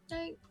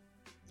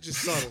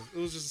 just subtle. It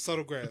was just a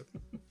subtle grab.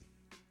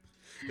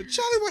 But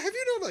Jolly Wyatt, have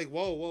you known, like,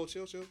 whoa,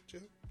 chill. It's all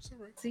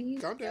right. See,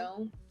 calm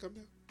down.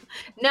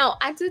 No,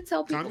 I did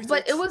tell people,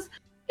 but it was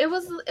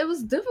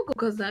difficult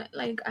because I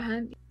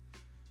had,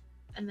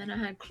 and then I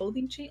had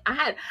clothing change.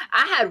 I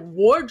had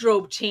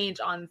wardrobe change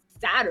on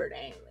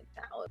Saturday. Like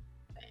that was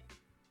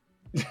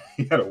the thing.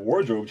 You had a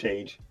wardrobe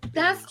change.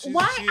 That's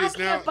why I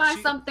can't buy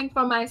something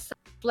for myself.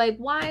 Like,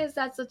 why is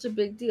that such a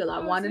big deal? I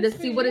wanted to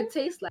see what it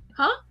tastes like.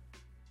 Huh?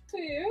 To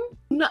you?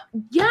 No.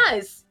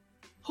 Yes.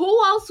 Who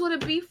else would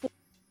it be for?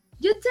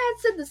 Your dad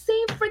said the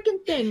same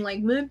freaking thing. Like,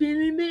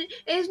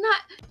 it's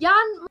not. Y'all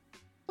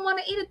want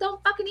to eat it,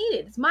 don't fucking eat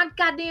it. It's my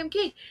goddamn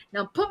cake.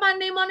 Now put my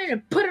name on it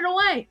and put it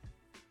away.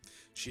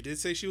 She did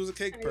say she was a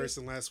cake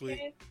person last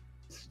week.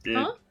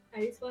 Huh?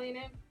 Are you spelling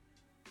it?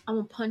 I'm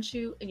gonna punch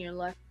you in your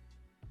left.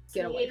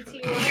 Get away from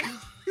me.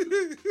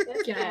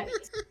 Get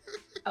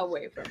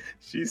away from me.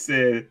 She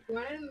said,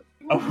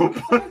 I will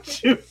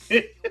punch you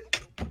in.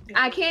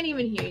 I can't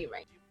even hear you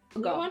right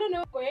now. Go. You want to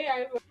know where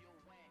I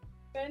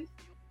went?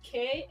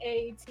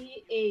 Kathryn.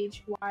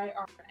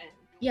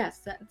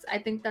 Yes, I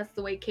think that's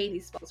the way Katie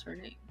spells her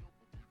name.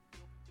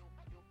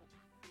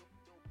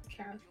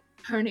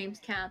 Her name's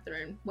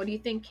Catherine. What do you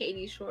think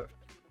Katie's short for?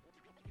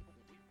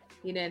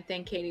 You didn't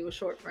think Katie was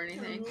short for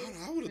anything?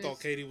 I would have thought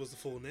Katie was the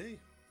full name.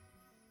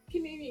 You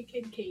can name your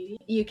kid Katie.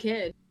 You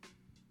could.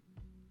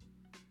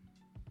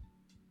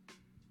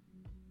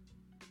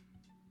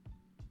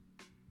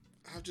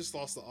 I've just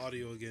lost the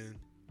audio again.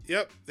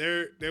 Yep,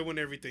 there went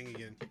everything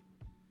again.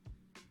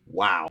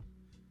 Wow.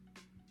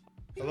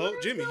 Hello,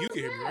 Jimmy, you can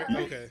hear me, right?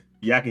 Okay.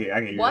 Yeah, I can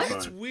hear you. What?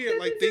 It's weird,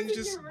 like things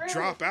just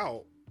drop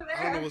out.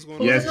 I don't know what's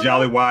going on. Yes,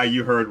 Jolly Wyatt,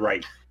 you heard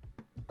right.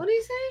 What do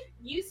you say?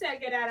 You said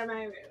get out of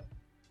my room.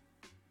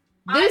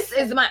 This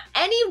is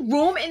any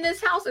room in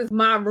this house is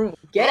my room.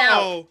 Get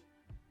out.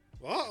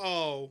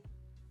 Uh-oh.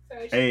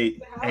 So Hey,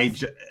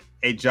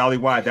 Jolly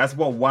Wyatt, that's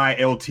what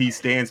YLT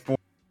stands for.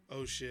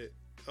 Oh, shit.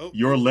 Oh.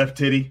 Your left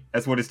titty,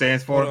 that's what it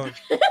stands for. Hold on.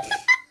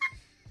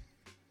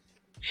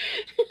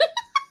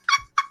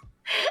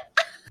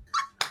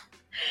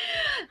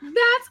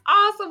 That's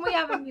awesome. We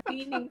have a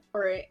meaning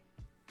for it.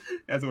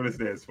 That's what it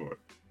stands for.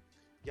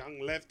 Young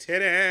left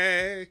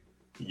titty.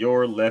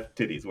 Your left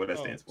titty is what that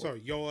stands for.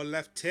 Sorry, your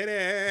left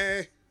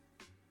titty.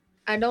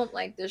 I don't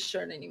like this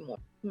shirt anymore.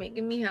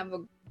 Making me have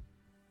a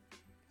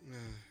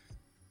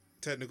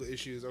technical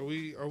issues. Are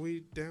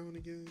we down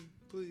again?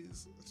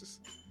 Please.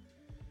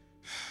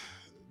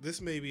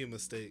 This may be a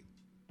mistake.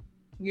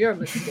 You're a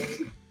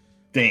mistake.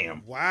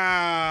 Damn.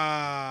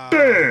 Wow.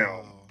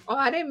 Damn. Oh,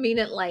 I didn't mean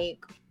it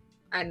like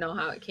I know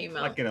how it came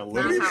out. Like in a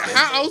little.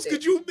 How else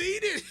could you mean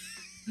it?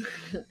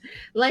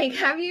 Like,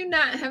 have you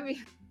not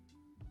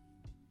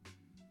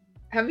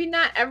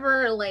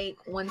ever, like,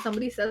 when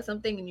somebody says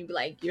something and you be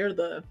like, you're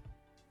the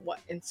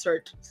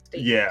insert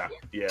statement.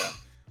 Yeah.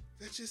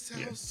 That just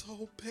sounds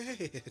so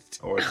bad.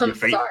 Or I'm your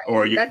face,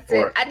 sorry. That's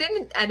it.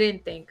 I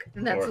didn't think.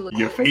 That's or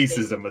your face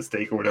is a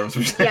mistake or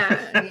whatever.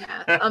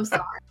 Yeah. I'm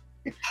sorry.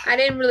 I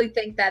didn't really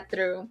think that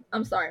through.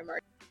 I'm sorry,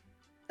 Mark.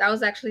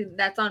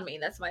 That's on me.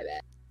 That's my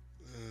bad.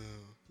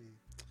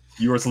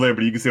 You're a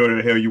celebrity. You can say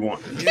whatever the hell you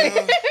want.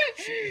 Yeah,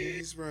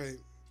 he's right.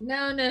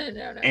 No.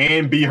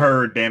 And be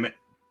heard, damn it.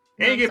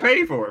 And get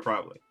paid for it,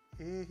 probably.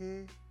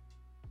 Mm-hmm.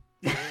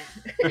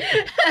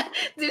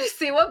 Did you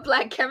see what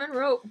Black Kevin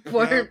wrote?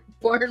 Born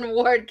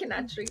Ward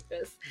cannot treat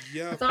this.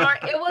 Yeah. Sorry,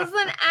 it was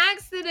an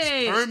accident.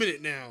 It's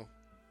permanent now.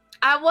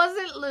 I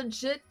wasn't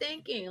legit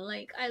thinking.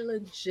 Like, I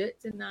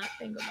legit did not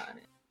think about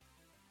it.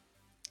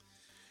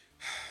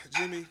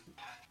 Jimmy,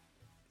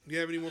 You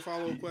have any more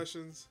follow-up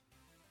questions?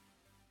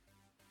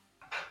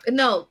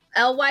 No,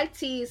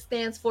 LYT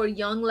stands for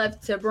Young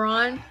Left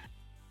Tiburon,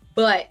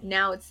 but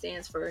now it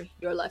stands for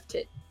Your Left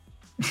Tit.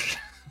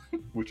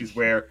 Which is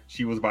where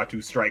she was about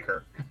to strike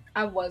her.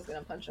 I was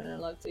gonna punch her in her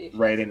left tit.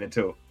 Right in it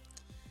too.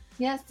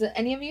 Yes. Do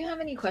any of you have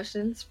any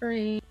questions for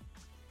me?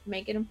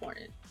 Make it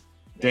important.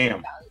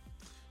 Damn.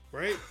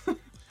 Right.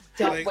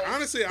 Like,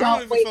 honestly, I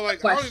don't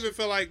even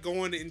feel like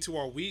going into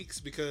our weeks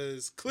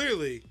because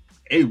clearly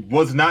it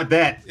was not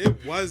that.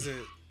 It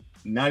wasn't.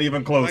 Not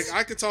even close. Like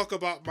I could talk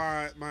about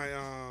my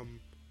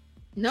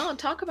No,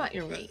 talk about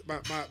your weight. My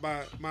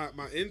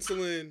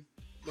insulin,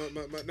 not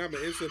my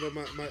insulin,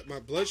 but my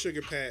blood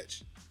sugar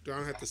patch. I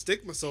don't have to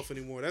stick myself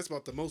anymore. That's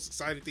about the most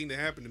exciting thing that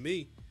happened to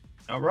me.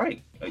 All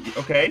right.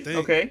 Okay.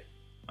 Okay.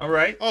 All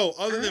right. Oh,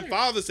 other than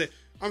Father's Day.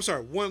 I'm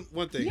sorry. One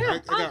thing. Yeah,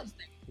 I got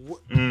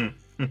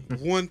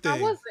one thing. How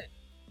was it?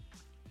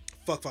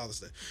 Fuck Father's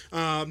Day.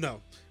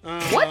 No.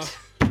 What?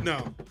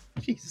 No.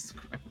 Jesus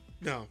Christ.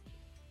 No.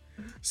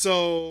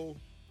 So,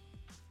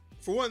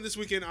 for one, this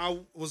weekend I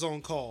was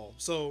on call.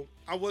 So,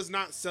 I was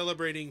not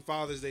celebrating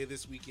Father's Day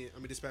this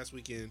past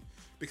weekend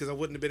because I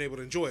wouldn't have been able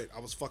to enjoy it. I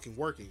was fucking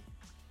working.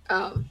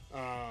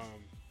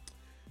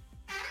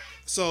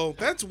 So,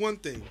 that's one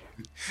thing.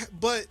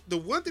 But the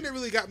one thing that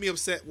really got me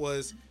upset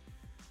was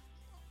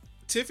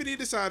Tiffany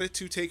decided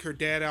to take her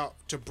dad out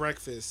to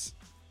breakfast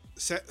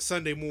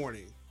Sunday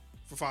morning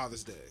for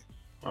Father's Day.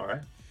 All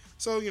right.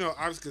 So,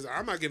 obviously, because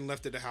I'm not getting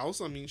left at the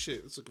house. I mean,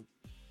 shit.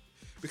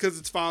 Because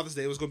it's Father's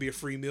Day, it was going to be a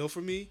free meal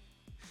for me.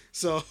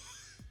 So,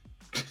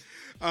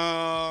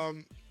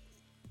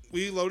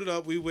 we loaded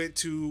up. We went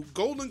to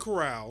Golden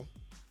Corral,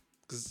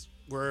 because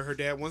where her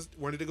dad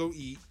wanted to go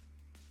eat.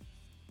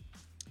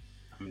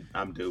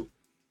 I'm due.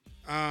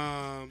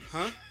 Huh?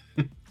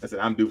 I said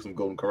I'm due for some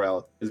Golden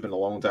Corral. It's been a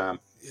long time.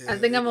 Yeah, I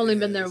think I've only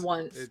been there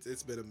once.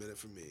 It's been a minute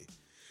for me.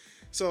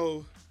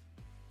 So,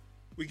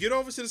 we get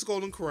over to this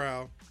Golden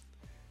Corral.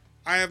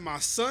 I have my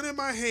son in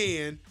my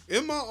hand,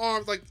 in my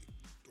arms,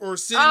 or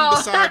sitting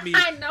beside me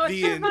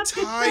the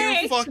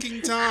entire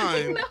fucking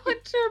time. I know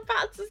what you're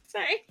about to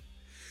say.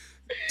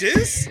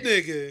 This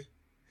nigga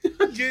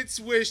gets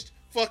wished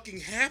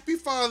fucking Happy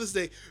Father's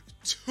Day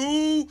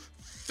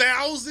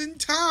 2,000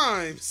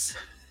 times.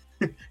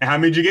 And how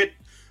many did you get?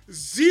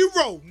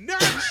 0.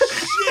 Not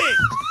shit.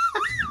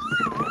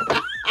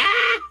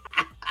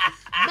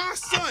 My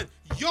son,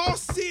 y'all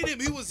seen him.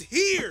 He was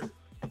here.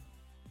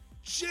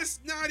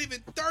 Just not even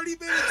 30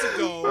 minutes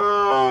ago.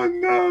 Oh,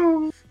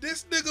 no.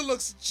 This nigga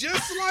looks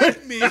just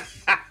like me.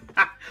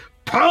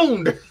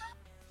 Pound.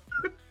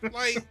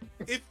 Like,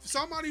 if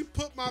somebody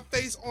put my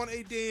face on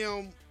a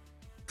damn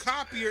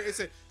copier and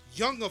said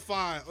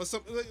Youngify or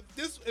something like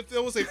this, if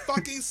there was a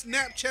fucking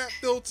Snapchat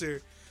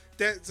filter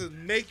that to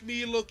make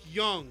me look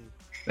young.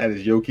 That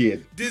is your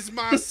kid. This is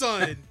my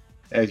son.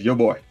 That's your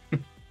boy.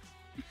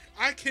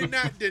 I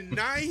cannot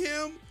deny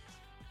him.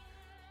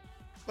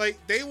 Like,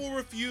 they will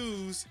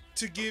refuse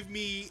to give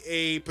me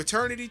a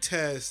paternity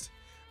test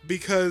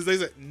because they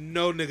said,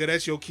 no, nigga,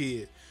 that's your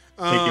kid.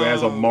 Take your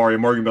ass on Mario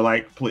Morgan, be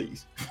like,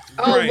 please.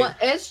 Oh, right. Well,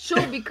 it's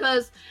true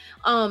because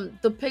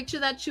the picture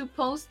that you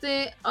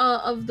posted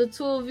of the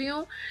two of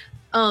you,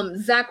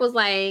 Zach was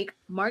like,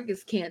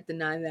 Marcus can't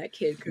deny that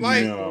kid.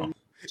 Like, no.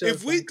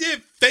 If we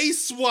did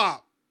face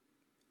swap,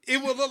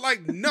 it would look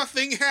like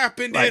nothing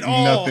happened at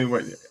all.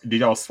 Did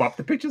y'all swap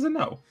the pictures or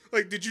no?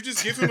 Like, did you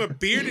just give him a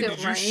beard and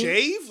did you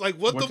shave? Like,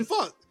 what the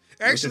fuck?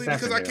 Actually,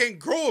 because I can't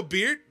grow a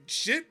beard,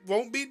 shit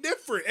won't be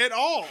different at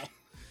all.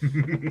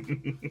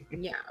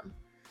 Yeah.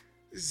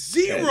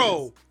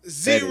 0.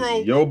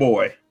 Yo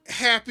boy.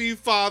 Happy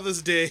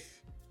Father's Day.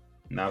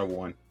 Not a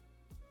 1.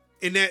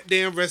 In that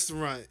damn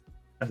restaurant.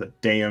 That's a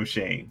damn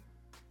shame.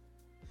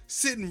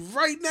 Sitting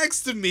right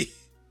next to me.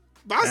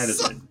 My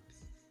son.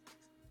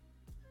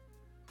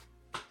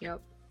 Yep.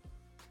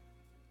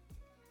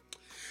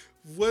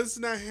 Was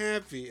not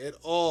happy at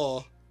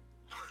all.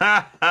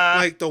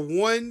 Like the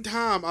one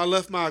time I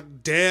left my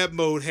dad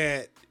mode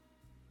hat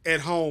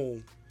at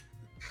home.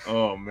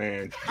 Oh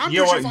man. I'm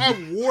pretty sure if I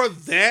wore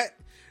that,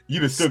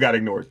 you'd have still got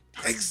ignored.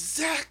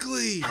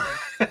 Exactly.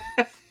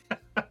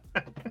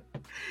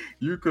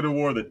 You could have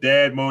wore the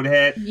dad mode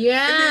hat.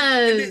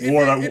 Yes.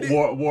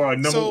 Wore a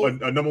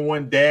number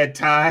one dad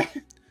tie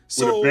with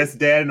the best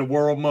dad in the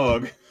world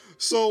mug.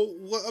 So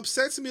what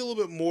upsets me a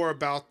little bit more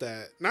about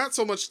that, not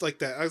so much like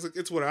that. I was like,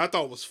 it's what I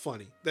thought was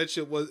funny. That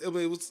shit was. I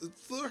mean, it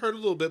hurt a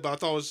little bit, but I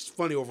thought it was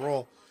funny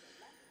overall.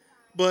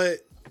 But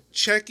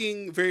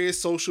checking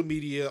various social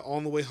media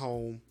on the way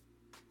home,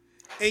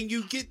 and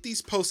you get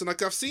these posts, and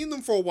like I've seen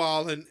them for a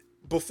while, and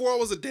before I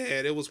was a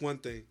dad, it was one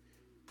thing.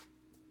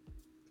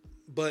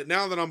 But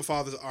now that I'm a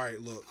father, all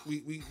right, look,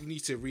 we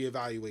need to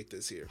reevaluate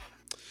this here.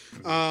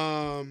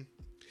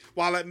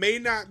 While it may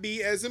not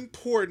be as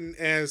important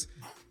as,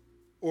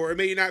 or it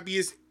may not be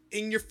as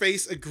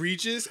in-your-face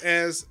egregious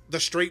as the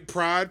straight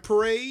pride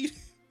parade,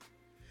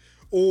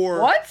 or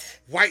what?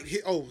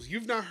 Oh,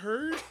 you've not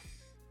heard?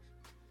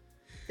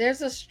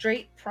 There's a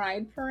straight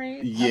pride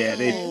parade. Yeah,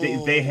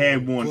 they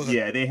had one.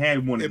 Yeah, they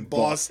had one in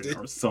Boston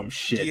or some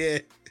shit. Yeah,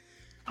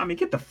 I mean,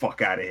 get the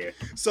fuck out of here.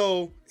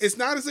 So it's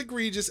not as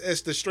egregious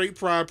as the Straight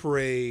Pride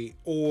Parade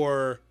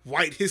or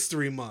White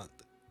History Month.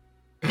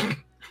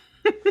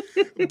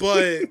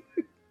 But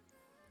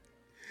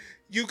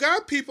you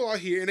got people out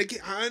here, and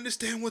again, I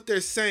understand what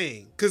they're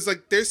saying. Because,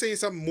 like, they're saying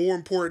something more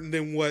important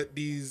than what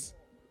these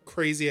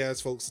crazy-ass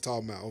folks are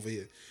talking about over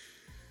here.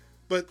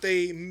 But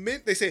they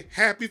say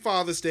Happy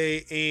Father's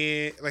Day,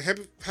 and, like,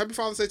 Happy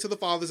Father's Day to the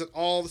fathers and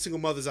all the single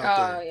mothers out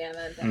there. Oh, yeah,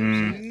 that's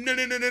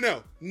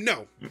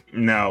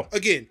No.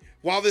 Again,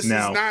 while this is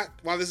not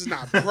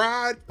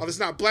Pride, while this is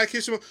not Black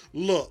History Month,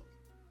 look.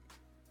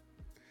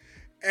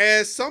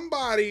 As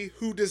somebody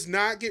who does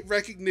not get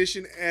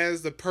recognition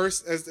as the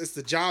person as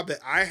the job that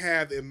I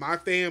have in my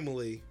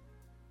family,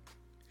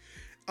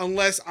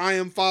 unless I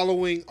am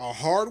following a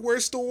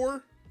hardware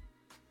store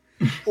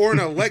or an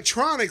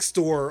electronics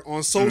store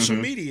on social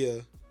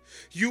media,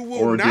 you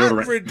will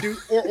not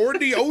reduce or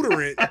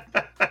deodorant,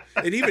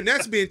 and even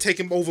that's being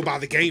taken over by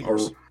the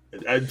gamers.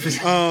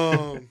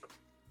 Because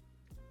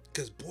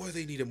boy,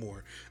 they need it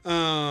more.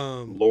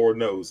 Lord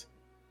knows.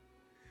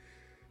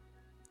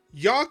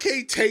 Y'all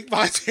can't take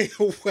my day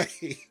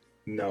away.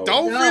 No.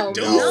 Don't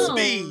reduce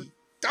me.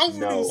 Don't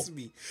reduce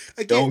me.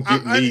 Again, don't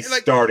get me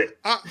started.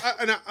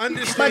 And I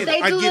understand. But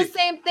they do the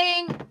same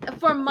thing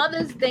for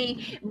Mother's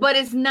Day, but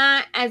it's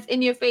not as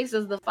in your face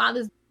as the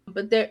Father's Day.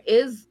 But there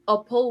is a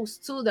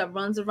post too that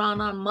runs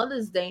around on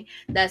Mother's Day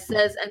that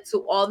says, "And to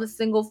all the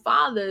single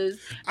fathers."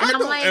 And I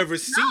don't ever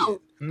see it.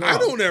 No. I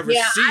don't ever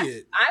see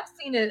it. I've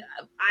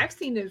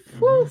seen it.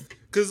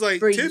 Because like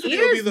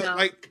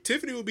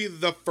Tiffany will be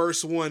the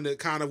first one that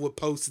kind of would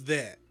post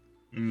that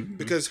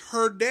because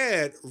her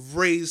dad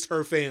raised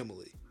her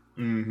family.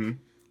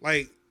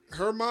 Like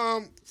her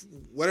mom,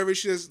 whatever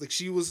she is, like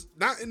she was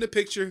not in the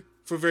picture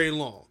for very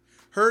long.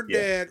 Her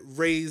dad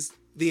raised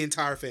the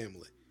entire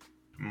family.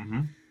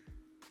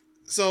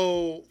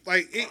 So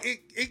like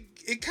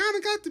it kind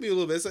of got to me a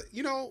little bit. It's like,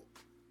 you know,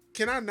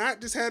 can I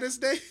not just have this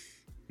day?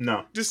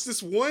 No. Just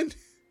this one?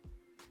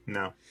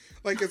 No.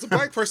 Like, as a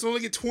Black person, I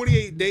only get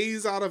 28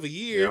 days out of a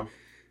year.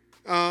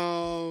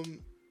 Yeah.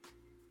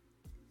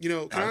 You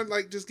know, can I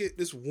like just get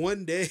this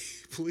one day,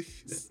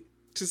 please?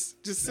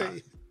 Just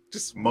say,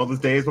 just Mother's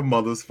Day is for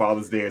mothers,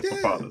 Father's Day is for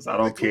fathers. I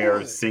don't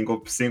care,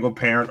 single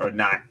parent or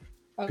not.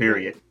 Okay.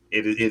 Period.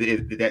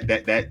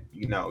 That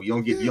you know,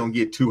 you don't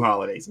get 2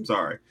 holidays. I'm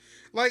sorry.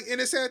 Like, and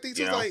the sad thing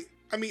is, like,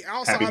 I mean,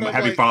 outside of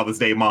Happy like, Father's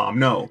Day, Mom.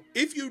 No.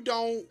 If you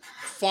don't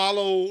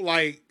follow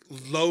like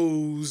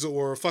Lowe's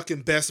or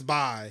fucking Best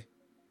Buy,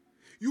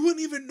 you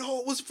wouldn't even know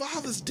it was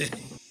Father's Day.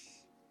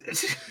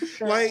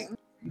 Like,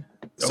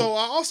 so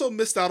I also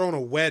missed out on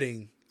a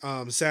wedding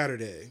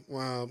Saturday.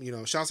 You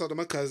know, shouts out to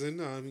my cousin.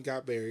 He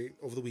got married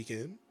over the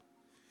weekend.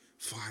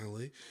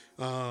 Finally.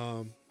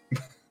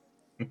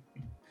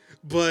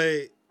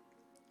 But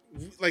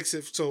like,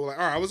 so like,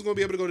 all right, I wasn't gonna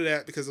be able to go to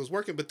that because I was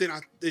working, but then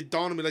it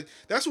dawned on me, like,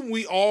 that's when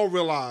we all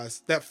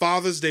realized that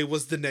Father's Day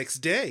was the next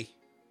day.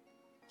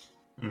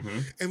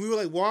 And we were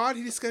like, why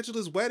did he schedule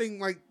his wedding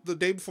like the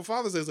day before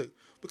Father's Day? It's like,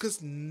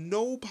 because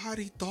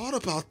nobody thought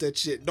about that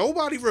shit.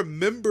 Nobody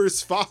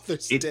remembers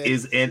Father's Day. It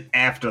is an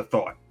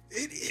afterthought.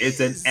 It's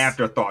an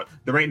afterthought.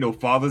 There ain't no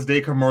Father's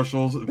Day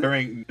commercials. There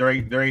ain't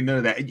none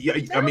of that.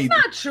 I mean,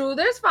 not true.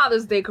 There's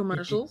Father's Day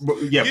commercials. But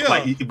it's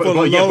like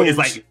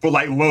for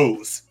like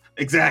Lowe's.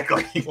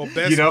 Exactly. Well,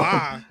 Best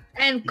Buy.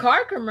 And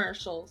car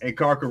commercials.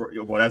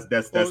 Well,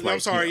 that's like.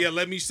 I'm sorry. You know,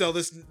 let me sell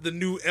the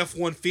new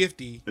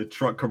F-150. The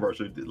truck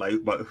commercial,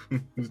 but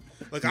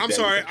I'm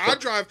sorry. I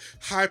drive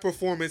high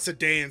performance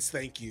sedans.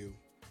 Thank you.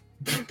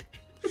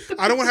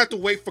 I don't want to have to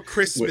wait for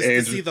Christmas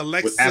to see the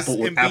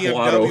Lexus and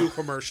BMW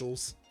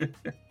commercials.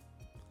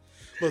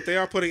 Look, they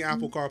are putting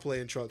Apple CarPlay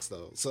in trucks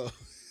though. So.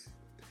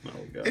 Oh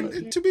God.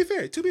 And to be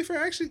fair,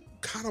 I actually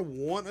kind of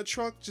want a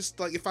truck, just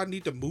like if I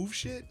need to move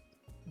shit.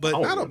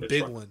 But not a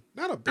big one.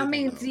 Not a big one. I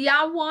mean, do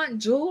y'all want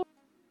jewelry?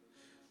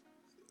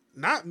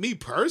 Not me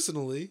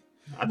personally.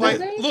 I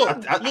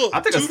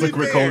think a slick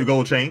Rick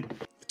gold chain.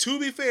 To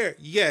be fair,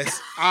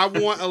 yes, I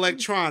want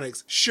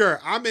electronics.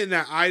 Sure, I'm in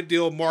that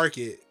ideal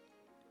market.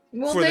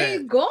 Well, there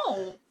you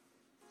go.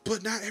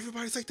 But not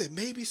everybody's like that.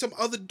 Maybe some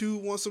other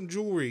dude wants some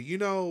jewelry, you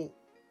know.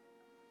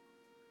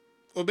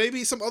 Or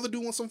maybe some other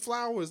dude wants some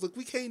flowers. Look,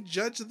 we can't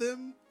judge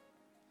them.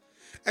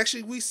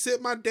 Actually, we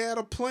sent my dad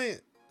a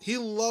plant. He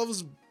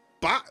loves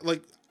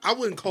I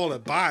wouldn't call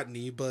it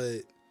botany,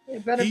 but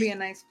it better be a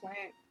nice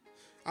plant.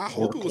 I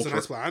hope it was a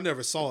nice plant. I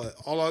never saw it.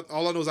 All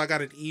I know is I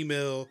got an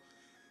email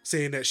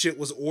saying that shit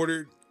was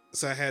ordered,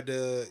 so I had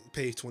to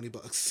pay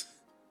 $20.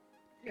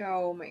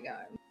 Oh my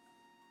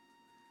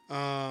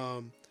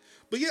God.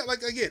 But yeah,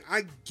 like again,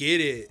 I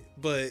get it,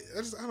 but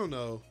I don't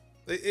know.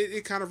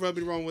 It kind of rubbed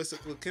me wrong with,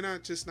 look, can I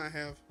just not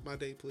have my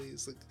day,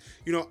 please? Like,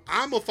 you know,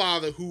 I'm a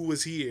father who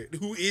is here,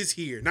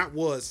 not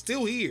was,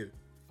 still here.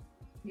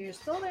 You're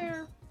still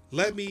there.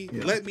 Let me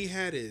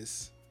have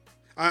this.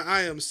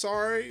 I am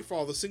sorry for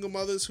all the single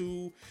mothers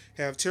who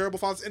have terrible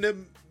fathers, and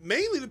then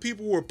mainly the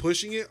people who are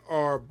pushing it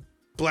are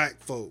Black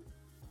folk.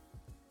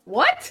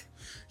 What?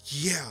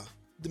 Yeah,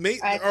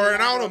 I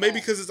don't know, maybe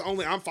because it's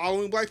only I'm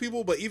following black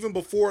people, but even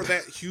before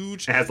that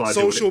huge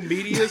social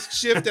media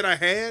shift that I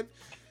had,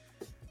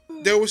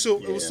 there was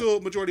still it was still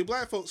a majority of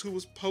black folks who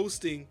was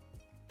posting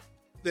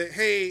that,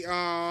 hey,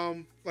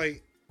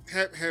 like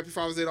happy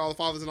Father's Day to all the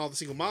fathers and all the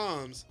single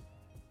moms.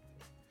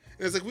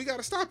 And it's like, we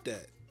gotta stop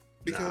that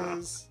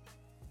because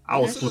I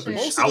was flipping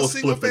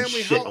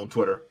shit on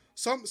Twitter.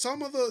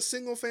 Some of the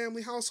single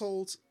family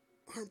households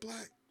aren't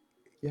black.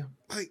 Yeah,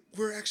 like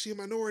we're actually a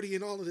minority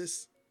in all of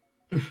this.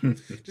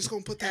 Just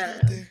gonna put that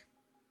out there.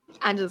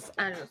 I don't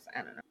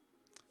know.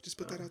 Just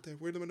put that out there.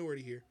 We're the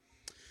minority here.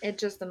 It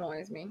just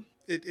annoys me.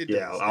 It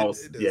does.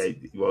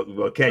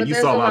 Well, Ken, but you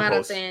saw my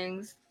post.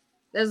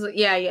 There's a lot of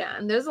things.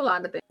 And there's a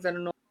lot of things that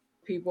annoy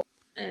people,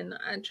 and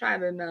I try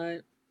to not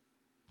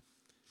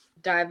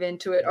dive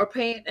into it or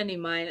pay any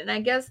mind. And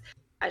I guess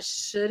I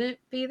shouldn't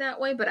be that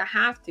way, but I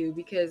have to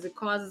because it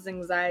causes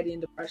anxiety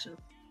and depression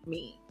for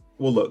me.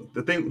 Well, look,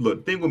 the thing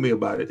with me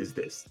about it is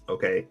this,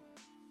 okay?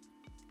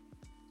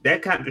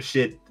 That kind of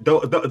shit,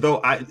 though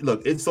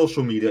it's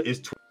social media, it's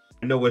Twitter.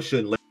 I know it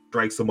shouldn't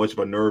strike so much of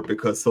a nerve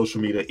because social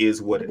media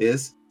is what it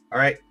is, all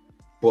right?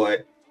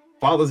 But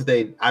Father's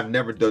Day, I've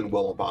never done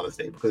well on Father's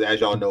Day because, as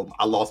y'all know,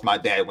 I lost my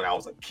dad when I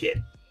was a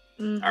kid,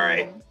 all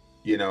right?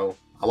 You know,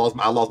 I lost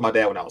my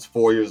dad when I was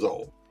 4 years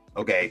old,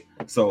 okay?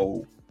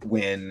 So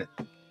when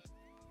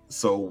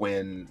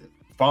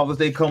Father's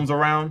Day comes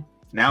around,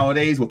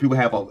 nowadays, when people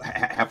have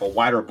a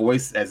wider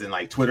voice, as in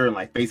like Twitter and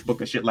like Facebook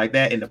and shit like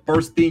that, and the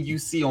first thing you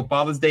see on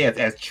Father's Day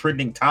as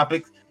trending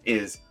topics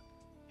is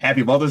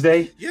Happy Mother's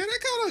Day. Yeah, that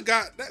kind of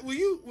got that when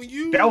you what?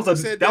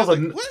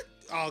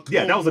 Oh,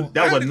 yeah, that was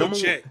a number.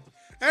 Check.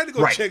 I had to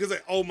go check. It's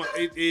like, oh my,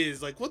 it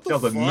is like what the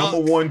fuck? That was a number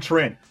one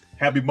trend.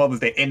 Happy Mother's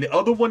Day, and the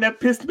other one that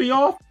pissed me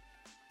off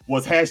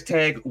was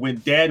hashtag when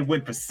Dad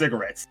went for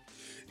cigarettes.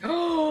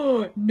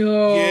 Oh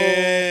no!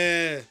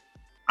 Yeah,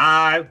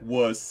 I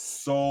was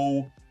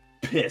so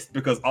pissed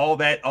because all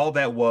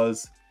that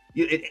was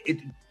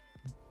it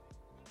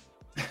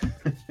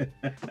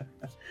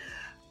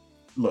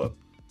Look,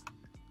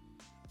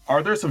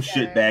 are there some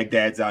shitbag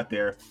dads out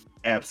there?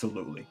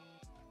 Absolutely,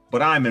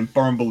 but I'm in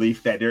firm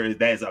belief that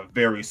that is a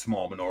very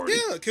small minority.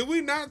 Yeah, can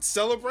we not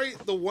celebrate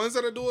the ones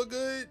that are doing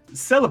good?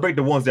 Celebrate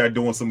the ones that are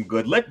doing some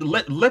good. Let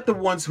the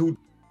ones who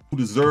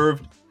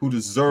deserve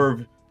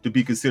to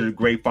be considered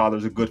great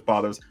fathers or good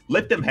fathers,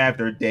 let them have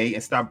their day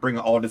and stop bringing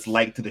all this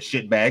light to the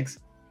shitbags.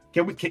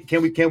 Can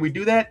we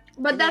do that?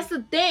 But that's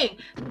the thing.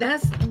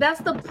 That's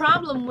the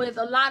problem with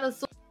a lot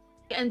of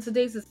in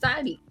today's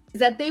society is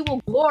that they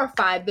will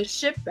glorify the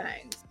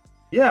shitbags.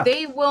 Yeah.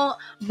 They will,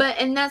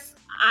 and that's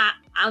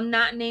I'm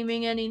not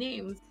naming any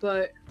names,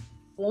 but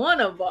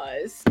one of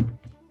us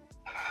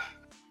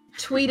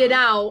tweeted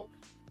out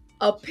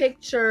a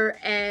picture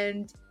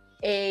and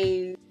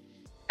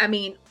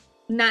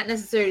not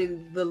necessarily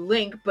the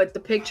link, but the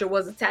picture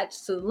was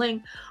attached to the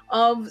link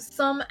of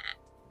some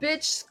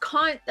bitch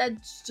cunt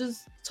that's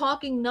just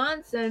talking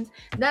nonsense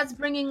that's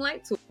bringing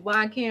light to it.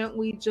 Why can't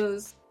we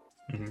just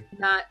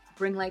not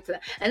bring light to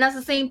that? And that's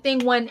the same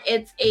thing when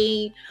it's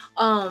a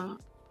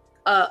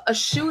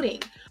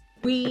shooting.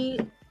 We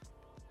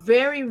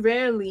very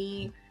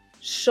rarely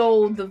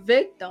show the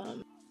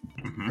victim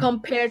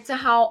compared to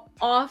how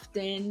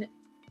often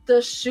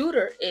the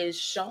shooter is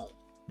shown.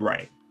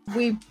 Right.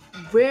 We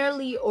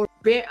rarely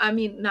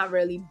barely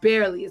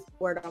is the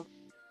word I'm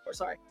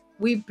sorry.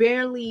 We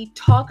barely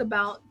talk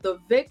about the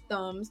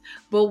victims,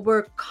 but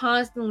we're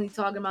constantly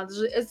talking about this.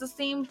 It's the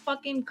same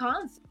fucking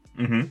concept.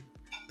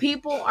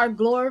 People are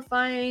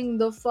glorifying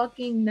the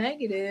fucking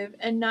negative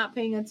and not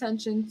paying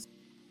attention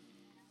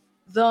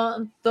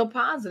to the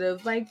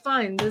positive. Like,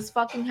 fine, this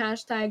fucking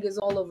hashtag is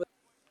all over.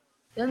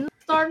 Then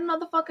start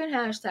another fucking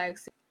hashtag.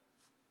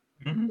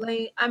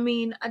 Like,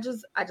 I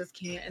just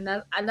can't,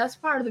 and that's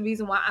part of the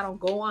reason why I don't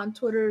go on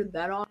Twitter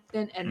that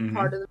often, and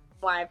part of the reason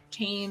why I've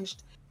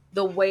changed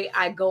the way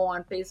I go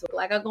on Facebook.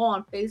 Like, I go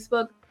on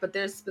Facebook, but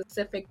there's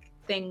specific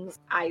things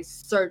I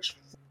search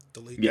for.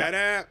 Delete that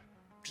app.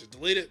 Just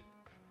delete it.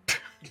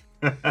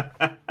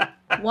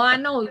 Well, I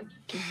know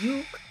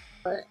you,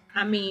 but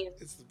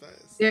it's the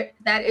best.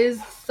 That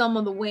is some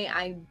of the way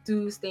I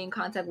do stay in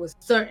contact with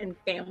certain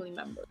family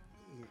members,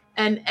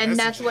 and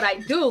that's what I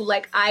do.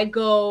 Like, I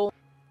go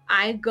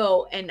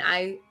and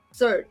I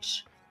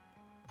search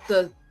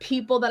the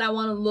people that I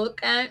want to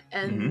look at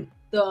and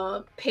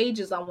the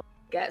pages I want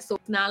to look at. So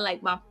it's not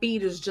like my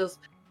feed is just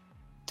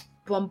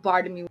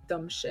bombarding me with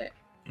dumb shit.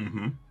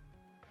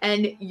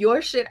 And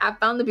your shit, I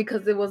found it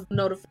because it was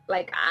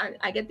like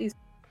I get these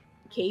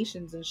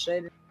notifications and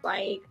shit.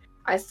 Like,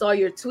 I saw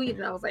your tweet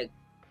and I was like,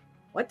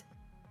 what?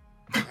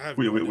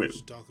 Wait.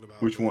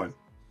 Which one?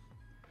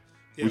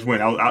 Yeah, which one?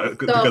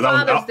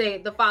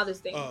 The Father's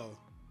Day. Oh.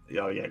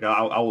 Yeah,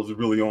 I was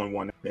really on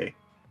one that day.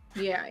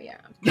 Yeah.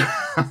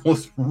 I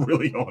was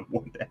really on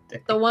one that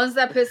day. The ones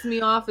that piss me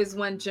off is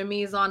when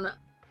Jimmy's on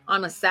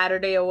a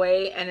Saturday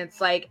away, and it's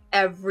like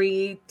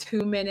every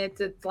 2 minutes,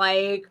 it's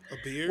like, a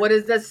beer? What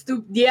is that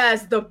stupid?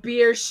 Yes, the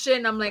beer shit.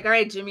 And I'm like, all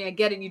right, Jimmy, I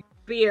get it. You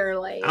beer.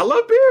 Like, I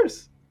love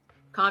beers.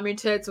 Calm your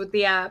tits with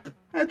the app.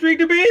 I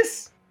drink the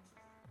beers.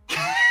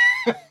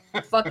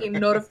 Fucking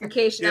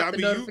notification Yeah, I after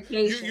mean,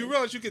 notification. you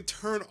realize you can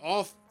turn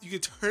off. You can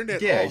turn that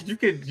Yeah, off. you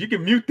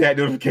can mute that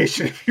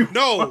notification if you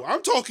No, want.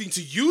 I'm talking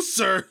to you,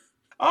 sir.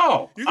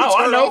 Oh, You can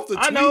turn off the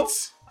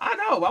tweets. I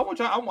know. I want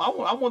you. I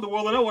want the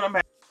world to know what I'm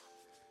at.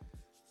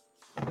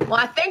 Well,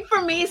 I think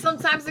for me,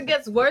 sometimes it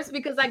gets worse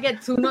because I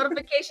get two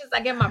notifications.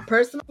 I get my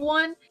personal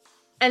one,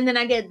 and then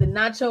I get the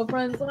Nacho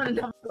Friends one, and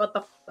I'm like, what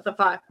the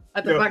fuck?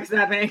 What the fuck is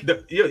happening?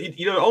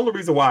 The only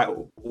reason why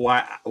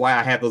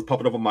I have those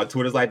popping up on my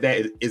Twitters like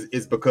that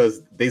is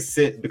because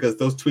because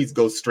those tweets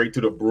go straight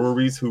to the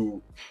breweries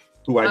who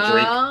I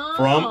drink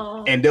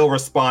from, and they'll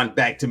respond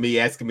back to me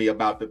asking me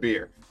about the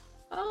beer.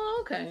 Oh,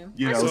 okay.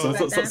 You know, so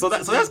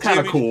that's kind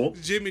of cool.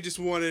 Jimmy just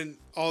wanted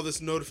all this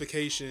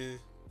notification.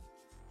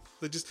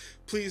 Like, just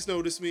please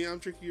notice me. I'm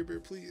drinking your beer,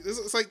 please.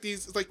 It's like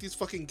these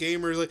fucking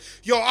gamers. Like,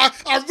 yo,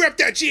 I rep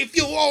that G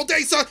Fuel all day,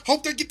 son.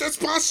 Hope they get that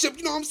sponsorship.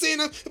 You know what I'm saying?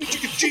 I'm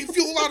drinking G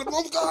Fuel out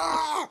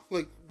of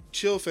like,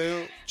 chill,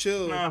 fam,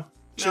 chill. No,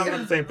 not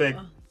the same thing.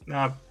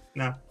 No,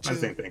 not the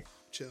same thing.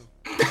 Chill.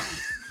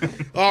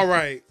 All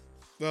right.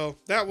 Well,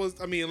 that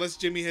was. I mean, unless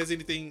Jimmy has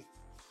anything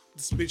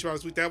to speak about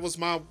this week, that was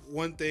my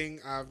one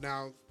thing. I've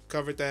now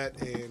covered that,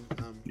 and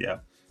I'm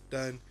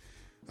done.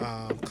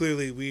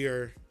 Clearly, we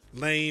are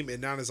lame and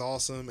not as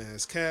awesome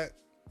as Kat.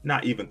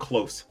 Not even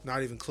close.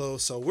 Not even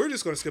close. So we're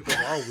just going to skip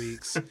over our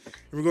weeks. And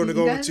we're going to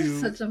go into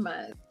such a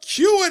mess.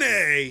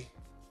 Q&A.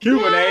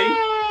 Q&A.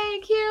 Yay,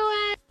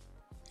 Q&A.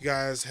 You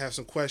guys have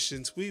some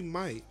questions. We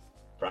might.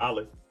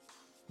 Probably.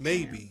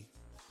 Maybe.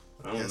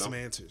 I don't know. Some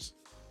answers.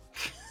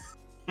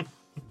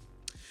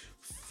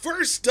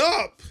 First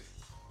up.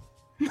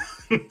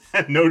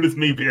 Notice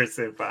me, Beer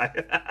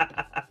Senpai.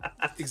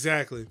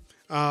 Exactly.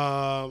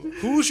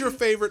 Who's your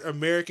favorite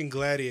American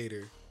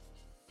Gladiator?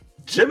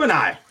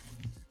 Gemini.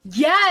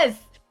 Yes.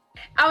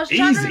 I was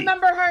trying to Easy.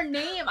 remember her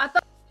name. I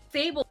thought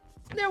Sable.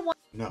 Isn't there one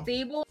No.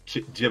 Sable?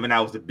 Gemini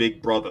was the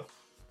big brother.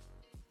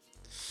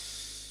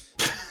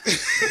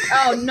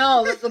 Oh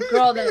no, it's the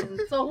girl then.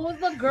 So who's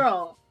the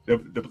girl? The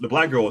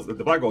black girl was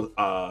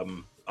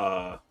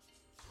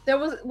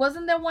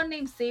Wasn't there one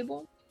named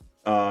Sable?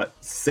 no.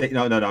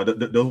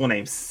 There was one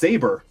named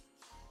Saber.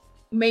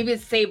 Maybe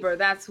it's Saber.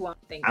 That's who I'm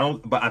thinking.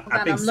 I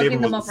think I'm Saber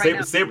looking them up right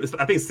now. Saber.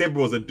 I think Saber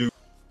was a dude.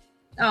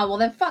 Oh well,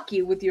 then fuck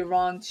you with your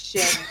wrong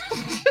shit.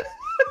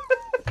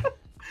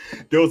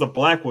 There was a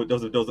black one. There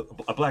was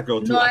a black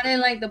girl too. No, I didn't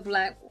like the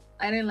black.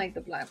 I didn't like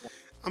the black one.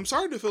 I'm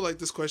sorry to feel like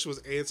this question was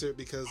answered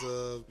because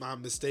of my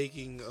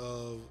mistaking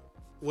of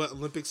what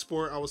Olympic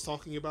sport I was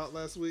talking about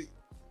last week.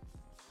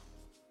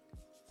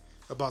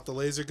 About the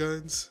laser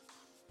guns.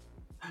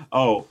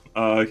 Oh,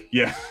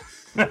 yeah.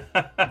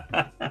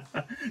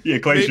 Yeah,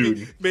 clay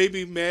shooting.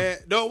 Maybe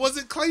Matt. No, it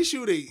wasn't clay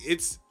shooting.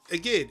 It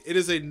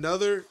is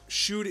another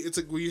shooting. It's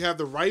like where you have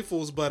the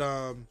rifles, but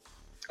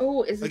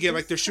Oh, is it again,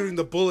 like they're shooting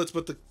the bullets,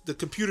 but the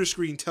computer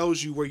screen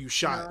tells you where you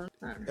shot,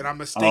 and I'm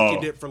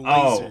mistaking it for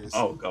lasers.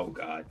 Oh,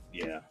 God,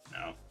 yeah,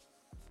 no.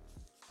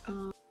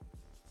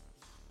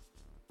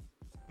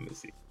 Let me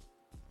see.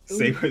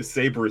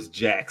 Saber is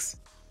Jax.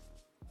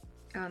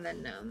 Oh no.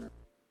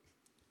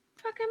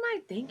 Fuck am I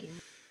thinking?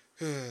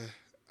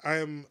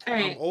 I'm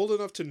old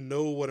enough to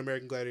know what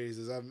American Gladiators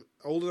is. I'm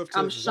old enough to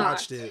have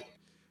watched it,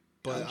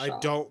 but I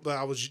don't. But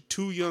I was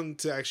too young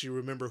to actually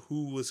remember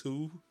who was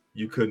who.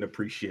 You couldn't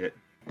appreciate.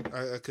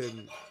 I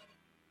couldn't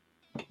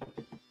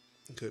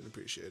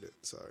appreciate it.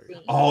 Sorry.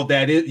 Oh,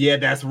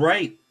 that's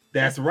right.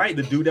 That's right.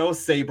 The dude that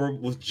was Saber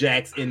was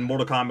Jax in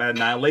Mortal Kombat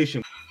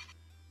Annihilation.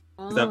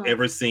 I've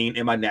ever seen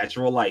in my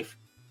natural life.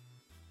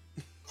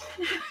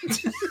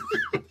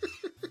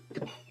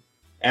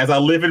 As I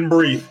live and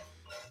breathe.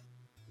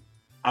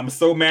 I'm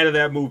so mad at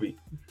that movie.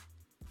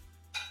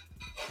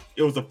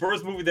 It was the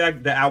first movie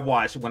that I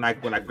watched when I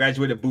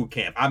graduated boot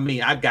camp. I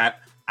mean,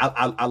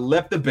 I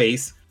left the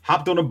base,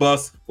 hopped on a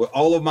bus with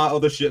all of my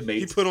other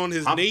shipmates. He put on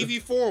his Navy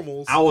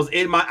formals. I was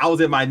in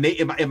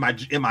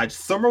my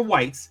summer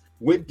whites.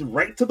 Went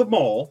right to the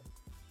mall.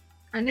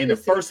 And the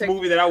first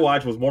movie that I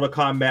watched was Mortal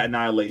Kombat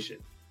Annihilation,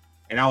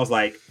 and I was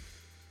like,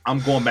 I'm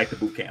going back to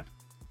boot camp.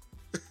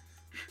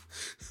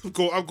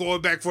 I'm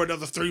going back for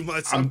another 3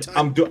 months.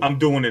 I'm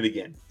doing it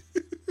again.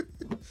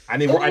 I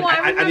need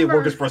to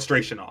work this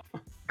frustration off.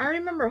 I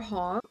remember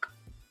Hawk.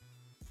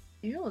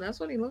 Ew, that's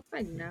what he looks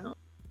like now.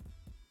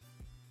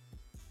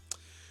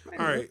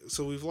 All right,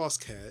 so we've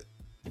lost Kat.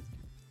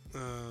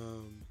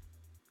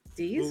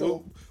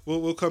 Diesel.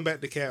 We'll come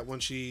back to Kat when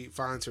she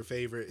finds her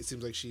favorite. It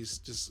seems like she's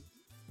just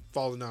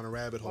falling down a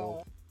rabbit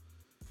hole.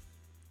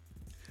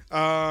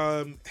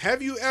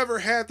 Have you ever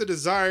had the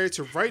desire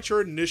to write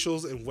your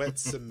initials in wet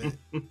cement?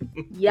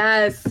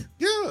 Yes.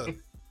 Yeah.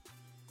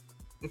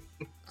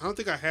 I don't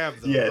think I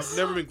have though. Yes. I've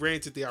never been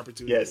granted the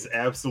opportunity. Yes,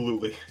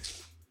 absolutely.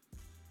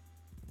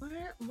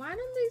 Why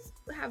don't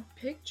they have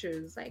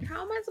pictures? Like,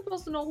 how am I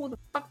supposed to know who the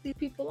fuck these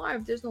people are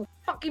if there's no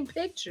fucking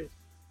pictures?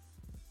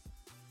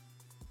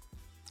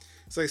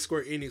 It's like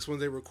Square Enix when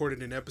they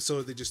recorded an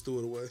episode, they just threw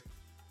it away.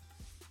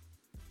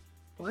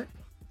 What?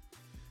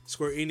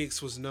 Square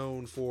Enix was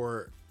known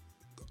for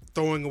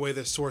throwing away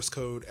their source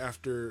code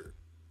after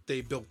they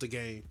built the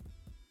game.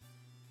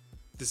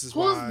 This is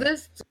Who's why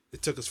this?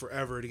 it took us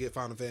forever to get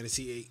Final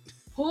Fantasy VIII.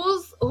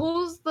 Who's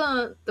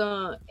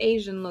the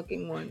Asian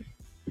looking one?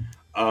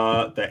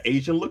 The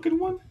Asian looking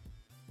one?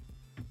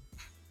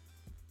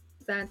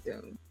 That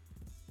dude.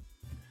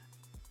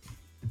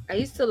 I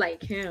used to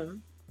like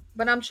him,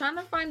 but I'm trying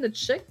to find the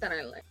chick that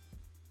I like.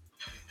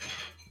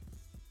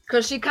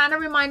 Cause she kind of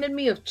reminded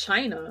me of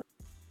China.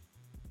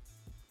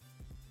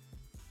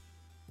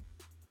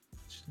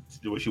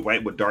 Was she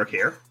white with dark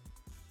hair?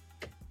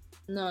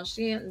 No,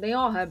 they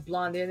all had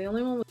blonde hair. The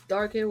only one with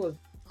dark hair was.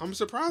 I'm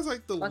surprised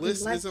like the Fucking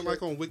list black isn't chick.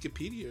 like on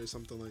Wikipedia or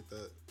something like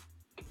that.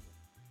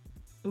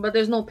 But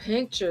there's no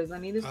pictures. I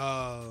needed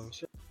Oh.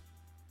 so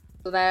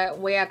that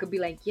way I could be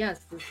like,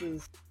 yes, this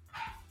is.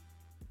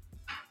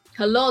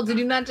 Hello, did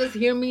you not just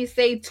hear me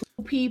say 2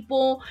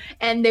 people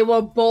and they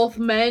were both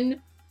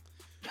men?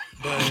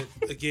 But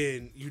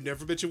again, you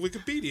never mentioned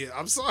Wikipedia.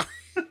 I'm sorry.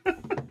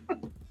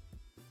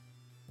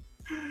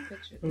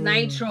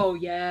 Nitro,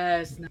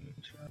 yes, Nitro.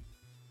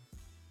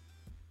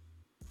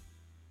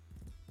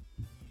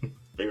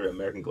 Favorite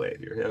American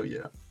Gladiator? Hell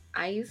yeah.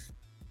 Ice.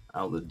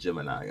 I was a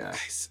Gemini guy.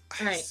 Ice,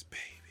 Alright.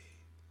 baby.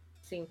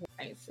 Seeing who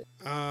Ice is.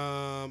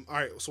 All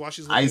right. So while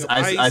she's looking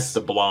Ice,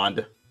 the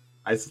blonde.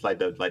 Ice is like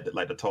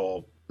the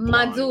tall.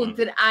 My blonde dude, one.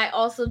 did I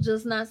also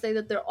just not say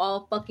that they're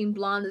all fucking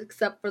blonde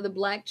except for the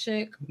black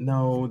chick?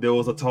 No, there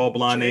was a tall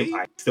blonde named Jade?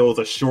 Ice. There was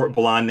a short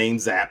blonde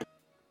named Zap.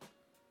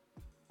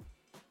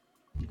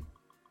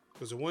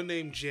 There's a one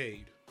named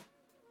Jade.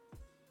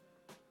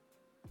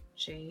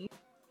 Jade.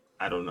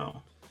 I don't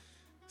know.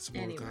 It's a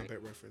Mortal Anyway.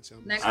 Kombat reference.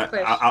 I'm Next sorry.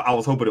 question. I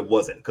was hoping it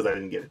wasn't because I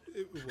didn't get it.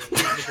 It was a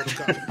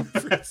Mortal Kombat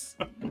reference.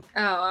 Oh,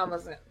 I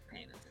wasn't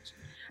paying attention.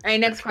 All right,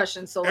 next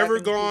question. So Ever I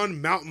can-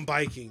 gone mountain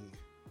biking?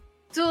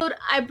 Dude,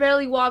 I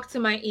barely walked to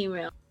my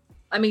email.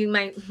 I mean,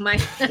 my.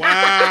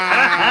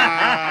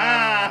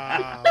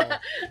 Wow.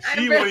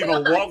 She won't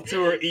even walk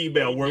to her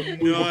email where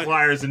it None.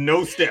 requires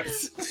no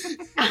steps.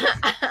 It's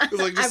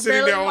like I just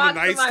sitting barely there on walked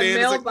the to my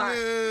nightstand. It's like,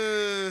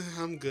 mailbox.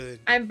 I'm good.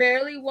 I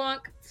barely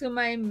walk to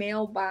my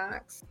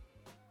mailbox.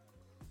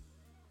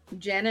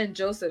 Jana and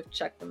Joseph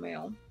check the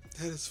mail.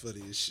 That is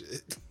funny as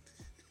shit.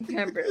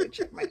 I barely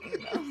check my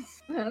email.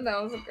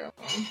 That was a good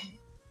one.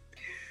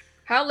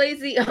 How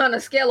lazy, on a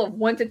scale of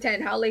 1 to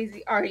 10, how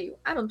lazy are you?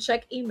 I don't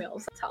check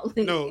emails. That's how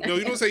lazy No, I you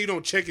am. don't say you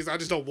don't check it. I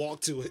just don't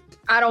walk to it.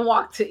 I don't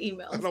walk to I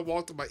emails. don't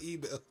walk to my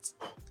emails.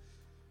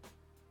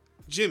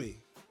 Jimmy,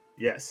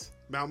 Yes.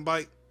 mountain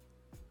bike.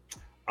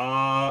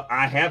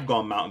 I have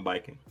gone mountain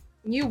biking,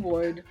 You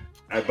would.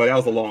 but that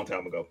was a long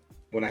time ago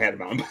when I had a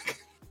mountain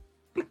bike.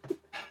 I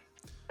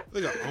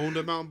think I owned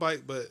a mountain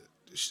bike, but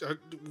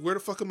where the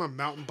fuck am I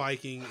mountain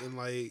biking in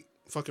like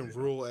fucking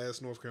rural ass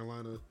North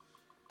Carolina?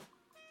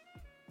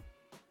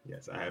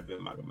 Yes, I have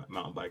been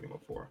mountain biking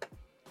before.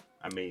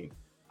 I mean,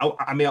 I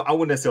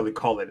wouldn't necessarily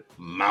call it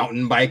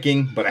mountain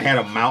biking, but I had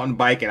a mountain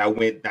bike and I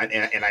went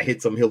and I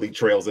hit some hilly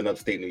trails in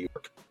upstate New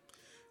York.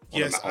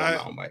 Yes, on a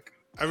mountain bike.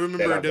 I remember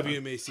That I've done.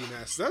 WMAC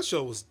Masters. That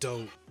show was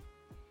dope.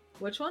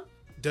 Which one?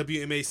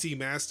 WMAC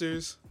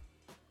Masters,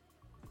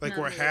 like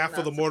No, where yeah, half of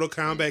the that's- Mortal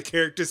Kombat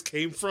characters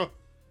came from.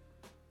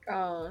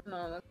 Oh,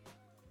 no.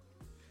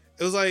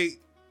 It was like,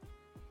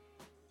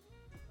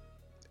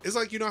 it's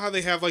like, you know how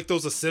they have like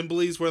those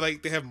assemblies where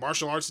like they have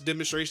martial arts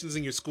demonstrations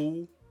in your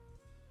school.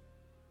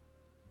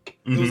 It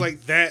was Mhm.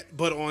 like that,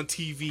 but on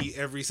TV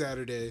every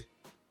Saturday.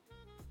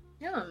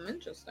 Yeah,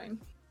 interesting.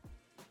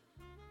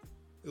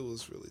 It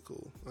was really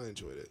cool. I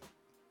enjoyed it.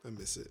 I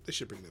miss it. They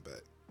should bring that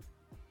back.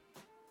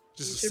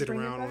 Just You to should sit bring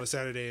it around on back? a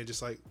Saturday and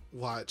just like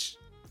watch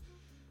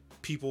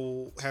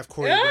people have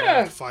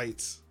choreographed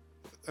fights.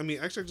 I mean,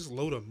 actually, just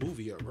load a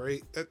movie up,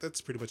 right?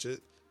 That's pretty much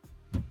it.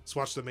 Just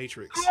watch The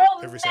Matrix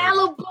Oh, every Saturday.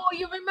 Malibu.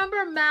 You remember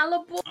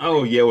Malibu?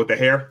 Oh yeah, with the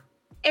hair.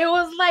 It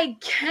was like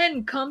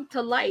Ken come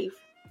to life.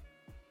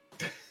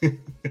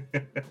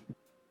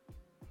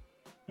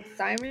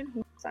 Siren?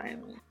 Who's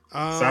Siren?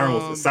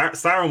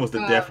 Siren was the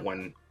deaf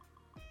one.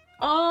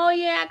 Oh,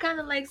 yeah, I kind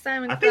of like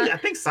Siren. I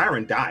think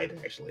Siren died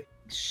actually.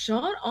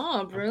 Shut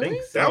up, I really?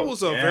 think so, That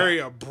was a yeah. very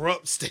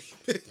abrupt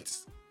statement.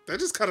 That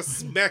just kind of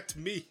smacked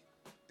me.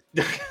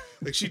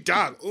 Like she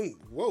died. Oh,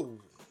 whoa.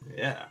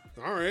 Yeah.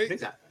 All I right.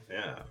 think that,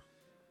 yeah.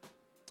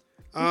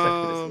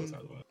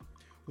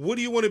 What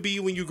do you want to be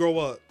when you grow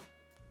up,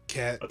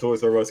 Cat? A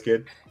Toys R Us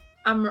kid.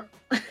 I'm.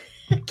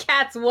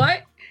 Cats,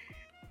 what?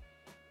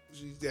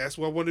 That's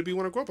what I wanted to be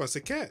when I grow up. I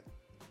said Cat.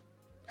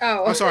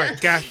 Oh. I'm sorry,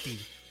 Gatti.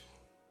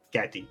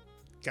 Catty.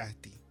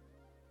 Gatti.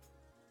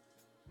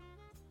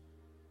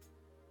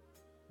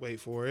 Wait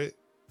for it.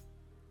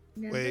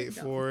 Yeah, Wait there you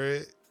go. for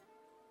it.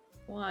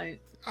 What?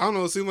 I don't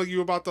know. It seemed like you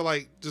were about to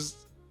like just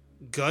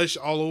gush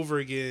all over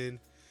again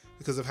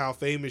because of how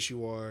famous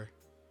you are.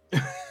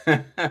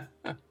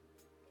 I'm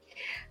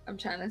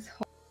trying to.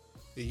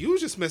 And you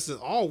was just messing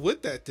all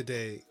with that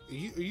today. Are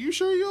you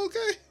sure you're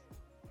okay?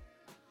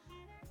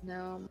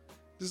 No.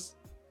 Just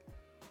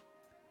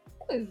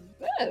What is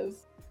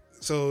this?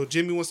 so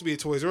Jimmy wants to be a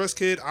Toys R Us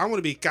kid. I want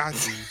to be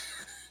Gatti.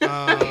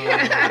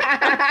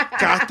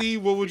 Gatti,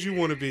 what would you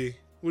want to be?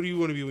 What do you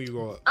want to be when you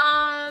grow up?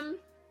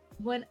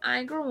 When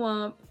I grow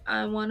up,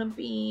 I want to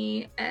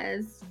be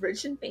as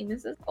rich and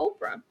famous as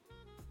Oprah.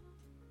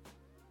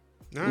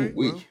 All right.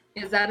 Ooh-wee. Well,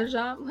 Is that a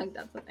job? Like,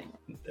 that's a thing.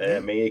 I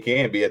mean, it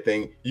can be a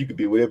thing. You could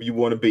be whatever you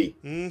want to be.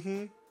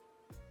 mm-hmm.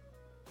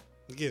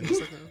 Again, it's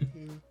like,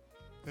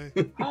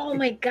 hey. Oh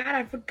my god,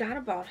 I forgot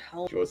about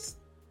health. Just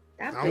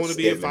That I want to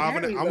be a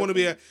Very I want to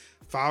be a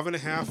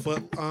 5.5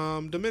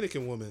 foot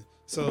Dominican woman.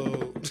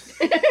 So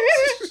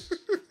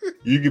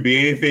you could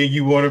be anything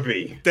you want to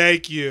be.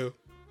 thank you.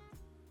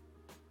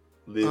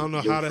 Live I don't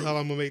know your how the truth. hell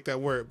I'm gonna make that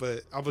work,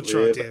 but I'm gonna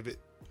try. Live. Damn it.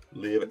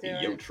 Live Do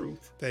your it.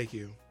 truth. Thank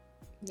you.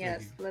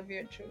 Yes, live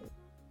your truth.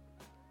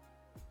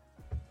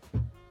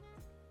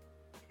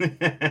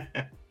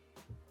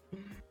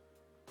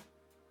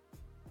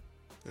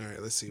 All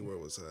right, let's see, where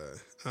was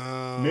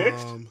I?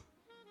 Next.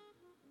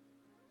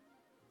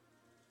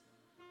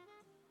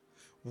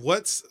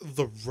 What's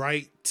the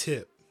right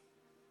tip?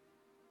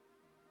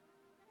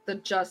 The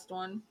just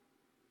one.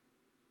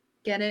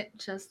 Get it?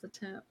 Just the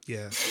tip.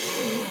 Yeah,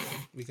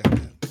 we got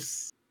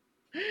that.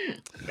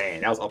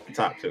 Man, that was off the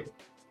top too.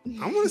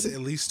 I want to say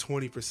at least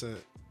 20%.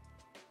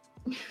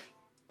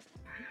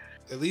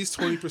 At least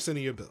 20% of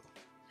your bill.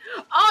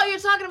 Oh, you're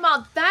talking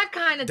about that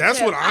kind of That's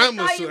tip. what I'm.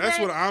 I thought you That's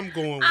meant- what I'm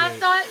going with. I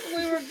thought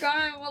we were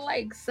going with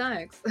like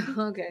sex.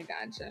 Okay,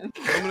 gotcha.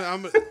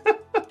 I'm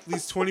at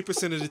least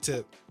 20% of the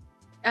tip.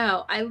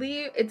 Oh, I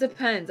leave. It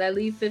depends. I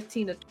leave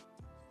 15 to.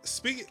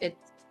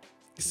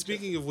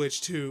 Speaking of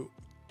which, too,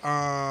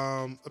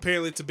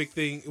 apparently it's a big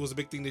thing. It was a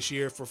big thing this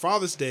year for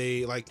Father's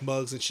Day, like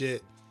mugs and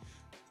shit,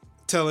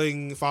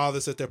 telling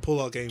fathers that their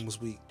pullout game was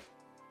weak.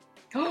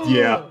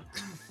 Yeah.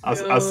 I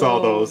saw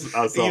those.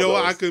 I saw You know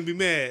those. what? I couldn't be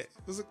mad.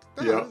 I was like,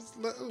 nah,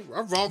 Yeah.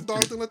 I raw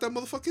dogged and let that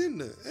motherfucker in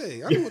there.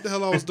 Hey, I knew what the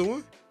hell I was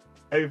doing.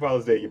 Happy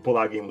Father's Day. Your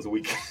pull-out game was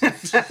weak.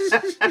 That's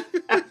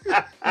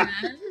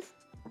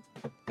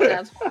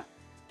fine.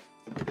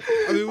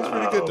 I mean, it was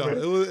pretty good though. man.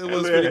 It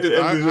was pretty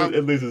good.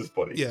 At least it's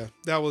funny. Yeah,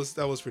 that was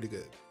pretty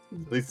good.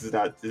 At least it's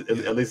not.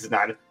 At least it's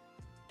not.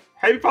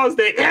 Happy Father's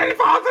Day. Happy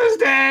Father's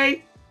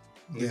Day.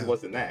 At least Yeah. it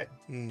wasn't that.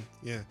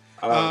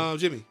 Yeah.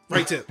 Jimmy,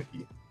 right tip.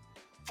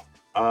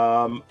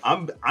 I'm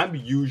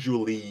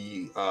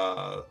usually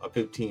a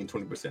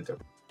 15-20%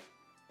 tip.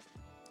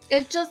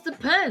 It just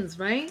depends,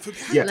 right?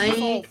 Yeah. I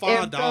default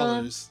Like,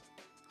 $5.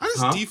 I just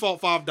Huh?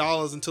 default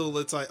 $5 until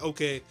it's like,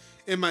 okay,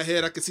 in my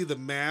head I can see the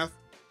math.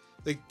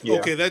 Like, Yeah.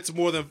 okay, that's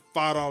more than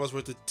 $5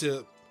 worth of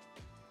tip.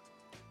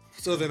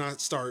 So then I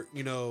start,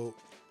 I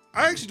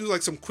actually do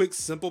like some quick,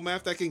 simple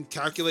math that can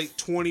calculate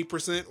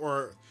 20%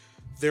 or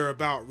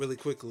thereabout really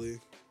quickly.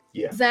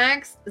 Yeah.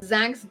 Zach's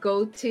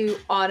go-to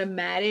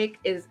automatic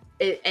is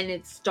it, and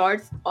it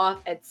starts off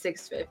at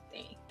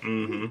 650.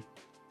 Mm-hmm.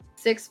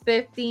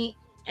 650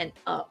 and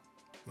up.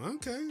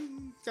 Okay,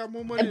 got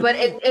more money. But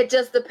than me. it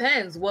just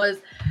depends.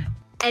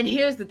 And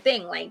here's the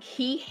thing, like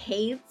he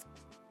hates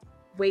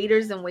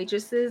waiters and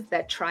waitresses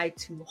that try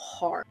too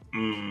hard.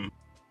 Mm.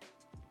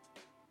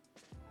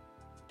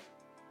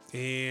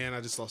 And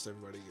I just lost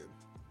everybody again.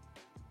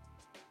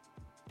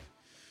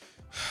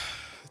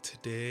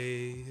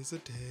 Today is a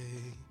day.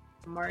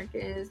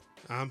 Marcus.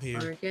 I'm here.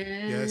 Marcus.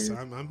 Yes,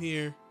 I'm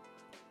here.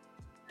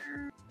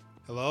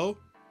 Hello?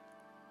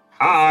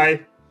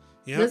 Hi.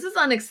 Yeah. This is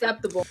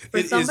unacceptable. For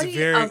It is somebody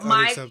very of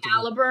my unacceptable.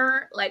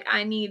 caliber, like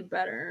I need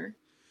better.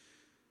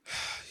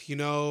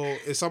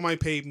 If somebody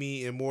paid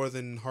me in more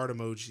than heart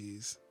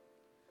emojis,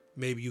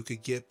 maybe you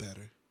could get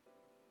better.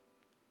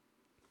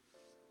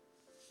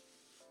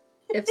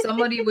 If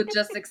somebody would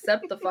just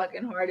accept the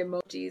fucking heart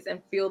emojis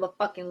and feel the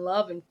fucking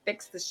love and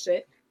fix the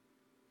shit,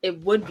 it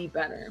would be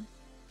better.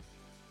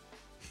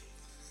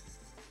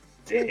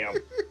 Damn.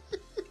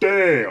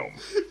 Damn.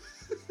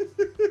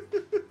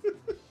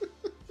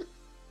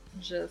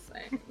 Just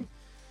saying.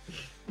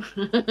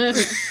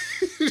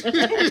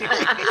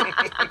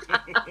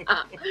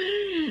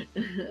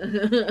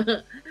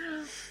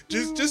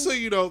 Just so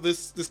you know,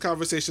 this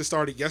conversation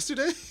started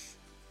yesterday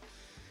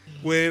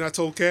when I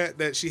told Kat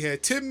that she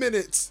had 10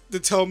 minutes to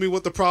tell me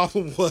what the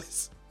problem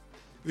was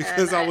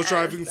because And I was I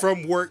driving asked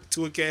from work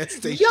to a gas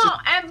station. Yo,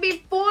 and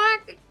before,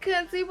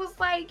 because he was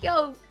like,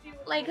 yo,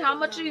 like, how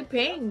much are you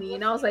paying me?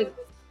 And I was like,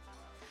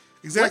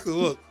 Exactly.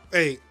 Look,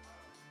 hey.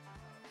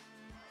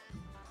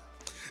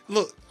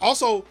 Look,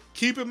 also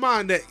keep in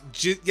mind that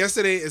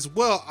yesterday as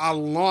well, I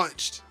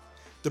launched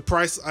the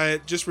price. I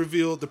had just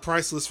revealed the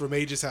price list for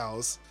Major's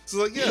house.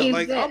 So like, yeah, You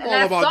like did, I'm and all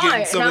I about saw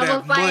getting it, some and of I that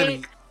was like,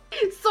 money.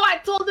 so I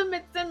told him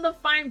it's in the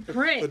fine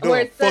print No,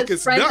 where it fuck, says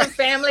it's friends not. and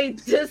family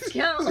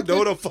discount.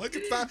 No, the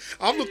fucking time.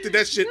 I looked at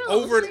that shit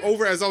No. over and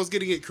over as I was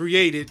getting it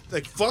created.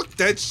 Like, fuck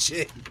that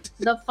shit.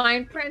 The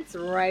fine print's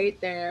right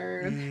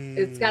there.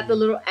 It's got the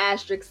little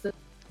asterisk,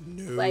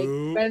 No. like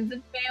friends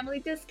and family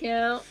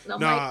discount. And I'm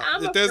Nah, like,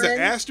 I'm if a there's friend. an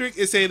asterisk,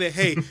 it's saying that,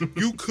 hey,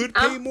 you could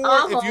pay I'm more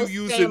if you almost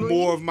using family.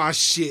 more of my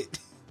shit.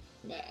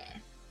 Nah,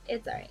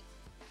 it's alright.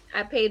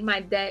 I paid my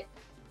debt.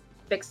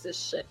 Fix this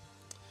shit.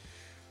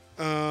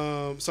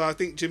 So I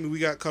think, Jimmy, we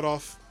got cut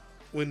off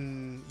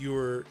when you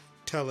were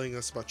telling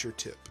us about your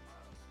tip.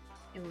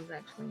 It was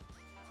actually.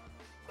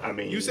 I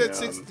mean, You said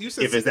six. You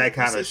said if it's that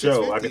kind you of said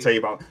show, I can 650. tell you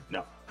about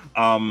no.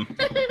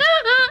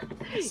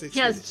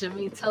 Yes,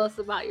 Jimmy, tell us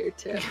about your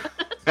tip.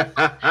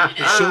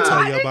 She'll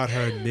tell you about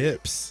her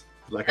nips.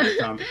 Like in the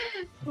comment.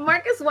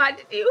 Marcus, why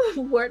did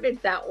you word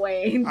it that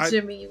way? I-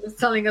 Jimmy was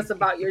telling us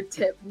about your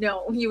tip.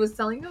 No, he was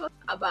telling us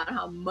about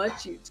how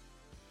much you tip.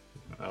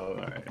 All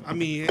right. I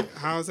mean,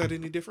 how is that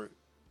any different?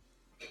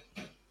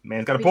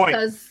 Man's got a point.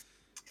 Because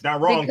He's not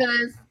wrong.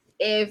 Because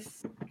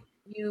if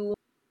you,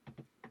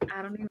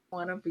 I don't even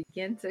want to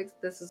begin to.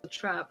 This is a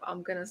trap.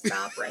 I'm gonna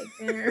stop right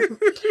there,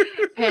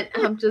 and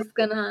I'm just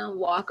gonna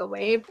walk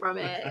away from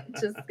it.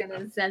 Just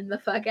gonna send the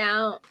fuck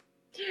out.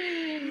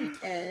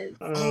 And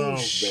Oh, man.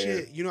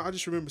 shit! You know, I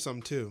just remember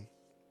something too.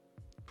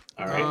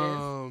 All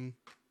right.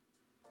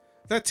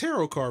 That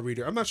tarot card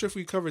reader. I'm not sure if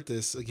we covered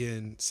this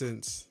again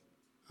since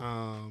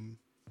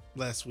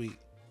last week.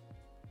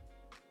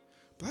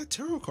 But that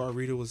tarot card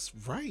reader was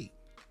right.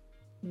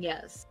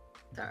 yes,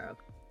 tarot.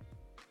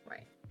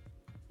 Right.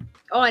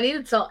 Oh, I need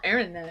to tell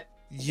Aaron that.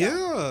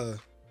 Yeah.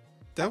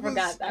 That I was.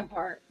 forgot that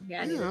part.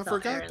 Yeah, I, need to I tell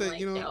forgot Aaron, that. like,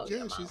 You know, yo, yeah.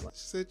 come She on.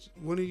 said,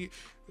 "When are you?"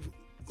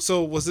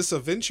 So was this a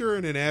venture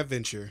and an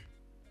adventure?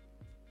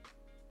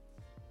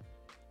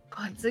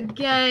 Once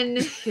again,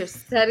 you're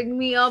setting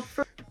me up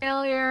for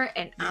failure,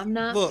 and I'm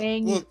not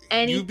paying you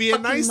any you being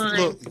fucking nice. mind.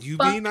 Look, you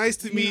Fuck being nice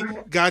to me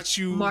you, got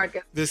you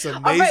Marcus. this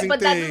amazing All right, but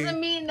that thing. doesn't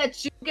mean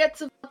that you get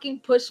to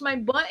fucking push my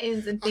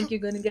buttons and think you're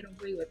gonna get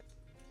away with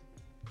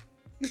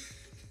it.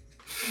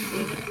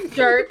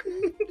 Jerk,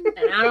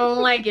 and I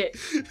don't like it.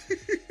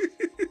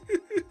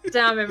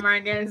 Damn it,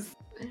 Marcus.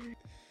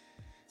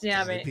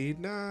 Damn Gotta it. be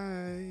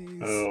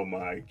nice. Oh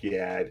my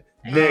god.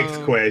 Next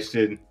Um,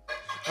 question.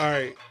 All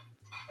right.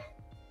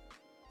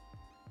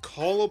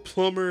 Call a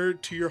plumber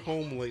to your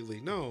home lately.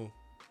 No.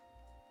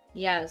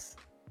 Yes.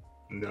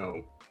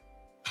 No.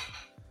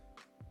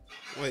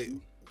 Wait.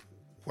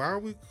 Why are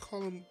we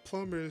calling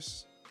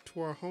plumbers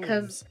to our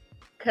homes?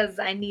 Because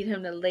I need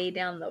him to lay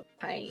down the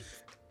pipe.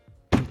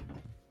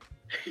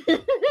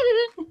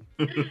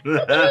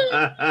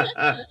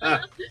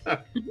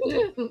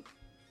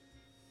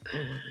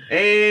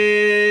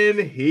 And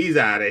he's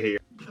out of here.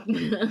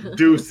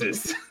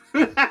 Deuces.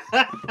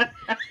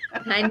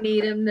 I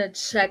need him to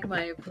check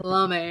my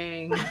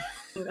plumbing.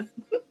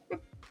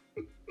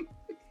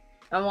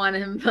 I want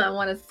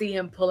to see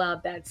him pull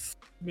out that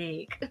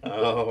snake.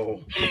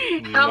 Oh.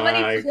 How my.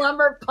 many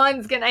plumber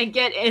puns can I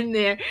get in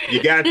there?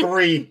 You got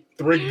three.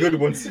 Three good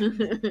ones.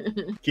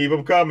 Keep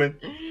them coming.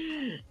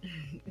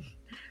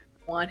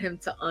 Want him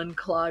to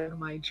unclog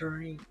my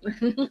drain.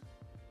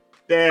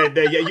 Yeah,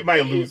 you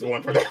might lose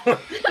one for that one.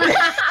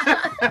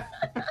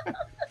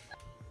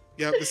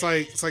 Yep, it's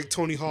like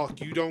Tony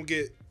Hawk. You don't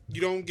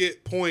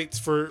get points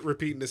for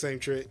repeating the same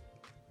trick.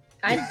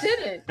 I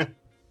didn't. That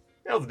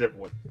was a different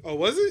one. Oh,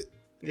 was it?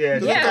 Yeah.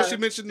 'Cause I Yeah. thought she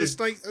mentioned the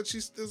snake.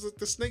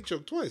 The snake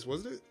joke twice,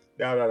 wasn't it?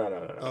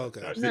 No. Oh,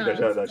 okay. No, she No, said,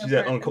 it's she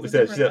said, different. she It's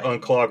said, a she said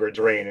different unclog her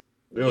drain.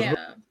 There was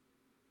Yeah.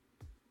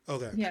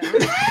 Okay. Yeah.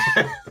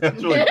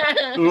 There's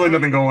really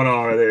nothing going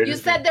on right there. You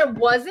said there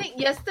wasn't?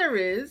 Yes, there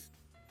is.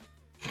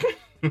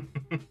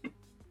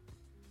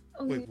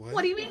 Wait, what?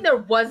 What do you mean there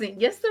wasn't?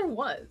 Yes, there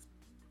was.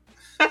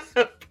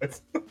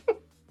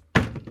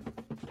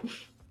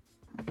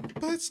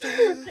 Butt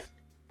stuff.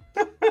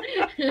 Oh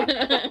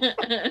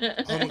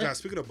my god!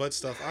 Speaking of butt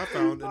stuff, I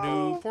found a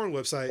new porn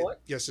website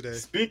What? yesterday.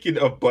 Speaking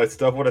of butt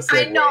stuff, what a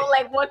segue. I know,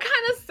 like, what kind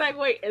of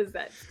segue is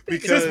that?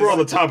 Because Since we're on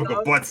the topic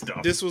of butt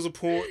stuff. This was a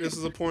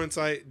porn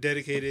site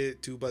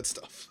dedicated to butt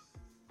stuff.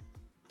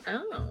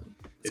 Oh.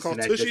 It's called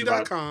Isn't that just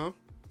about Tushy.com.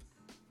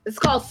 It's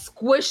called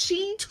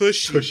Squishy?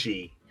 Tushy.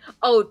 Tushy.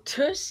 Oh,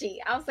 Tushy.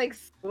 I was like,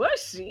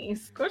 Squishy.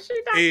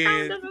 Squishy.com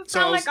And doesn't so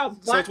sound I was, like a so I was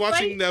butt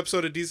watching site. the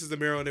episode of Desus and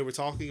Mero, and they were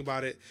talking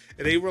about it,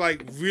 and they were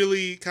like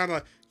really kind of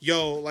like,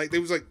 yo, like they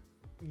was like,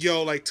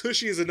 yo, like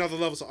Tushy is another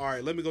level. So all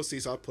right, let me go see.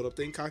 So I put up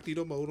the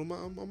incognito mode on my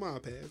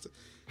iPad.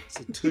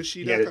 So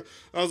Tushy.com. Yeah.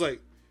 I was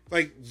like,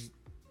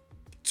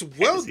 it's a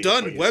well see it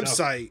done for yourself.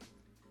 website,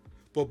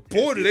 but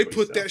Yeah, boy, see do it they for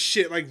put yourself. that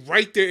shit like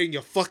right there in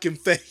your fucking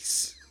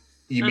face.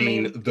 You I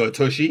mean mean- the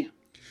Tushy?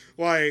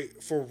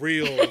 Like for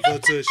real, the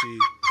Tushy.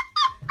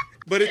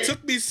 But it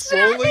took me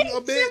scrolling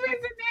a bit. Jimmy's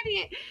an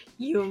idiot.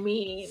 You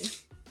mean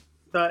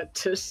the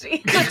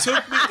Tushy? It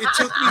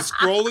took me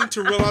scrolling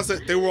to realize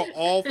that they were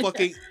all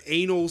fucking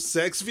anal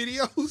sex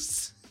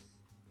videos.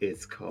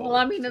 It's called. Well,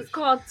 I mean, it's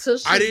called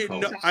Tushy. I didn't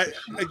know. I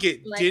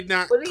again Like, did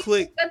not what do you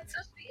click. think that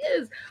Tushy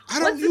is? I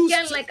don't Once use.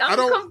 again, like, I I'm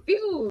don't.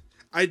 confused.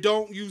 I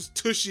don't use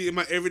tushy in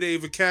my everyday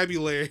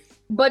vocabulary.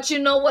 But you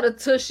know what a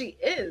Tushy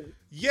is.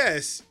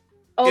 Yes,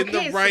 Okay, in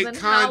the right so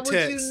then how would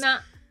context. you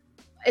not?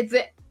 Is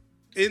it?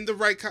 in the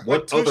right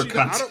What like, other tushy,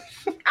 I context?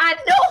 don't. I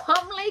know.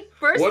 I'm like,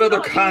 first. What of other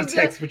all, you context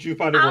just- would you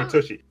find the word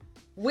Tushy?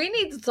 We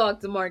need to talk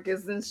to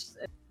Marcus and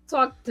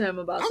talk to him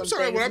about I'm some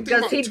sorry, things when I'm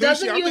thinking because about he tushy,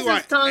 doesn't I'm use thinking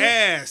his about tongue.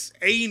 ass,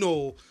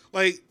 anal,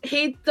 like.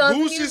 He doesn't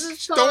Who's use just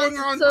his throwing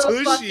tongue on to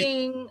Tushy?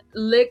 fucking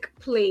lick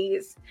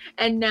place,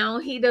 and now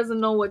he doesn't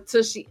know what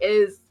Tushy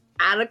is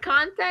out of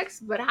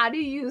context. But how do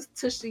you use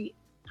Tushy?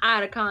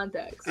 out of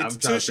context. It's I'm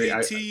trying to say,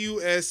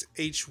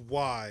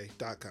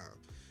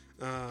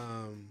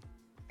 TushY.com.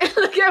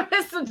 Look at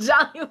Mr.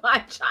 Jolly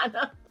White trying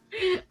to.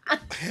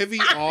 Heavy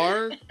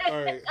R.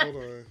 All right, hold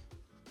on.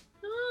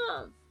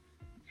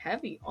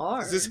 Heavy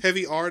R. Is this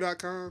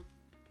heavyr.com?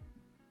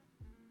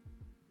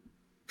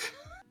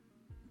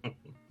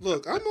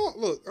 Look, I'm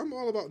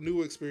all about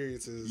new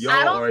experiences. Yo.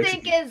 I Y'all are don't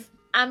think it's.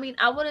 I mean,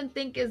 I wouldn't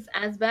think it's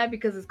as bad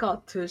because it's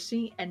called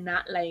Tushy and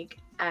not like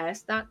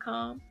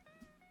ass.com.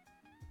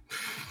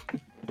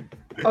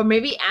 Or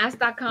maybe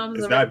ass.com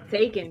is It's already not-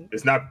 taken.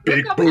 It's not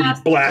Look up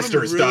ass-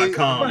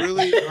 bigbootyblasters.com.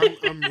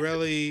 I'm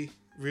really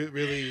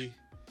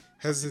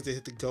hesitant to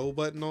hit the go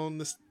button on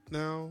this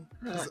now.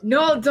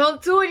 No,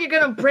 don't do it. You're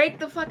gonna break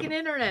the fucking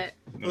internet.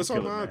 It's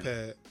on my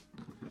iPad.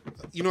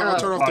 You know,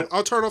 Oh.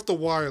 I'll turn off the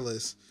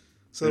wireless.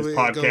 So This it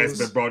podcast has goes.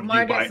 been brought to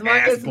you by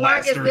Marcus,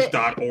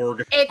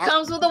 assblasters.org. It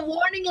comes with a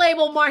warning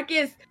label,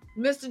 Marcus.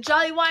 Mr.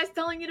 Jolly White's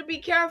telling you to be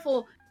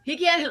careful. He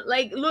can't,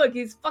 like, look,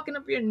 he's fucking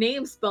up your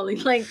name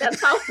spelling. Like, that's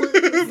how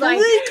he's like,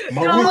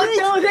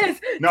 don't do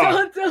this. No.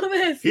 Don't do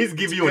this. He's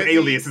giving you an Heavy-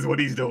 alias, is what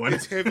he's doing.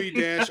 It's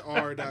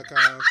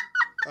heavy-r.com.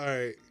 All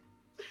right.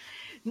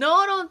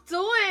 No, don't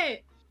do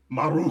it.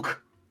 Maruk.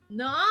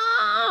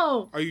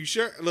 No. Are you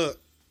sure? Look,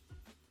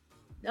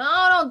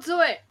 No, don't do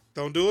it.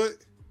 don't do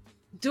it.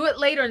 Do it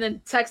later and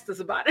then text us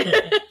about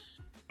it.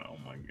 Oh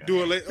my god.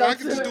 Do it later. Don't I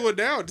can do just it. do it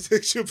now.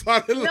 Text you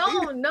about it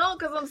later. no,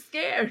 because I'm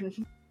scared.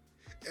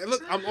 And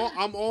look, I'm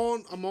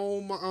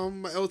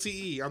on my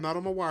LTE. I'm not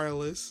on my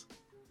wireless.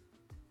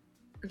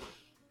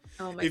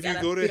 Oh my If god.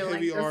 you go I to feel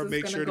Heavy like R, this is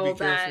make gonna sure to go be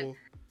bad. careful.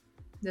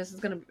 This is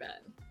gonna be bad.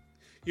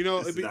 You know,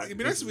 This it'd is be not- nice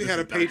this- if we this had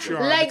a is not Patreon.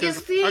 good. Like, you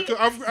because see, we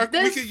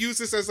this- could use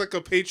this as like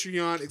a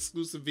Patreon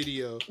exclusive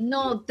video.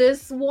 No,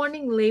 this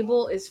warning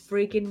label is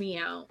freaking me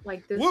out.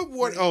 Like this. What?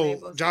 warning Oh,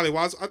 label is- Jolly,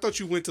 I thought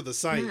you went to the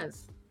site.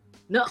 Yes.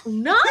 No.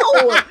 No,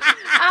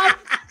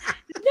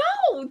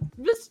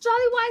 Mr.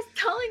 Jolly White's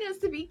telling us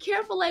to be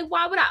careful. Like,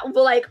 why would I?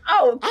 Well, like,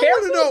 oh, I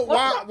careful.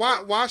 want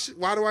to know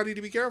why do I need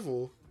to be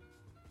careful?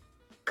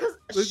 Because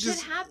Let's shit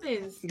just-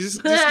 happens.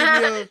 Just give me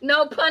a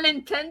No pun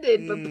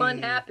intended, but pun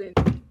Mm. happened.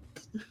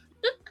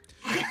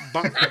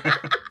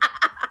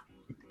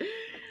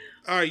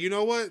 All right, you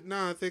know what?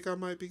 Nah, I think I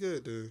might be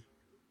good, dude.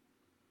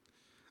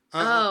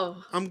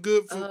 Oh. I'm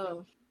good for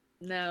Oh.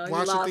 No. you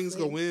watching lost things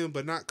me. go in,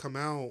 but not come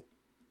out.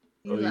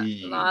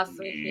 You lost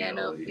me. Yeah,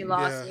 no, you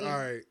lost Yeah, me. all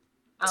right.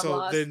 I'm So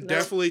lost. then No.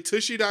 definitely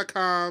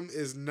Tushy.com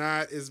is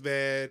not as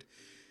bad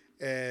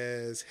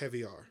as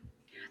Heavy R.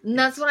 And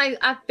that's what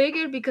I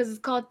figured because it's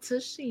called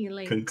Tushy.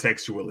 Like,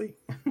 Contextually.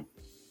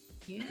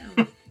 yeah.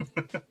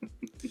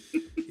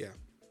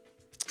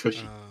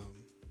 Tushy.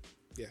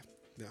 Yeah,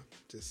 no,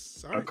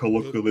 just all A right.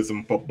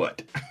 colloquialism for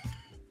butt.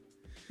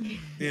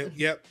 Yeah,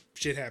 yep,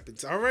 shit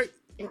happens. All right,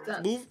 It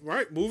does.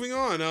 moving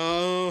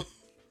on.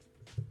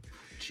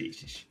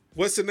 Jesus.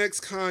 What's the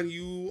next con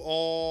you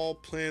all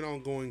plan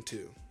on going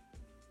to?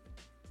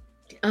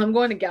 I'm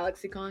going to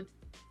GalaxyCon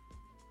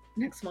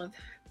next month.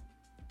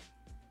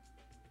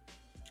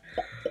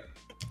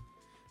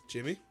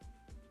 Jimmy?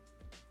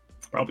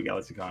 Probably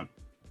GalaxyCon.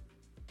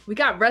 We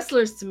got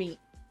wrestlers to meet.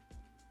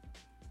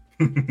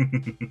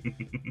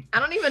 I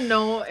don't even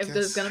know if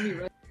there's Guess- gonna be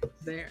wrestlers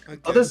there.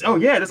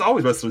 There's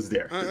always wrestlers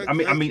there. I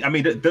I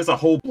mean, there's a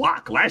whole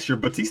block. Last year,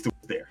 Batista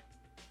was there.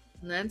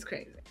 That's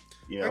crazy.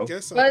 You I know,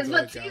 guess But I'll is go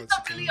to Batista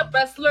really GalaxyCon. a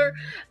wrestler?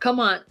 Come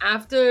on.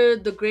 After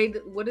the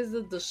great, what is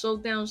it? The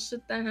showdown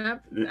shit that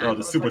happened.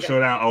 the Super Motherfucker-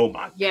 Showdown. Oh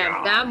my Yeah,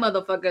 god. that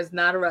motherfucker is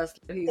not a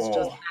wrestler. He's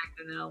just Oh.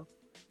 acting now.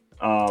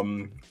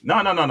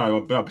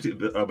 No.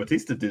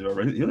 Batista did. He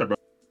was a-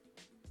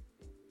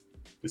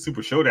 The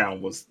Super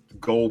Showdown was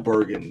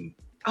Goldberg and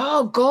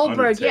Oh,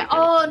 Goldberg. Yeah. Undertaker.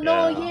 Oh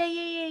no. Yeah.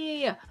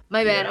 Yeah.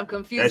 My bad. Yeah. I'm That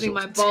confusing shit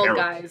my was bald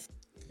terrible. guys.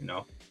 you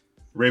know,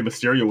 Rey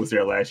Mysterio was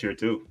there last year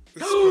too.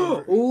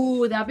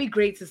 Ooh, that'd be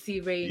great to see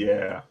Ray.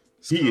 Yeah,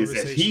 This he is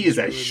conversation's as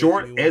really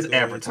short making me as wanna go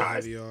into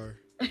advertised. Heavy R.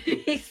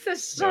 He's the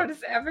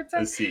shortest advertised.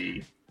 Let's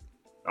see.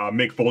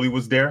 Mick Foley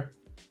was there.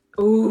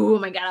 Ooh,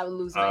 my god, I would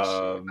lose my shit if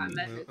I Um, met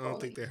I Mick don't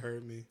think Foley. they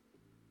heard me.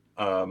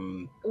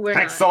 We're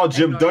not. Hacksaw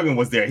Jim Ignore Duggan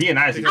was there. He and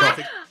I actually I talked.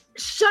 think-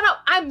 Shut up!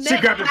 I She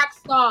met grabbed him.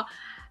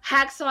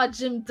 Hacksaw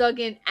Jim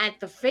Duggan at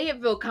the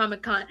Fayetteville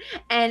Comic Con,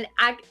 and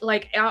I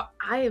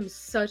am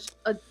such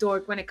a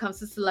dork when it comes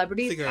to I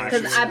celebrities think I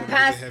because actually I wanna go to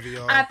passed Heavy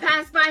R. I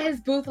passed by his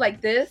booth like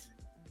this,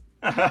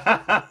 and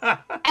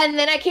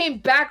then I came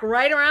back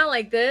right around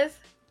like this,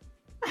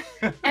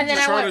 and then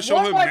Just I trying to went show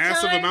one him more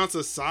massive time amounts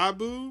of side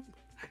boob.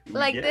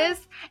 like Yeah.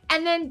 this,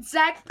 and then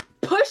Zach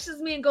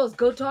pushes me and goes,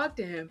 "Go talk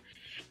to him."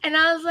 And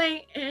I was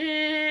like,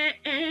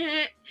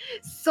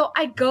 So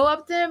I go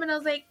up to him and I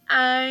was like,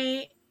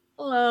 "I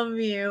love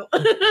you."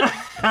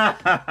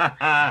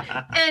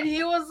 And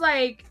he was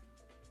like,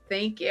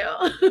 "Thank you."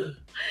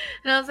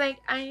 And I was like,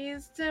 "I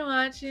used to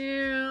watch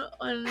you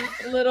on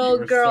Little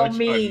You're Girl such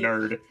Me." a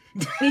nerd.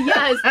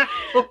 Yes.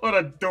 What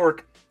a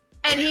dork.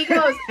 And he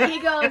goes,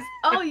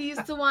 "Oh, you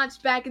used to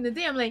watch back in the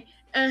day." I'm like,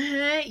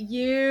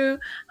 You,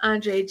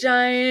 Andre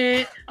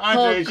Giant,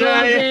 Andre Hulk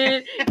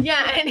Giant. Hogan.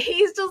 Yeah, and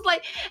he's just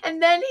like,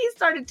 and then he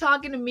started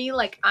talking to me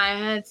like I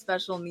had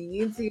special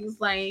needs. He was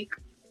like,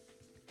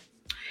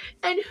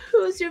 and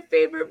who's your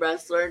favorite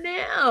wrestler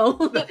now?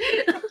 I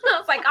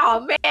was like,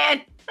 oh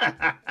man.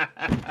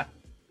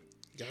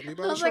 Got me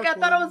by I was the like, I shark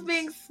thought I was ones.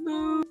 being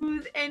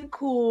smooth and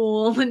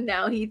cool, and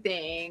now he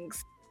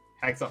thinks.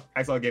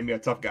 Hacksaw gave me a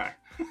tough guy.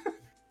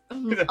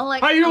 I'm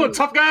like, How you doing,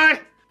 tough guy?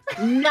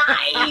 I'm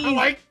nice.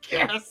 like,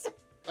 yes.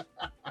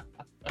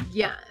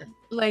 Yeah,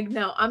 like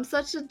no, I'm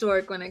such a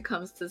dork when it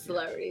comes to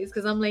celebrities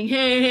because I'm like,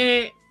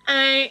 hey,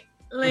 I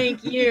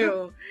like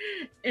you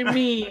and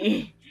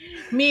me,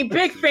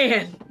 big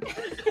fan.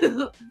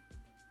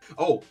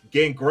 Oh,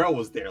 Gangrel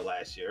was there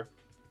last year.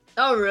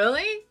 Oh,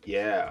 really?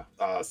 Yeah,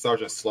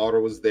 Sergeant Slaughter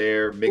was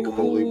there. Mick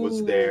Foley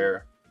was Ooh.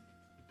 there.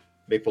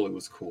 Mick Foley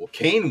was cool.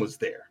 Kane was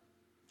there.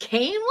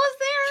 Kane was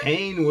there?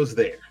 Kane was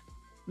there.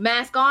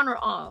 Mask on or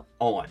off?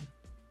 On.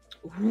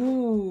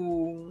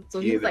 Ooh, so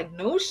he was Either. like,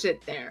 no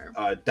shit there.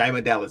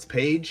 Diamond Dallas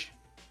Page.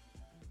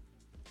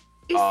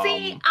 You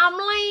see, I'm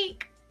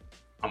like,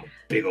 I'm a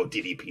big old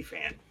DDP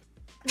fan.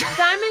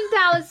 Diamond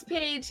Dallas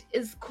Page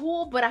is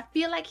cool, but I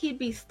feel like he'd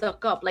be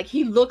stuck up. Like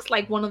he looks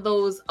like one of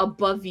those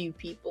above you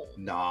people.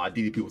 Nah,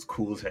 DDP was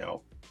cool as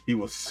hell. He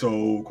was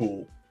so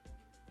cool.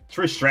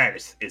 Trish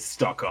Stratus is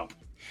stuck up.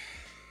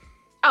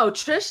 Oh,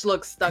 Trish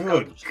looks stuck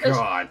Good up. Trish,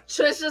 God.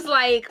 Trish is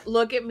like,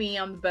 look at me,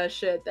 I'm the best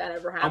shit that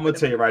ever happened. I'm gonna to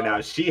tell you me." right now,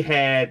 she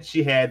had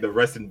the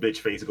resting bitch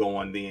face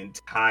going the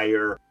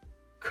entire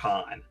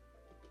con.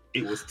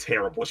 It was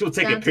terrible. She was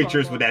taking That's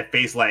pictures awful. with that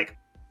face like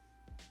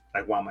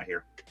why am I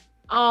here?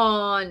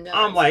 Oh no.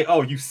 I'm like,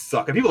 oh, you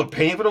suck. And people are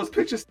paying for those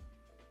pictures.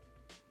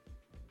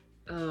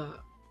 Ugh.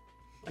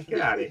 Like,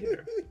 get out of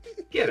here.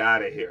 Get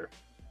out of here.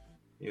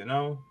 You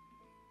know?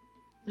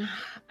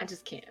 I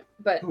just can't.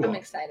 But Who I'm else?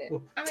 excited.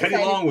 Well, I'm Teddy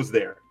excited. Long was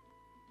there.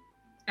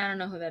 I don't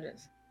know who that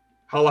is.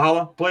 Holla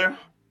Holla player?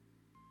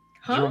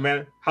 Huh?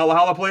 Holla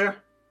Holla player?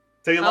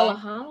 Teddy Long?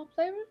 Alejandro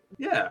flavor?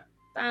 Yeah.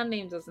 That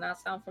name does not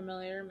sound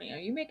familiar to me. Are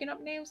you making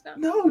up names now?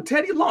 No,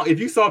 Teddy Long. If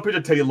you saw a picture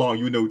of Teddy Long,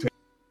 you would know Teddy.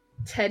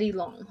 Teddy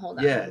Long. Hold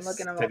on. Yes, I'm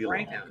looking him Teddy up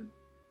right Long. now.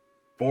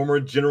 Former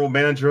general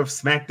manager of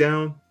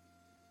SmackDown.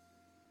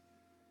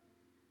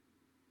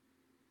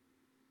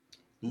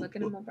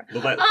 Looking him up right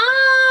Look like,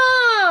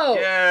 Oh!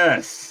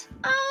 yes.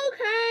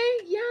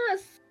 Okay.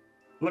 Yes.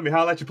 Let me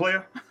holler at you,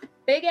 player.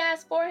 Big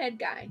ass forehead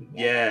guy.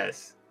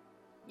 Yes.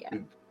 Yeah. We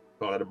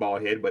call that a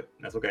bald head, but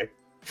that's okay.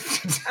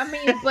 I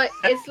mean, but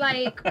it's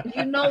like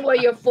you know where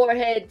your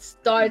forehead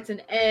starts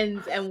and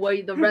ends, and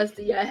where the rest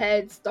of your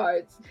head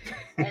starts,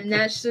 and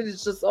that shit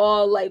is just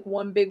all like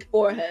one big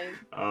forehead.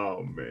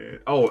 Oh man.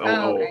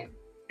 Okay.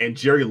 And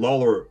Jerry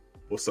Lawler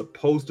was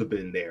supposed to have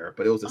been there,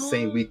 but it was the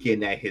same Oh.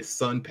 weekend that his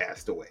son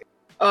passed away.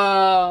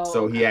 Oh.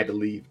 So he had to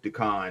leave the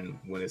con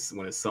when he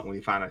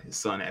found out his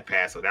son had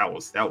passed. So that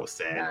was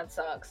sad. That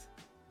sucks.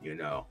 You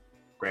know,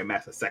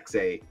 Grandmaster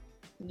Sexay.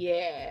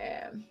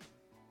 Yeah,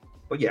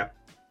 But yeah,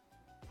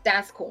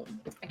 that's cool.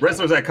 Okay.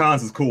 wrestlers at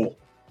cons is cool.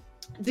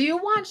 Do you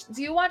watch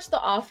The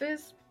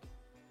Office?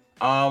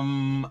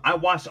 I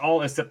watched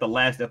all except the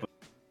last episode.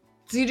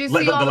 Did you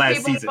Like see the all the last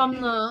people season.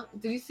 from the?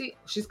 Did you see?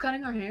 She's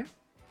cutting her hair.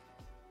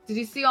 Did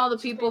you see all the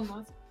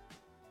people?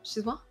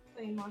 She's what?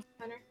 Playing Monster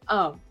Hunter.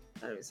 Oh, I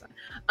thought it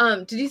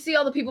was did you see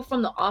all the people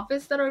from The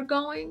Office that are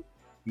going?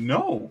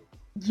 No.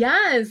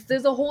 Yes,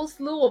 there's a whole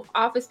slew of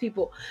Office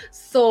people.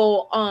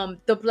 So,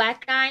 the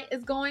black guy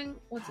is going.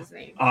 What's his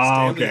name?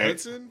 Stanley Okay.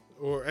 Hudson?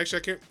 Or actually,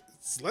 I can't.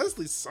 It's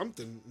Leslie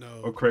something.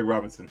 No. Or Craig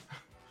Robinson.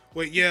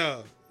 Wait,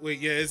 yeah.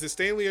 Is it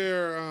Stanley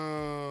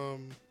or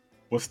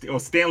Well,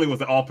 Stanley was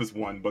the office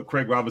one, but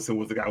Craig Robinson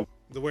was the guy who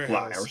the fly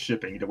warehouse? or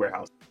shipping the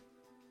warehouse.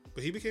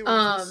 But he became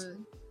office.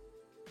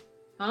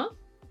 Huh?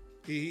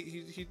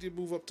 He did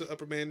move up to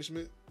upper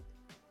management,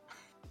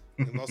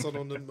 and also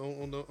on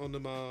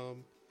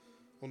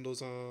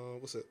those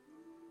what's it?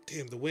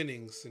 Damn, the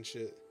winnings and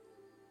shit.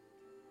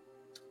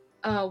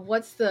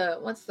 What's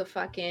the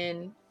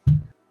fucking?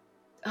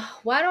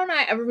 Why don't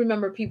I ever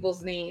remember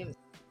people's names?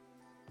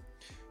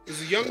 Is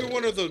the younger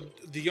one or the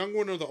young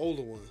one or the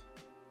older one?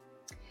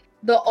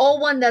 The old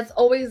one that's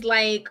always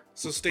like,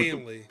 So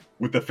Stanley.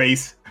 With the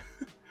face.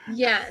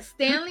 yeah,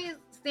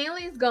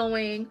 Stanley's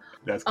going.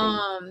 That's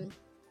cool.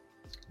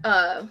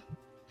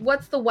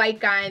 What's the white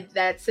guy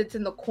that sits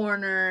in the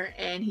corner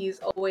and he's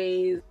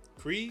always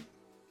Creed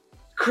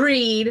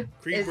Creed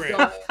is Brand.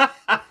 going.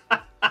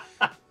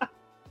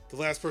 The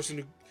last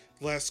person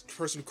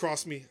who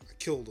crossed me, I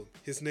killed him.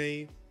 His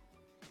name,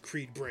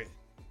 Creed Brand.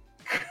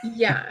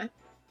 Yeah.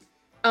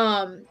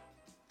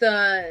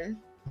 The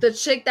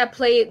chick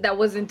that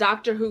was in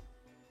Doctor Who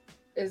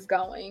is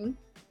going.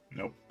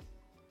 Nope.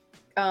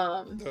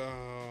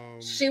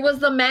 She was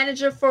the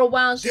manager for a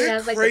while. She that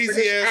has like a crazy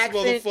British ass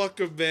accent.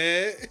 motherfucker,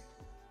 man.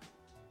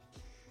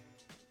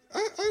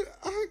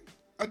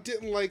 I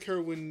didn't like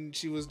her when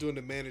she was doing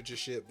the manager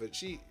shit, but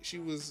she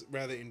was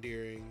rather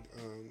endearing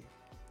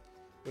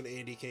when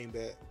Andy came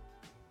back.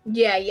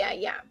 Yeah,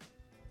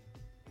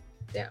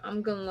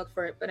 I'm gonna look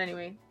for it. But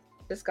anyway,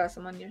 discuss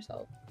among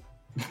yourself.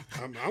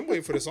 I'm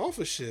waiting for this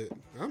office shit.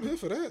 I'm here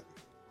for that.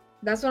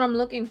 That's what I'm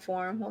looking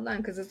for. Hold on,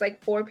 because it's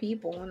like 4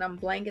 people, and I'm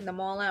blanking them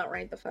all out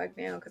right the fuck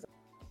now. Because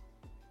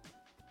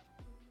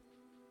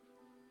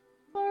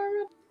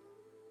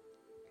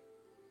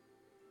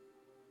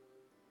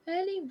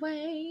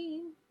anyway,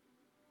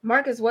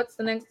 Marcus, what's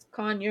the next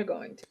con you're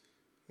going to?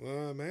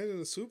 Well, I imagine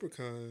a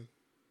SuperCon.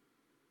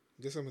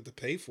 Guess I'm going to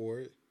pay for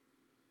it.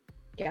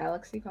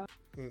 GalaxyCon.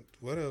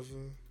 Whatever.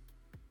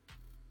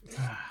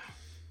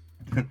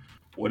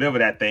 Whatever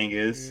that thing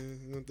is. Yeah, I'm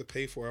going to have to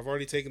pay for it. I've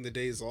already taken the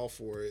days off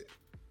for it.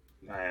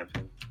 I have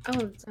to. Oh,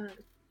 it's not.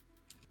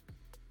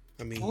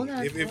 I mean,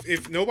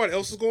 if nobody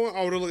else is going,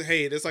 I would have looked,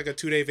 hey, that's like a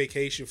 2-day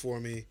vacation for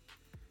me.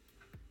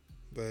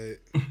 But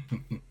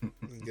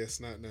I guess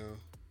not now.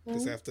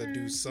 Just have to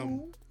do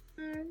some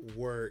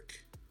work.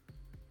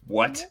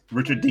 What?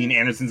 Richard Dean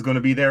Anderson's going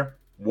to be there?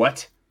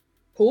 What?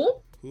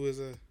 Who? Who is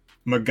that?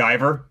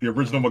 MacGyver, the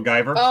original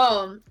MacGyver.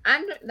 Oh,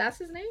 that's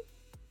his name?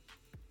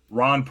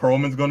 Ron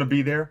Perlman's going to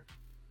be there.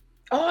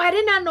 Oh, I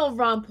did not know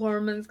Ron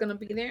Perlman's going to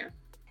be there.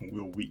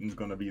 Will Wheaton's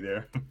going to be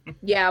there.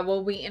 Yeah,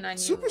 Will Wheaton, I knew.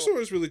 Superstore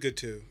is really good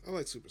too. I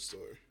like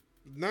Superstore.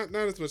 Not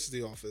as much as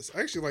The Office.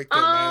 I actually like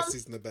that last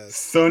season the best.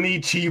 Sonny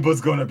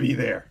Chiba's going to be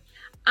there.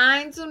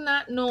 I do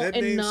not know That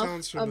name enough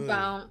sounds familiar.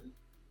 about...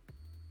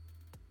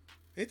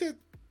 Ain't that...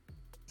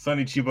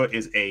 Sonny Chiba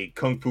is a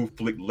kung fu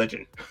flick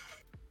legend.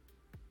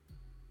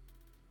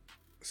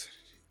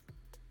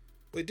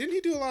 Wait, didn't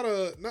he do a lot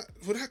of... Not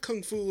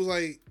kung fu was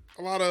like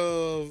a lot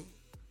of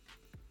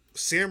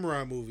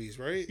samurai movies,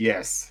 right?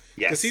 Yes.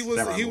 Because he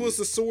was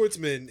the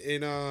swordsman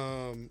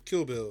in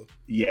Kill Bill.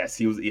 Yes,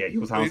 he was. Yeah, he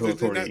was Hanzo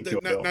Hattori in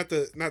Kill Bill. Not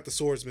the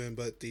swordsman,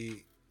 but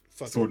the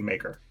fucking sword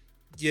maker.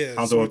 Yeah,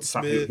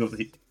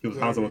 Hanzo. He was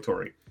Hanzo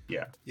Hattori.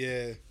 Yeah.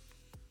 Yeah.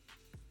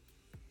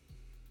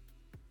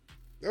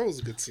 That was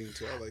a good scene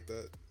too. I like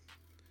that.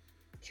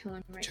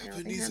 Killing right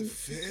Japanese now. are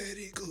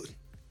very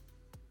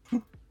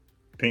good.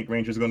 Pink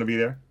Ranger's going to be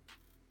there.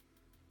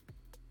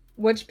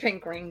 Which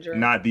Pink Ranger?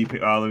 Not the.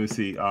 Let me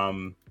see.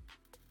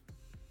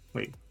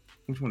 Wait,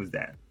 which one is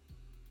that?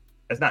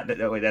 That's not.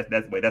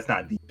 That's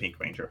not the Pink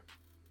Ranger.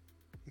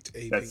 It's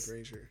Pink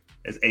Ranger.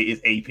 It's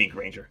a Pink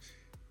Ranger.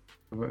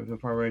 The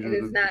Power Ranger.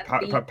 It is not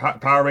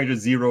Power Ranger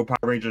Zero. Power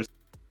Rangers.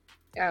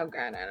 Oh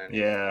god, I don't know.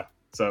 Yeah.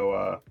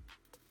 So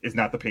it's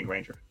not the Pink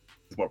Ranger.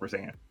 Is what we're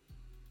saying.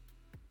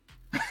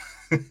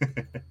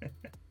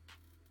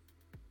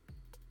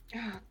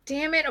 Oh,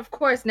 damn it! Of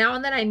course, now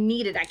that I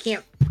need it, I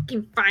can't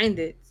fucking find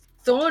it.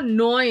 So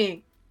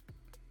annoying.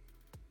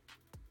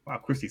 Wow,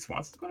 Christy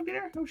Swanson's gonna be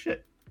there? Oh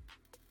shit.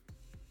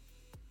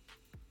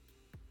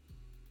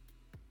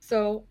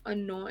 So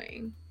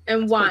annoying.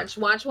 And watch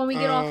when we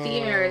get off the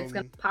air, it's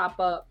gonna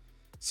pop up.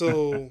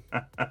 So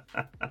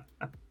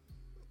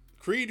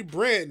Creed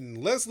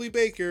Bratton, Leslie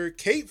Baker,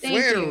 Kate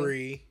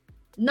Flannery.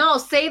 No,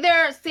 say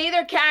their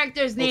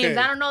characters' names. Okay.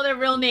 I don't know their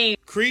real name.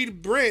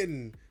 Creed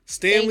Bratton,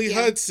 Stanley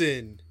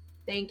Hudson.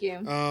 Thank you.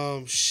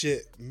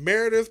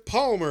 Meredith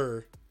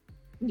Palmer.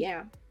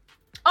 Yeah.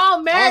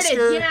 Oh, Meredith,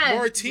 Oscar yes.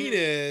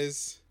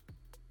 Martinez.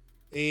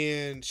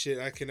 And shit,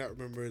 I cannot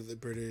remember the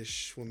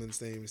British woman's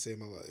name to save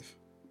my life.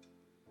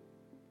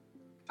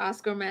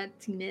 Oscar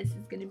Martinez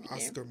is gonna be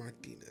Oscar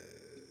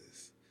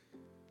Martinez.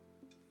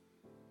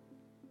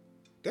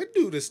 That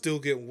dude is still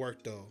getting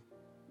work though.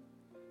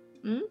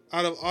 Mm-hmm.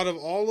 Out of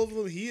all of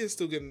them, he is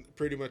still getting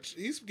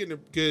he's getting a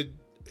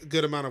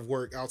good amount of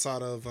work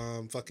outside of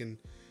fucking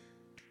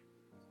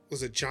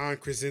was it John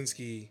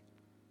Krasinski?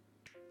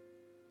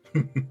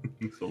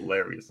 He's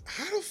hilarious.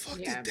 How the fuck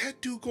did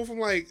that dude go from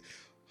like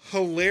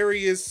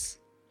hilarious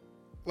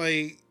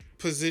like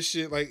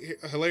position, like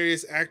a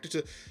hilarious actor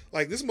to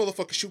like this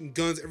motherfucker shooting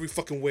guns every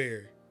fucking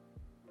where?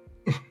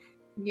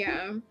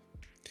 Yeah.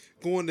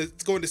 Going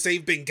to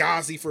save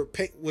Benghazi for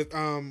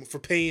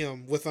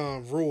Pam with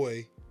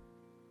Roy.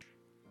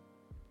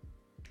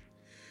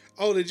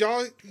 Oh, did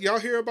y'all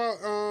hear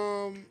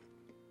about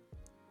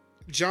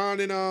John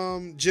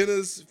and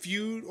Jenna's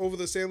feud over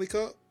the Stanley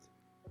Cup?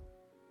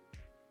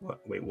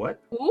 What? Wait,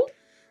 what? Who?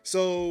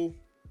 So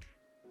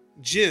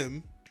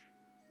Jim,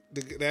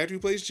 the actor who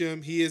plays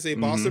Jim, he is a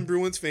Boston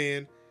Bruins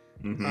fan.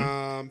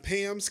 Mm-hmm.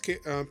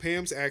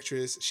 Pam's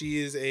actress, she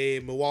is a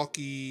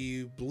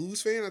Milwaukee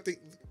Blues fan. I think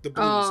the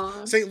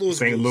Blues, St.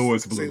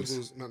 Louis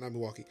Blues, not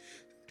Milwaukee.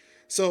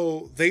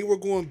 So they were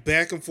going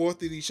back and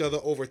forth with each other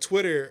over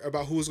Twitter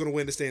about who was going to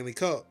win the Stanley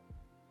Cup.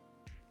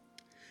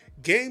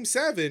 Game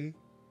 7,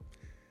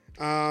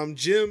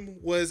 Jim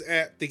was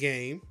at the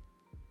game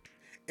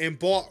and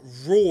bought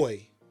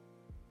Roy.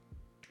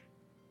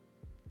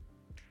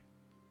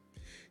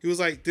 He was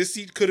like, this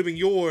seat could have been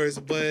yours,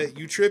 but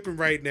you tripping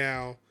right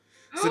now.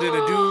 So then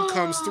a dude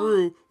comes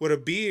through with a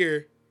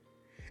beer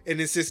and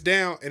then sits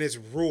down and it's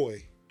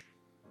Roy.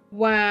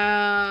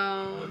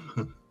 Wow.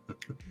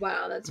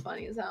 Wow, that's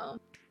funny as hell.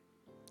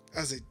 I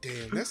was like,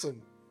 damn, that's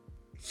some...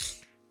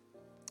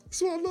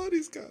 So I love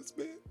these guys,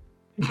 man.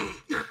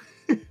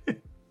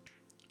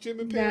 Jim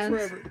and Pam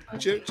forever.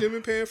 Jim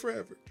and Pam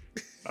forever.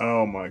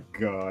 Oh my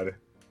god.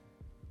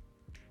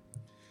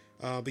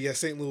 But yeah,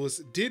 St. Louis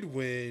did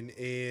win,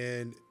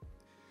 and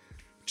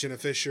Jenna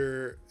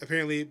Fisher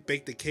apparently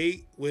baked the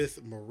cake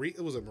with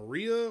Maria. Was it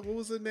Maria? What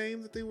was the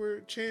name that they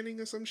were chanting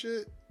or some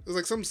shit? It was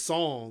like some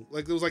song.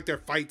 Like it was like their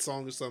fight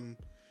song or something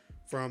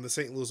from the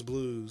St. Louis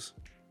Blues.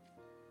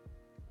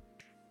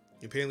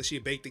 Apparently she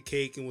baked the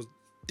cake and was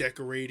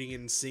decorating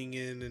and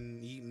singing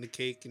and eating the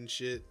cake and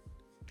shit.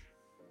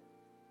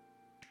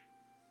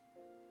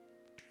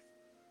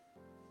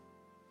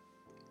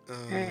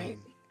 Alright.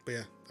 But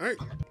yeah. All right.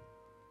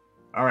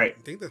 All right.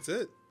 I think that's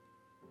it.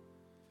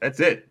 That's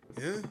it.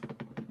 Yeah.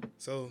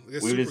 So I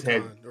guess We just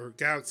had- SuperCon or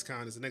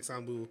GalaxyCon is the next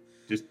time we'll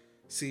Just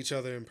see each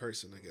other in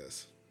person, I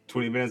guess.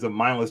 20 minutes of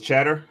mindless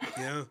chatter.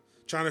 Yeah.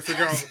 Trying to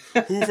figure out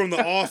who from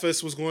the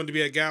office was going to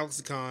be at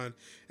GalaxyCon,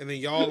 and then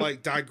y'all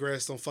like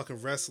digressed on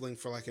fucking wrestling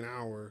for like an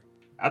hour.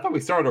 I thought we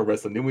started on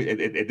wrestling. Then we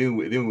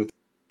Yeah.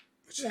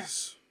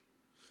 Just,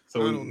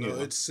 so I don't know.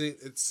 It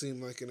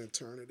seemed like an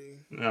eternity.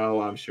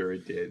 No, I'm sure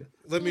it did.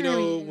 Let me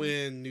know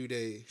when New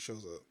Day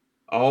shows up.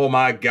 Oh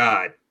my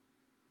god.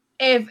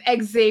 If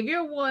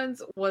Xavier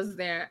Woods was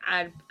there,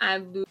 I'd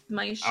lose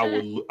my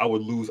shit. I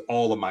would lose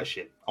all of my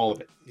shit. All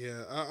of it.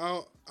 Yeah,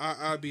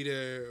 I'll be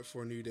there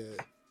for New Day.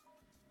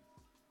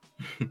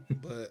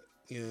 But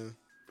yeah,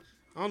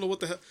 I don't know what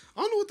the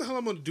hell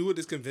I'm gonna do at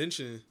this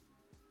convention.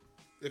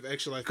 If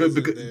Extra Life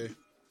isn't there,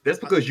 that's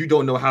because you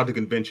don't know how to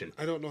convention.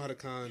 I don't know how to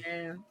con.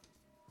 Yeah.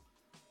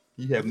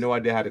 You have no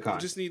idea how to con.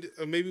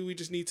 Maybe we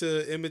just need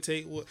to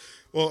imitate what.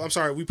 Well, I'm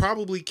sorry, we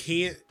probably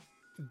can't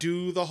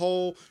do the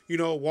whole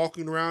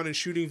walking around and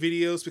shooting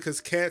videos because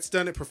Kat's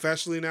done it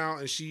professionally now,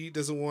 and she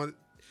doesn't want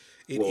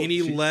it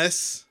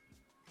less.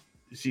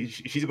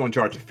 She's going to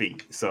charge a fee.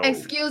 So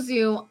Excuse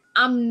you,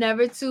 I'm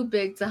never too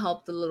big to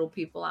help the little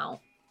people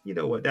out. You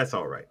know what? That's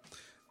all right.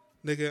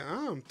 Nigga,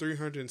 I'm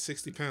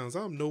 360 pounds.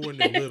 I'm nowhere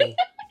near little.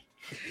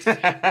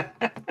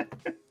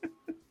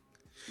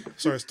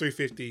 Sorry, it's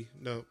 350.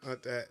 No,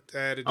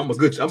 I'm a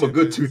good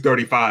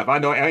 235. I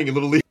know I ain't a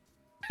little league.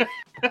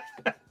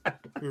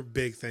 We're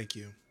big, thank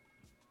you.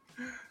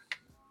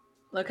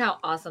 Look how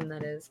awesome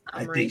that is.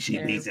 I think she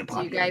needs in Do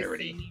you guys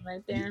popularity. see me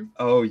right there?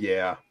 Oh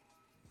yeah.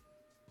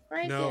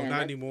 Right No, there.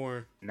 not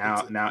anymore.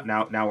 Now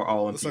we're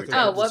all in. Looks like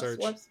Oh, a whoops, search.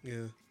 whoops.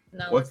 Yeah.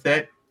 No, What's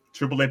that?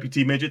 Triple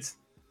amputee midgets?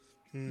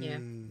 Yeah.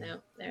 Hmm. No,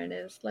 there it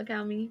is. Look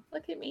at me.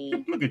 Look at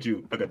me. Look at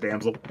you, like a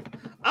damsel.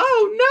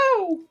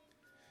 Oh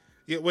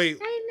Yeah, wait.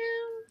 I know.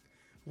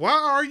 Why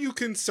are you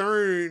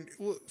concerned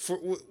for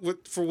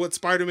what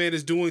Spider-Man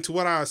is doing to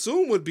what I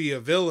assume would be a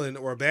villain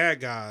or a bad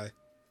guy?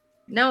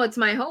 No, it's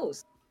my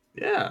host.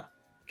 no! Yeah,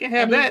 can't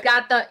have And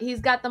that. he's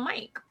got the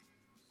mic.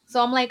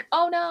 So I'm like,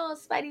 oh no,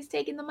 Spidey's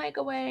taking the mic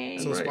away.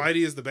 So Right.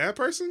 Spidey is the bad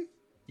person?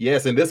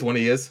 Yes, and this one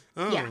he is.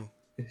 Oh. Yeah.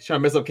 He's trying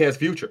to mess up Cat's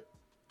future.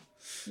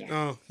 Yeah.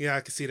 Oh, yeah,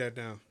 I can see that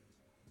now.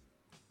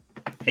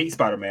 Hate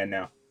Spider-Man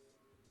now.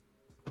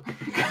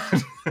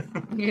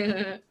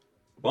 Yeah.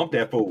 Bump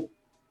that fool.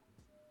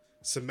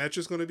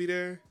 Symmetra's gonna be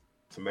there?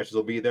 Some matches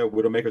will be there.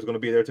 Widowmaker's going to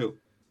be there too.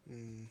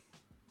 Mm.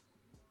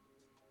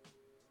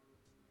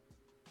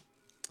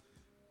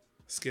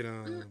 Let's get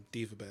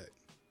Diva back.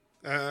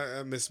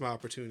 I missed my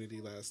opportunity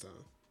last time.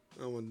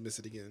 I don't want to miss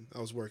it again. I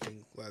was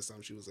working last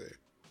time she was there.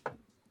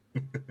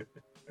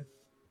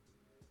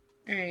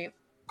 All right.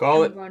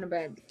 Call I'm it. going to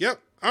bed. Yep.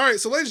 All right.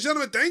 So, ladies and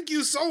gentlemen, thank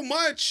you so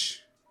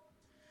much.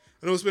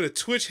 I know it's been a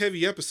Twitch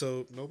heavy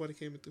episode. Nobody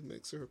came into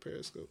Mixer or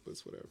Periscope, but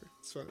it's whatever.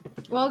 It's fine.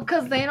 Well,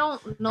 because they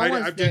don't. No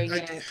one's there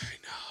yet. I know.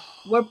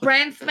 We're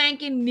brand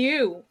spanking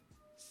new.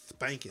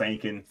 Spanking.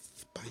 Banking.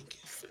 Spanking.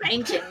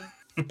 Spanking.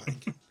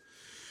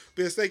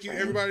 But yes, thank you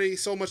everybody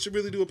so much. I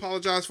really do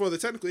apologize for the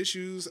technical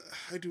issues.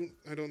 I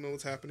don't know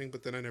what's happening,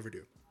 but then I never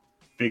do.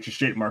 Fix your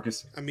shit,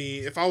 Marcus. I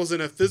mean, if I was in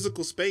a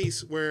physical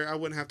space where I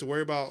wouldn't have to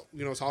worry about,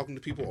 talking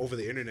to people over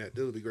the internet,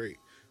 it would be great.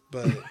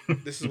 But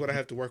this is what I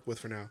have to work with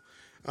for now.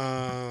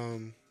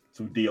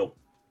 So deal.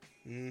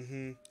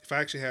 If I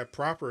actually had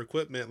proper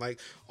equipment, like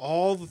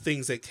all the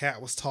things that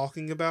Kat was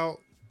talking about,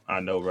 I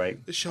know,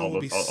 right? the show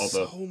would be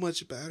so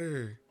much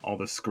better. All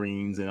the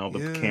screens and all the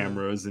Yeah.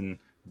 cameras and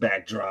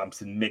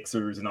backdrops and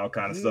mixers and all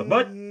kind of stuff.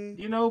 But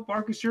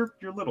Marcus, you're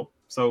little,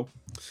 so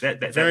that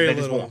Very that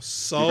just little, won't.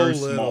 so You're very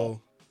little.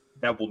 small.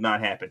 That will not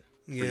happen.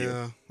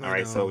 Yeah. All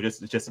right, so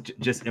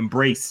just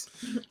embrace.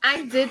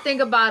 I did think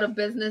about a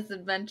business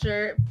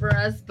adventure for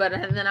us, but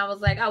and then I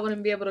was like, I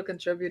wouldn't be able to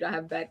contribute. I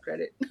have bad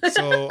credit.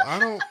 So I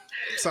don't.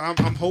 So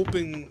I'm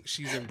hoping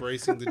she's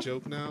embracing the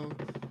joke now.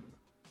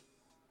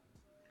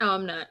 Oh,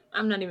 I'm not.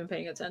 I'm not even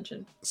paying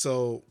attention.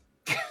 So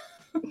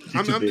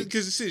You're too big.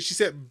 because she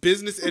said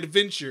business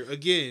adventure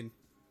again.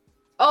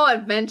 Oh,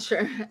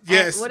 adventure.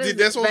 Yes, What is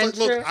that's what I was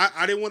like. Look, adventure?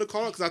 I didn't want to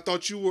call it because I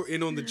thought you were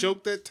in on the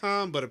joke that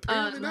time, but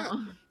apparently not.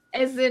 No.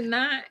 Is it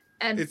not?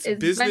 It's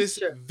business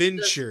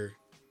venture.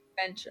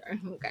 Venture.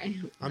 Okay.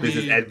 I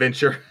Business mean,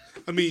 adventure.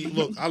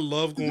 look, I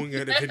love going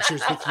on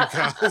adventures with you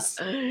guys,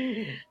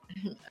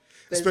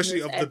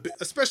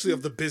 especially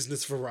of the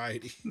business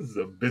variety. This is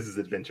a business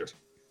adventure.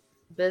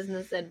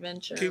 business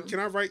adventure. Can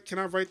I write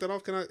that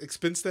off? Can I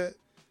expense that?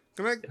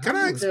 Can I Do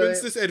expense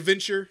it. this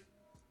adventure?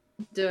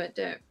 Do it.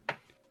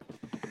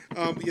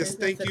 Yes,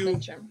 thank That's a you,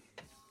 picture.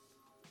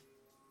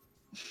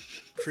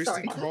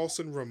 Kristen Sorry.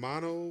 Carlson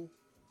Romano,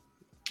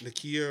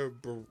 Nakia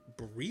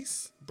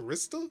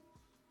Barista,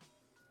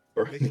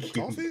 making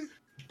coffee.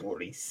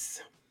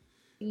 Boris.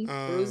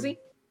 Bruzy?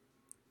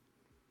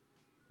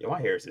 Yeah,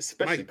 my hair is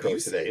especially Mike curly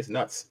Busey? today. It's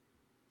nuts.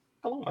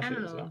 How long my I shit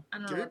don't is know. now? I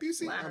don't Gary know.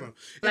 Busey? I Wow. don't know.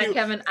 Like Anyway,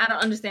 Kevin, I don't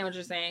understand what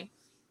you're saying.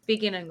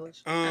 Speak in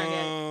English. I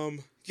get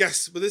it.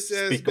 Yes, but this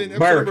has Speak been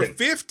episode number American.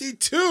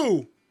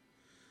 52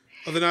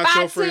 of the Not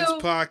Your Friends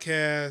 52.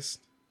 podcast.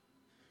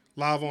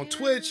 Live on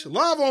Twitch,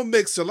 live on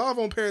Mixer, live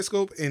on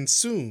Periscope, and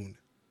soon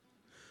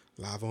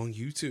live on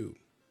YouTube.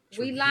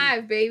 We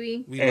live,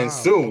 baby. We And live.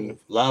 soon,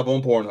 live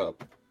on Pornhub.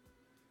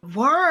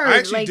 Word. I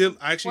actually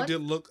what?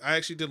 did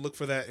look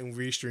for that in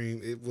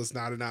Restream. It was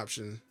not an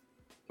option.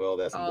 Well,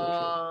 that's some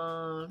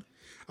bullshit.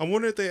 I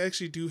wonder if they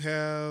actually do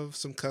have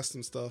some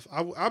custom stuff.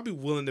 I'll be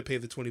willing to pay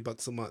the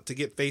 $20 a month to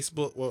get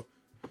Facebook. Well,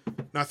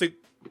 no, I think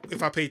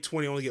if I pay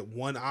 20, I only get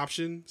one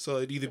option, so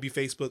it'd either be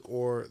Facebook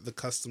or the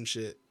custom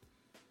shit.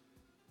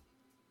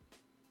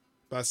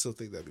 But I still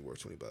think that'd be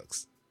worth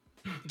 $20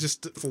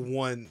 just for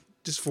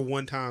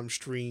one time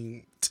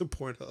stream to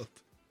Pornhub.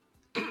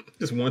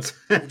 Just once.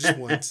 Just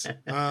once.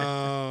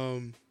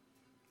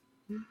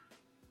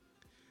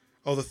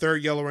 The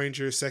third Yellow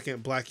Ranger,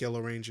 second Black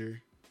Yellow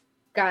Ranger.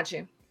 Got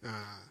you.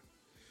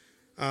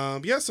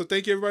 Yeah, so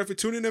thank you everybody for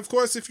tuning in. Of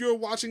course, if you're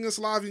watching us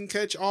live, you can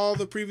catch all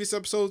the previous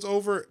episodes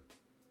over.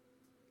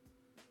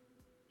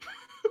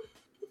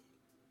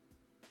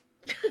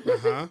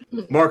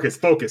 Marcus,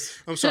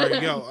 focus. I'm sorry,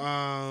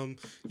 yo.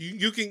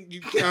 You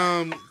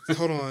can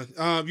hold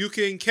on. You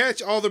can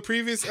catch all the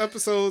previous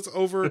episodes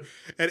over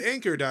at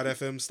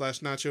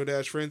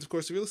anchor.fm/nacho-friends. Of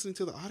course, if you're listening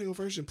to the audio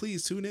version,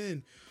 please tune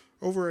in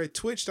over at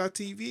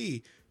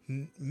twitch.tv,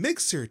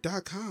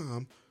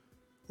 mixer.com,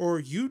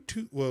 or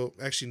YouTube. Well,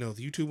 actually, no,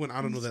 the YouTube one,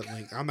 I don't know that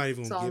link. I'm not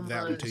even going to give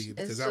that one to you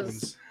because that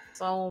one's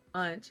so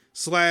much.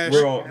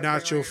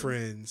 /Nacho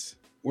Friends.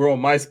 We're on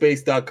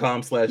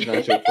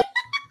myspace.com/nacho.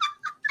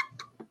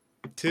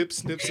 Tips,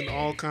 snips, and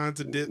all kinds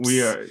of dips.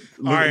 We are.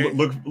 right.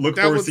 Look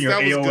That forward was- to your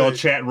that was AOL good.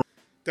 chat room.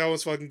 That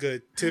was fucking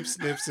good. Tips,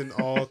 snips, and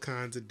all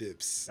kinds of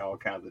dips. All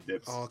kinds of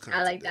dips. All kinds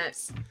I like of that.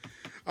 dips.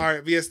 All right,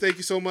 but yes, thank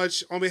you so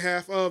much on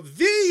behalf of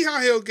the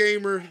High Hill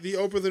Gamer, the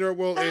Open the Nerd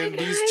World, and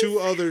these two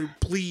other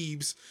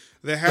plebes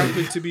that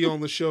happen to be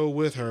on the show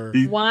with her.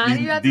 Why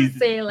do you have to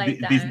say it like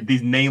that?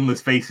 These nameless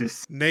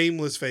faces.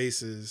 Nameless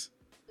faces.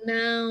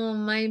 No,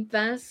 my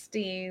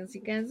besties.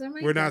 You guys are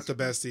my We're not besties. the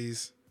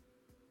besties.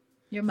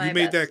 You're my You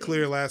made that bestie.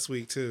 clear last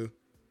week, too.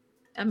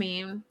 I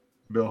mean,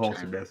 Bill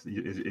Hall's your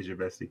bestie. Is your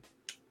bestie.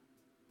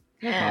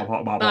 yeah.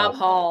 Bob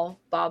Hall.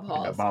 Bob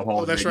Hall. Yeah, Bob Hall.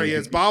 Oh, that's right. Yeah,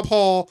 it's Bob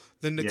Hall,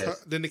 then the Yes.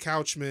 then the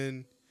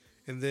Couchman,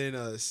 and then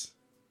us.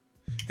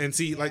 And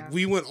see, like, Yeah.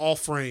 we went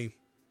off frame.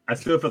 I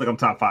still feel like I'm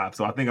top 5,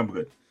 so I think I'm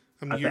good.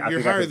 I mean, I you're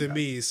think I higher could- than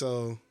me,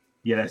 so.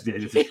 Yeah, this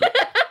is true.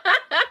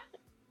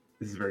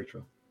 This is very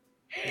true.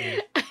 Yeah.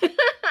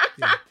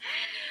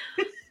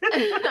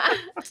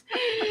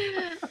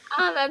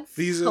 Oh, that's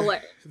These are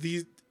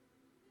hilarious.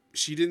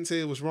 She didn't say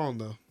it was wrong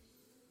though.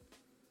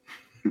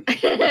 She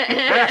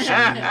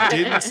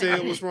She didn't say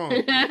it was wrong.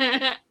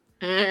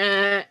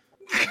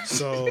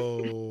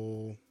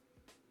 So,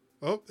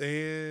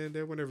 and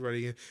there went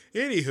everybody in.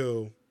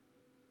 Anywho,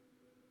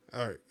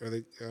 all right. I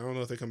don't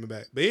know if they're coming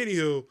back, but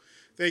anywho,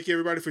 thank you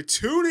everybody for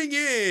tuning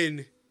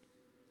in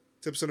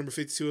to episode number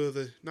 52 of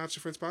the Not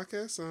Your Friends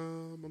podcast.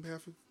 On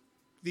behalf of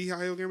the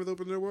High Hill Gamer, the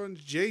Open Nerd World, and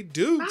Jay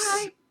Dukes.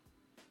 Bye.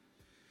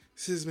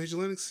 This is Major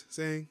Linux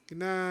saying good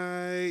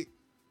night.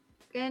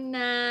 Good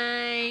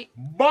night.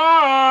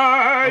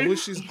 Bye. I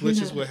wish these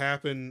glitches would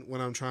happen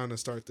when I'm trying to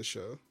start the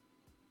show.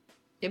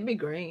 It'd be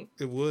great.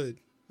 It would.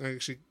 I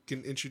actually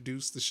can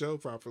introduce the show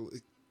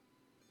properly.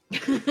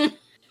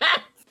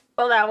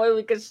 So that way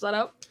we could shut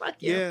up. Fuck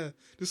you. Yeah,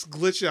 just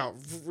glitch out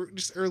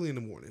just early in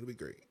the morning. It'll be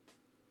great.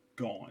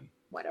 Gone.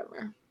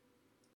 Whatever.